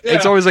 Yeah.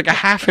 It's always like a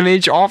half an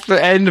inch off the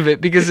end of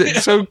it because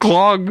it's so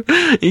clogged.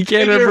 You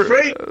can't You're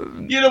afraid.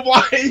 You know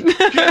why?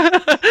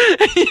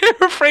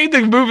 You're afraid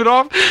to move it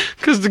off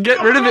because to get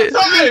rid of it.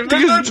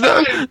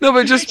 No,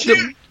 but just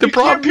the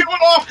problem. You can't peel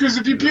it off because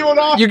if you peel it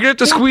off, you're gonna have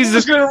to squeeze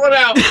it's gonna run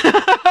out.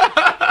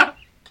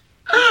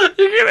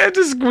 You're gonna have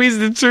to squeeze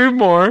the tube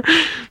more.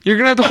 You're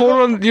gonna have to hold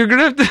on. You're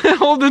gonna have to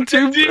hold the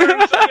tube.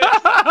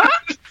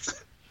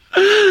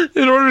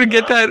 In order to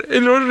get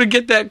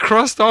that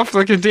crust off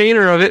the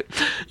container of it,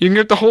 you're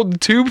gonna have to hold the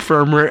tube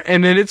firmer,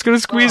 and then it's gonna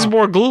squeeze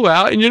more glue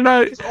out, and you're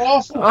not. It's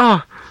awful.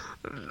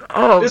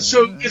 Oh, it's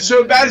so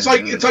bad. It's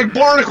like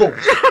barnacles.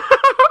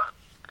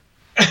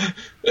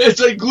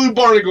 It's like glue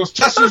barnacles.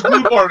 Tesla's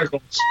glue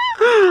barnacles.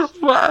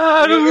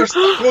 They're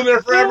stuck on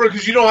there forever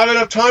because you don't have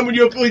enough time when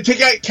you take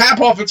that cap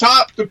off the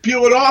top to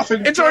peel it off,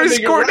 and it's already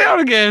scored out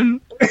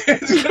again.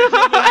 It's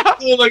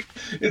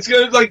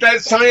gonna like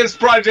that science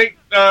project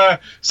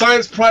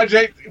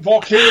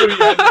volcano you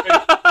had to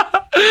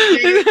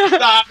make. You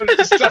stop and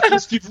the stuff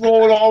just keeps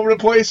rolling all over the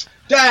place.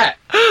 That.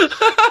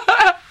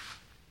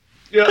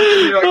 Like,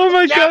 oh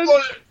my god.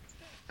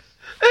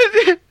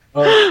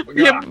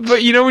 Yeah,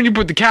 but you know when you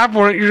put the cap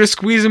on it, you're just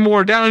squeezing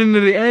more down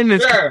into the end.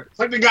 It's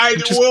like the guy in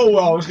the oil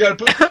well. He's got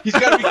to be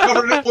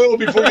covered in oil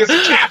before he gets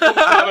the cap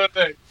on the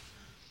thing.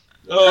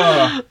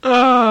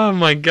 Oh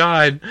my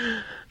god.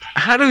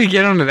 How do we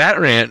get onto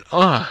that rant?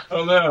 I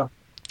don't know.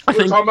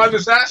 We're talking about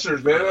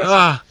disasters,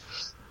 man.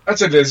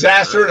 That's a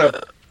disaster in a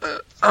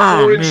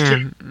 4-inch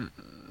tube.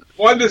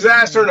 One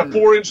disaster in a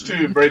 4-inch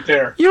tube right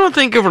there. You don't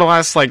think over the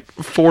last,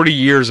 40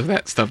 years of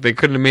that stuff, they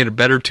couldn't have made a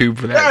better tube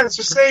for that? Yeah, it's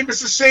the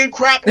same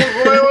crap when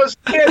I was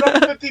a kid.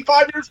 I'm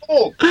 55 years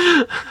old.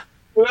 You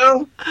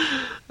know?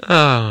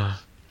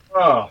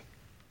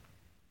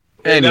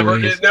 It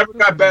never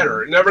got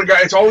better.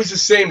 It's always the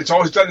same. It's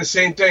always done the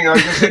same thing.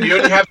 Like I said, you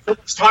only have so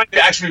much time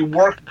to actually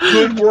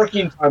good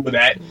working time with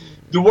that.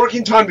 The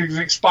working time is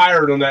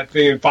expired on that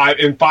thing in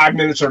 5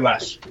 minutes or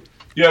less.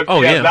 You have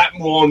that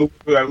long,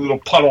 that little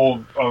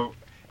puddle of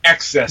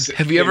excess.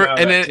 Have you ever?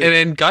 And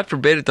then God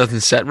forbid it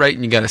doesn't set right,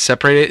 and you got to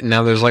separate it, and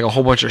now there's like a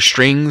whole bunch of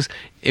strings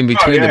in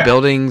between the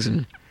buildings,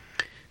 and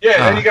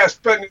then you got to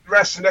spend the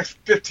rest of the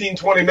next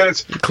 15-20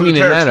 minutes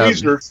cleaning that up,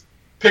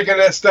 picking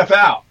that stuff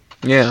out.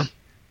 Yeah.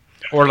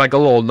 Or like a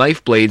little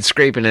knife blade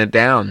scraping it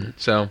down.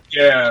 So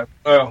yeah,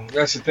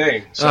 that's the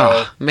thing.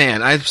 So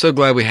man, I'm so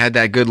glad we had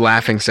that good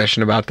laughing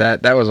session about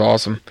that. That was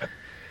awesome.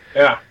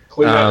 Yeah,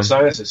 clean out the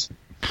sinuses.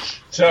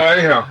 So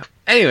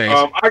anyways,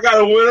 I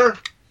got a winner.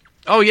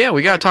 Oh yeah,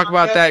 we got to talk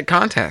about that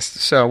contest.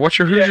 So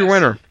who's your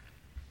winner?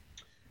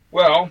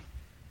 Well,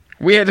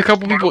 we had a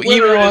couple people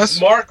email us.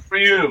 Mark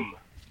Frium.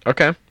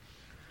 Okay.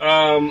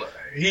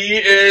 He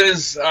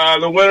is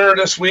the winner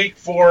this week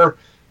for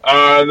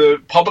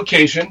the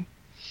publication.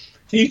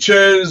 He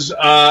chose,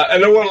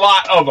 and there were a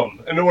lot of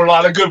them, and there were a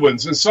lot of good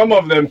ones, and some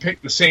of them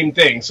picked the same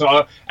thing.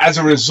 So as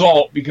a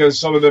result, because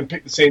some of them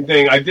picked the same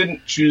thing, I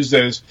didn't choose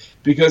those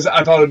because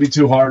I thought it'd be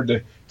too hard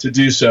to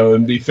do so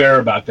and be fair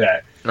about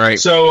that. Right.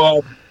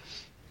 So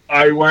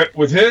I went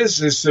with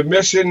his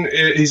submission.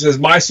 He says,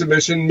 my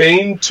submission,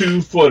 Main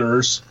 2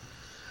 Footers,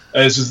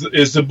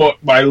 is the book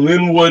by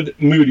Linwood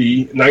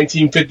Moody,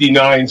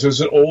 1959, so it's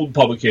an old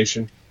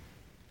publication.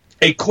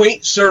 A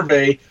quaint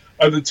survey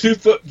of the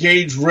 2-foot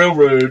gauge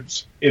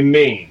railroads in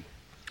Maine.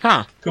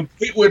 Huh.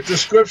 Complete with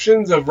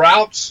descriptions of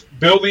routes,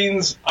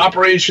 buildings,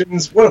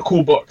 operations. What a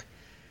cool book.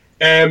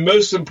 And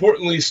most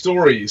importantly,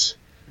 stories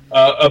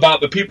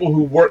about the people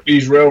who work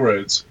these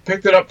railroads.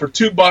 Picked it up for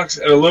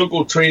 $2 at a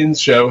local train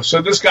show.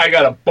 So this guy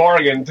got a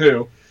bargain,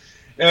 too.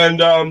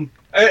 And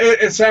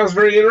it sounds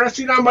very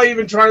interesting. I might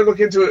even try to look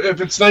into it. If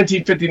it's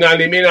 1959,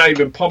 they may not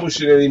even publish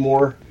it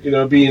anymore,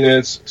 being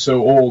it's so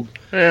old.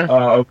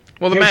 Yeah.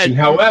 Well,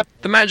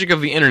 the magic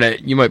of the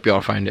internet, you might be able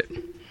to find it.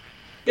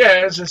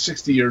 Yeah, it's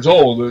 60 years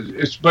old.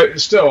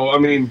 But still, I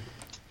mean,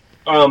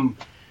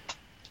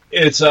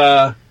 it's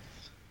the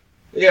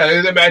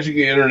magic of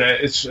the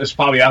internet. It's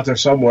probably out there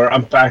somewhere.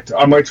 In fact,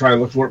 I might try and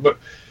look for it.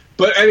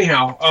 But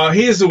anyhow,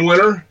 he is the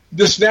winner.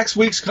 This next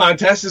week's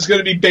contest is going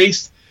to be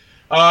based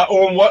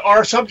on what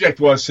our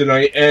subject was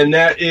tonight, and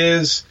that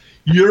is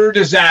your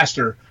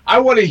disaster. I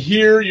want to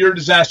hear your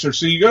disaster.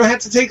 So you're going to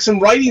have to take some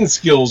writing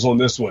skills on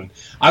this one.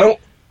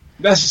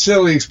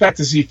 necessarily expect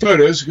to see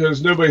photos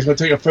because nobody's going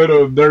to take a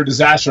photo of their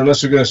disaster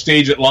unless they're going to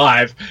stage it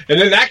live. And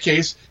in that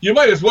case, you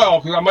might as well,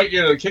 because I might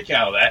get a kick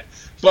out of that.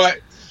 But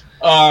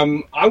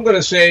I'm going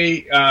to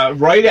say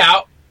write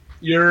out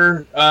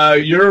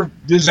your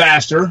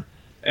disaster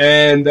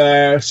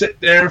and sit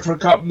there for a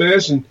couple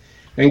minutes and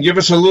give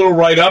us a little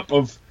write up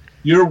of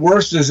your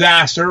worst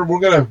disaster. We're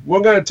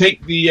gonna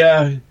take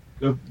the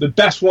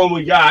best one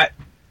we got,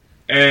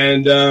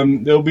 and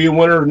there'll be a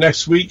winner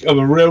next week of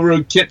a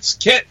Railroad Kits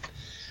kit,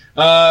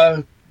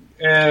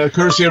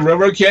 courtesy of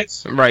Railroad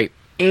Kits. Right,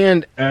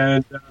 and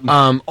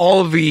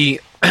all of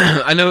the.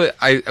 I know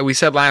we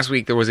said last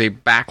week there was a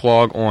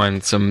backlog on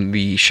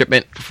the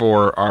shipment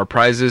for our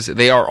prizes.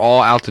 They are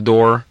all out the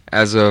door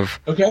as of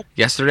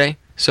yesterday.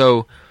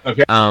 So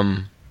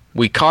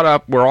we caught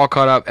up. We're all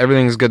caught up.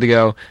 Everything's good to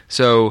go.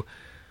 So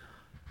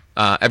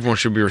everyone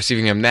should be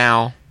receiving them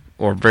now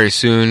or very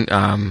soon.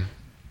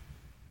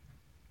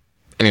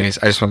 Anyways,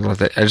 I just want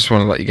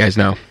to let you guys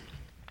know.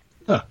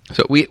 Huh.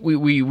 So we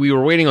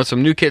were waiting on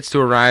some new kits to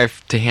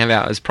arrive to hand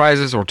out as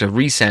prizes or to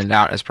resend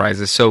out as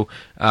prizes. So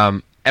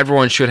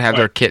everyone should have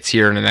their kits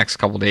here in the next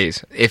couple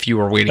days if you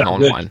were waiting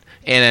on one.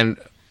 And then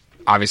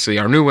obviously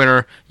our new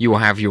winner, you will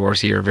have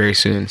yours here very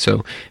soon.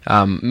 So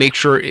make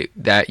sure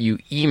that you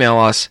email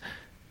us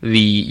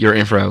your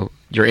info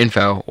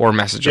or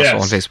message us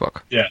on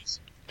Facebook. Yes.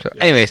 So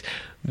anyways,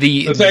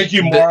 thank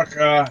you, Mark.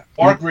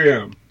 Mark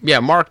Reaume. Yeah,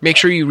 Mark. Make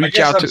sure you reach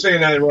out to. I'm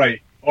saying that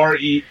right.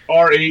 Rheaume.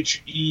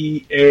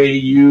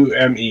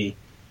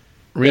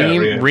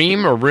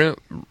 Ream or Ream?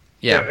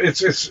 Yeah.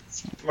 It's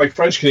like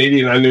French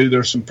Canadian. I knew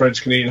there's some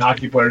French Canadian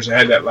hockey players that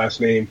had that last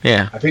name.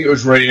 Yeah. I think it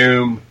was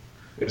Reaume.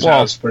 Is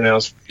how it's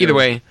pronounced. Either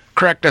way,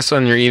 correct us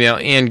on your email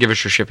and give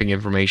us your shipping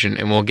information,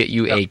 and we'll get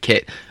you a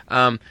kit.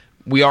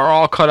 We are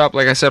all caught up,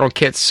 like I said, on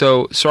kits,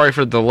 so sorry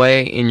for the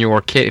delay in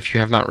your kit if you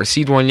have not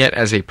received one yet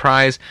as a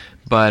prize,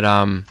 but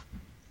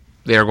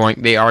they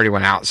already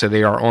went out, so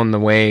they are on the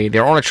way.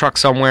 They're on a truck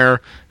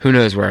somewhere, who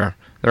knows where.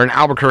 They're in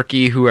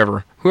Albuquerque,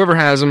 whoever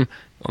has them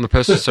on the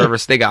postal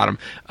service, they got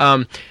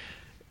them.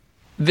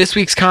 This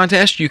week's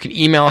contest, you can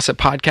email us at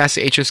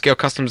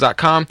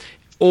podcast@hoscalecustoms.com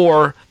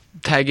or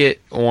tag it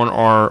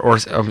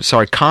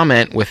on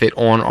comment with it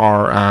on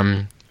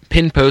our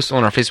pin post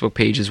on our Facebook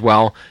page as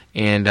well,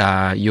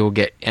 and you'll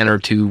get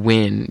entered to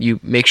win. You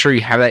make sure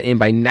you have that in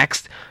by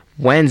next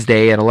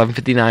Wednesday at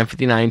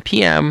 11:59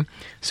 p.m.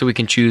 so we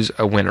can choose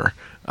a winner.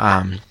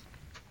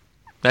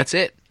 That's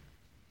it.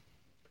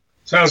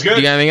 Sounds good.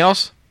 Do you got anything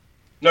else?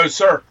 No,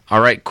 sir.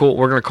 All right, cool.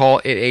 We're going to call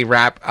it a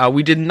wrap.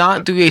 We did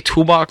not do a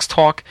toolbox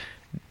talk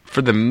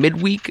for the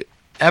midweek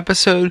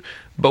episode,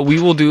 but we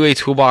will do a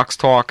toolbox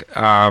talk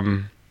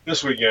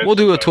this weekend. We'll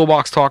do a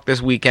toolbox talk this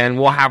weekend.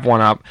 We'll have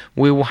one up.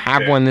 We will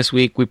have one this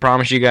week. We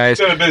promise you guys.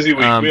 It's been a busy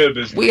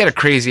week. We had a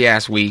crazy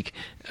ass week.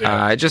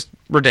 Yeah. Just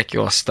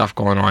ridiculous stuff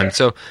going on. Yeah.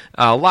 So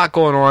a lot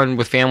going on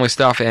with family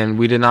stuff, and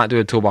we did not do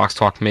a toolbox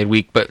talk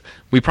midweek, but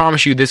we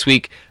promise you this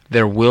week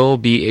there will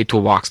be a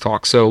toolbox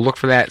talk. So look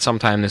for that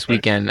sometime this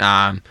weekend.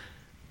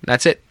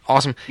 That's it.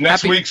 Awesome.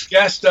 Next week's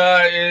guest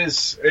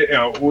is,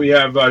 we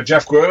have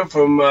Jeff Grove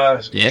from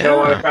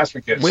Carolina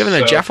Craftsman Kits. We haven't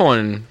had Jeff on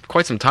in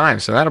quite some time,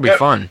 so that'll be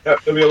fun. Yep,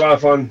 it'll be a lot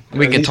of fun.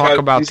 We can talk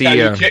about the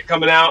new kit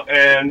coming out,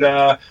 and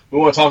we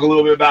want to talk a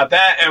little bit about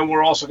that, and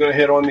we're also going to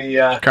hit on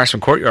the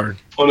Craftsman Courtyard.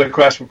 On the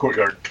Craftsman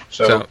Courtyard.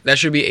 So that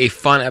should be a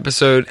fun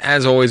episode.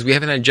 As always, we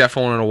haven't had Jeff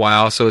on in a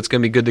while, so it's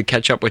going to be good to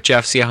catch up with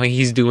Jeff, see how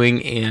he's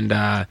doing, and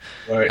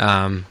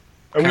right.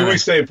 We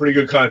stay in pretty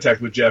good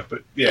contact with Jeff,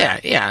 but yeah.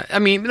 Yeah. I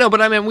mean,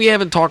 we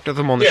haven't talked with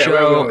him on the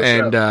show,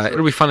 and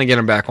it'll be fun to get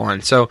him back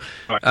on. So,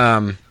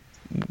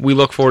 we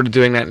look forward to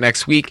doing that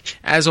next week.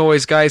 As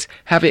always, guys,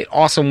 have an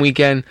awesome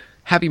weekend.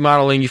 Happy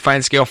modeling, you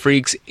fine scale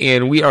freaks,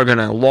 and we are going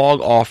to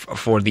log off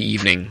for the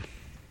evening.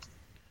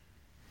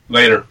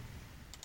 Later.